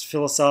 Plato's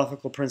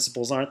philosophical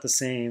principles aren't the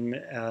same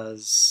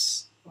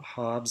as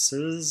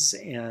Hobbes's,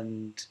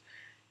 and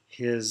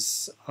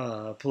his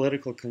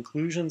political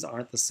conclusions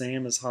aren't the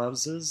same as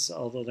Hobbes's,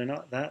 although they're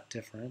not that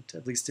different.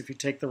 At least if you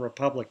take the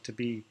Republic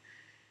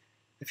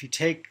if you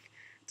take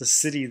the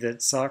city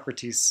that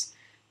Socrates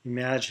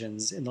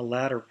imagines in the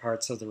latter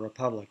parts of the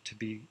Republic to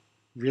be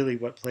really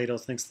what Plato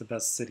thinks the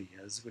best city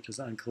is, which is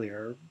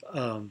unclear.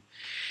 But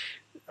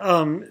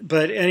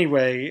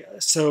anyway,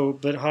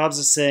 but Hobbes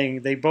is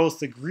saying they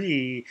both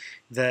agree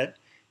that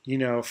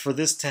for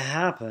this to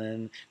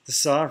happen, the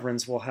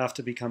sovereigns will have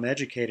to become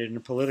educated in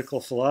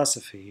political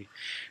philosophy.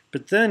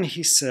 But then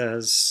he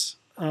says,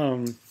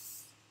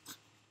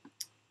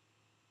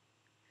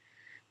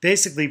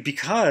 basically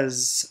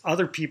because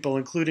other people,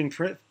 including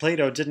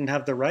Plato, didn't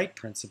have the right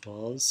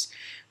principles,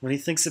 when he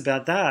thinks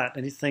about that,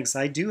 and he thinks,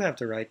 I do have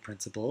the right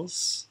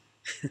principles,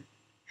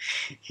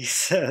 he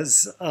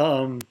says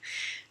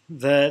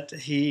that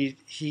he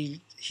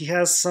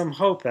has some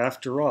hope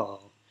after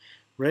all.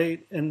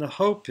 Right? And the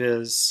hope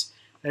is,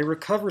 I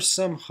recover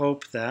some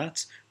hope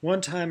that,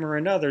 one time or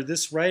another,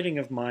 this writing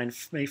of mine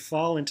may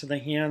fall into the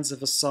hands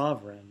of a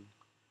sovereign.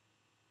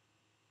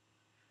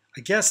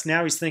 I guess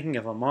now he's thinking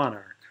of a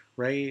monarch,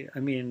 right? I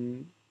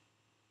mean,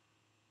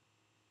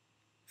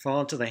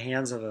 fall into the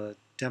hands of a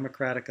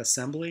democratic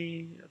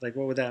assembly? Like,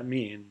 what would that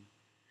mean?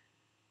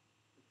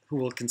 Who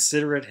will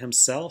consider it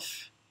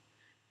himself?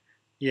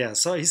 Yeah,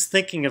 so he's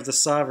thinking of the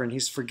sovereign.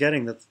 He's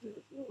forgetting that,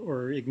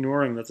 or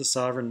ignoring that the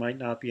sovereign might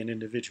not be an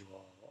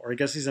individual. Or I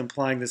guess he's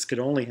implying this could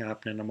only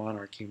happen in a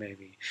monarchy,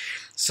 maybe.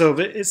 So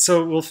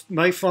it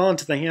might fall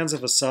into the hands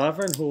of a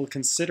sovereign who will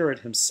consider it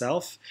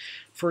himself,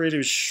 for it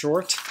is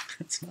short.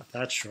 It's not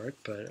that short,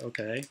 but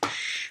okay.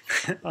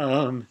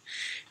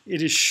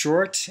 It is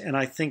short, and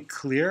I think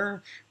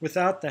clear,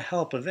 without the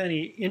help of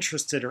any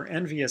interested or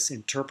envious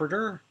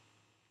interpreter.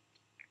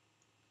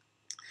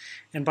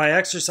 And by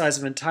exercise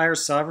of entire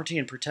sovereignty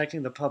and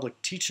protecting the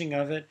public teaching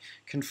of it,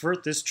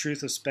 convert this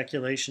truth of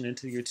speculation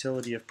into the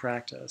utility of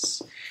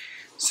practice.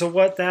 So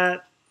what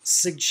that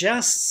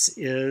suggests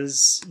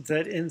is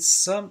that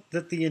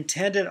that the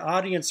intended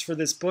audience for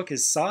this book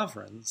is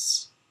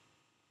sovereigns.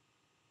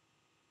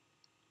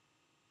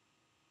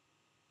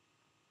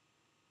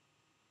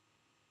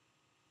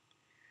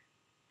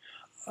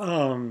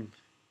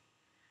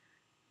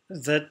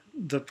 That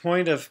the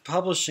point of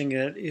publishing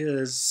it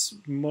is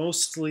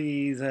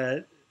mostly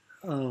that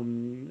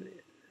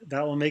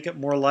that will make it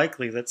more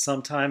likely that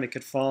sometime it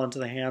could fall into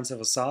the hands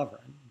of a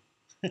sovereign.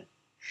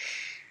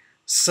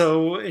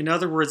 So, in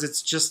other words,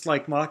 it's just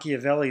like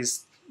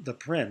Machiavelli's The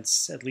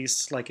Prince, at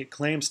least like it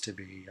claims to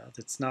be.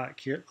 It's not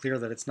clear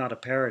that it's not a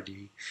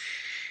parody.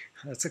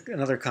 That's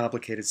another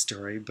complicated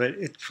story, but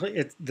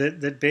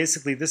that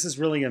basically this is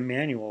really a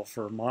manual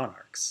for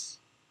monarchs.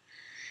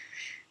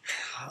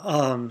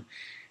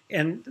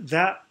 And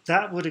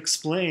that would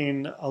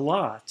explain a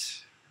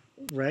lot,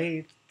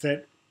 right?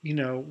 That,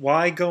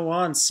 why go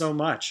on so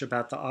much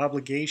about the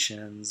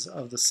obligations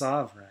of the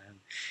sovereign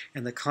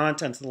and the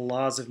content of the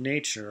laws of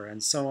nature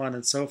and so on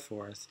and so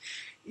forth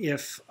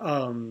if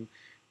none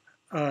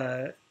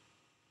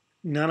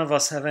of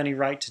us have any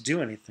right to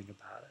do anything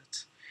about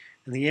it?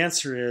 And the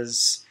answer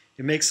is,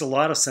 it makes a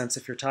lot of sense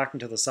if you're talking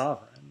to the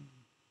sovereign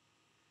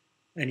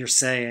and you're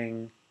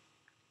saying,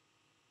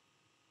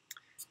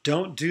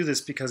 don't do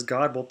this because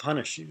God will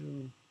punish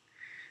you.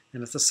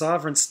 And if the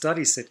sovereign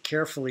studies it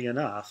carefully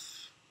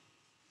enough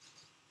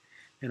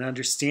and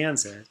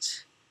understands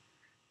it,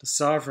 the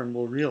sovereign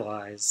will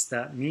realize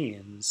that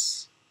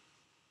means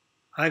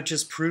I've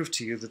just proved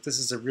to you that this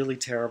is a really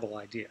terrible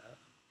idea.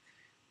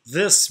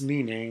 This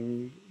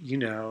meaning,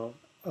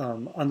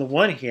 on the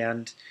one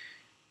hand,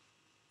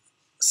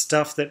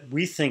 stuff that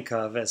we think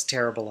of as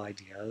terrible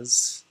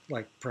ideas,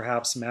 like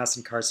perhaps mass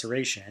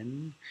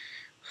incarceration,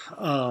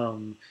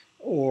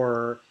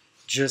 or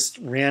just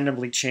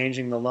randomly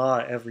changing the law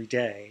every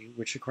day,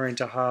 which according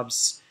to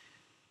Hobbes,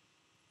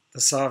 the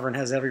sovereign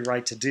has every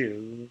right to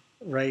do,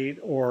 right?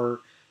 Or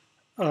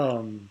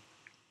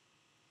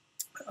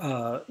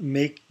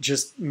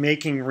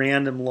making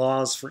random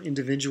laws for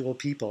individual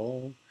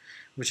people,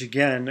 which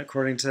again,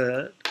 according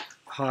to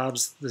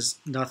Hobbes, there's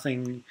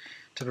nothing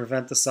to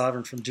prevent the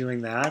sovereign from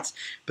doing that.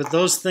 But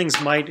those things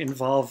might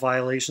involve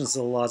violations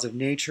of the laws of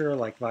nature,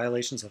 like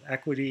violations of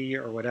equity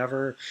or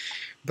whatever.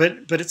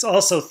 But it's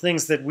also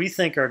things that we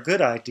think are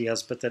good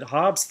ideas, but that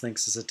Hobbes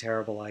thinks is a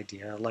terrible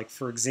idea. Like,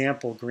 for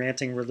example,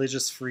 granting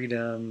religious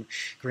freedom,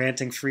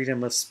 granting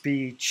freedom of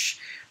speech,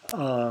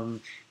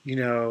 allowing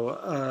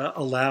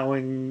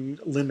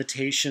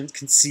limitations,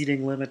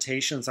 conceding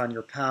limitations on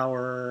your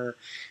power,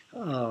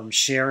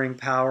 sharing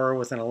power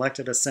with an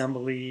elected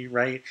assembly,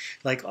 right?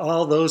 Like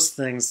all those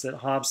things that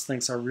Hobbes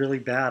thinks are really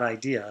bad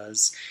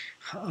ideas.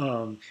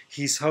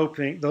 He's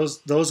hoping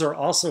those are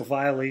also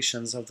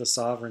violations of the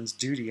sovereign's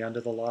duty under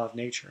the law of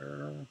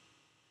nature.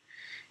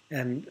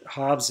 And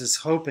Hobbes is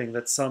hoping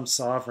that some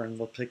sovereign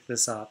will pick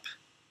this up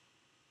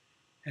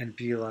and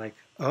be like,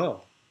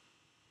 oh,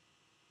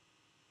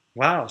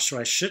 wow, so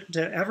I shouldn't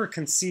ever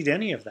concede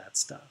any of that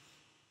stuff.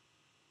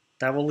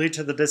 That will lead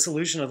to the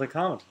dissolution of the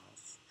Commonwealth.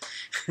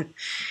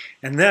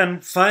 And then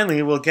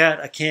finally we'll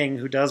get a king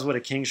who does what a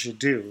king should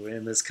do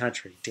in this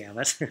country, damn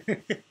it.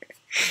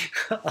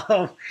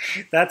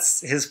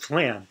 That's his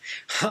plan.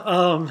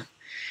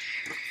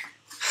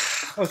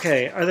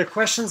 Okay, are there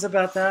questions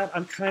about that?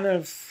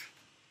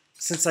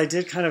 Since I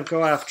did kind of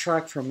go off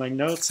track from my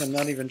notes, I'm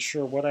not even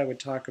sure what I would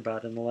talk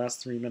about in the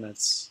last 3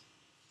 minutes.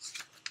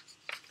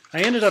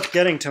 I ended up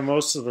getting to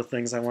most of the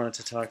things I wanted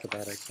to talk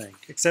about, I think.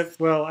 Except,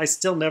 well, I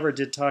still never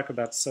did talk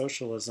about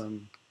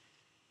socialism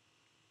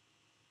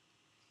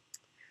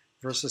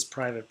versus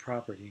private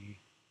property.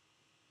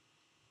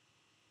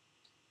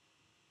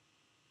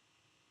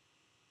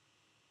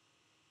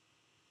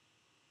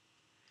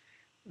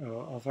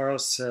 Oh, Alvaro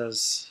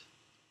says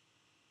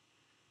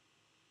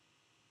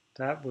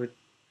that would,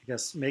 I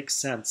guess, make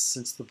sense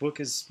since the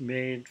book is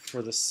made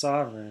for the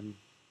sovereign,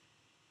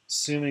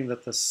 assuming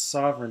that the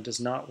sovereign does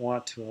not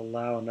want to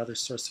allow another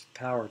source of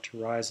power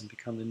to rise and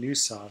become the new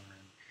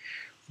sovereign.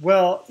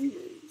 Well,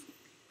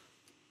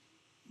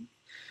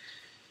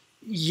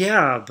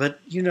 yeah, but,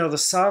 the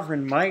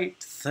sovereign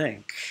might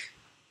think,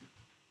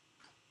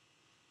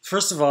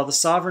 first of all, the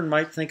sovereign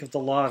might think of the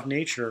law of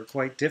nature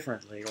quite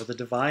differently, or the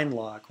divine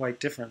law quite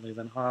differently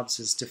than Hobbes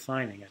is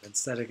defining it and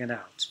setting it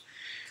out,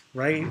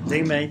 right?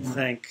 They might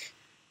think,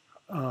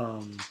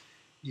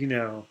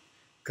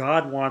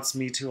 God wants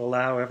me to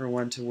allow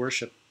everyone to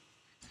worship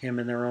him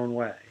in their own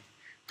way,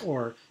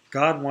 or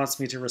God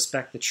wants me to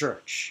respect the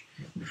church,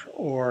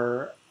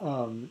 or,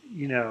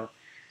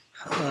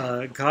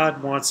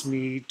 God wants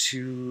me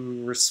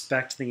to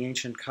respect the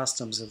ancient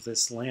customs of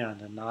this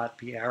land and not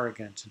be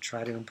arrogant and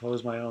try to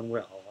impose my own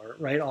will, or,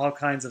 right, all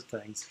kinds of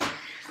things,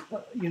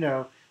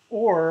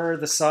 or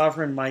the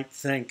sovereign might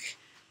think,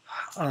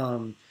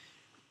 I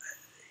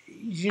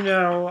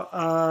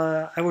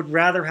would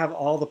rather have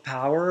all the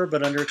power,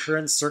 but under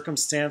current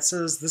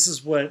circumstances, this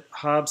is what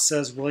Hobbes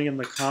says William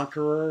the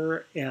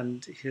Conqueror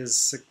and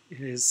his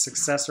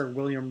successor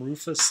William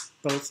Rufus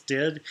both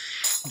did,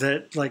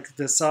 that like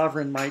the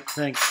sovereign might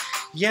think,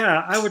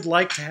 yeah, I would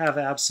like to have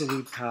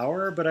absolute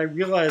power, but I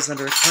realize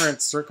under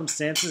current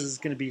circumstances it's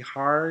going to be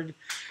hard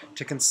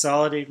to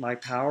consolidate my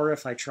power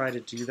if I try to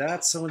do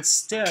that. So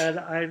instead,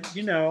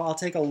 I'll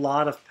take a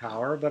lot of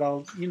power, but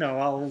I'll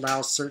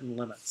allow certain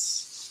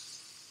limits.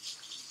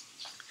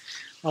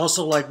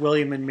 Also like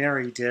William and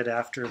Mary did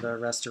after the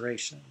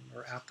Restoration,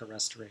 or at the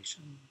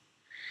Restoration.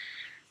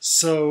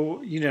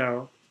 So,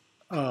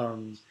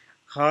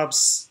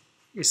 Hobbes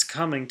is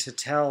coming to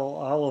tell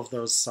all of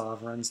those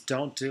sovereigns,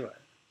 don't do it.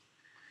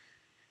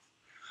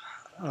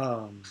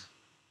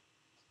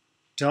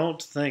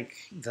 Don't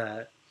think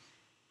that,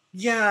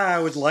 yeah, I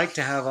would like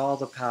to have all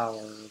the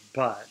power,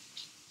 but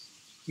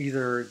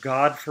either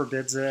God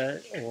forbids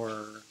it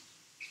or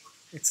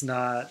it's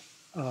not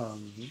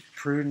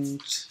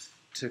prudent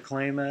to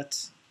claim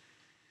it.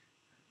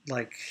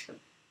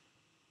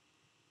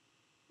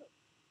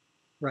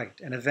 Right,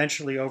 and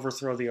eventually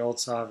overthrow the old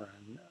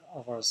sovereign.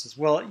 Alvaro says,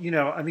 well,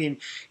 in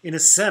a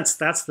sense,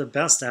 that's the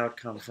best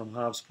outcome from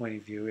Hobbes' point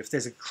of view, if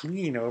there's a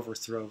clean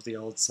overthrow of the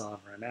old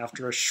sovereign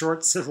after a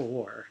short civil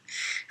war,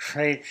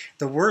 right?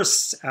 The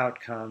worst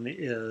outcome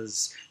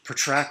is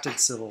protracted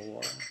civil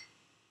war,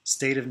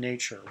 state of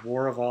nature,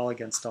 war of all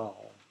against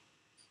all.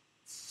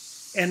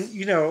 And,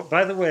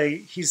 by the way,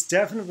 he's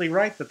definitely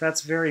right that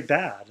that's very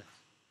bad.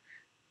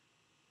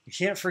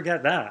 You can't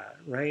forget that,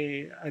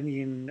 right? I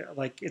mean,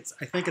 like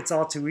I think it's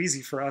all too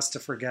easy for us to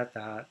forget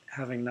that,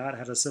 having not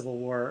had a civil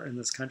war in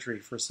this country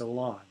for so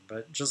long.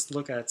 But just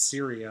look at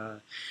Syria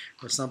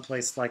or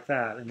someplace like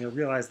that, and you'll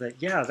realize that,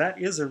 yeah,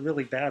 that is a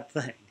really bad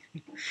thing.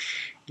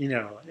 You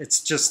know, it's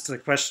just the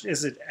question,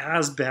 is it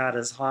as bad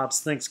as Hobbes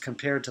thinks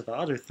compared to the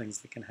other things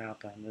that can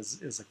happen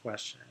is a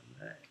question.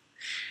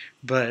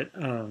 But,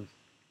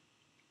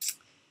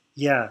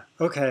 yeah,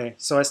 okay,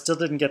 so I still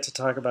didn't get to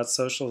talk about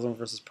socialism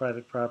versus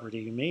private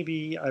property.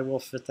 Maybe I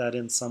will fit that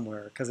in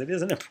somewhere, because it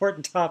is an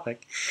important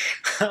topic.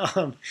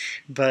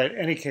 But in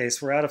any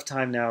case, we're out of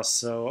time now,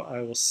 so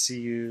I will see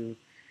you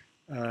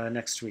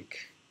next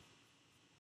week.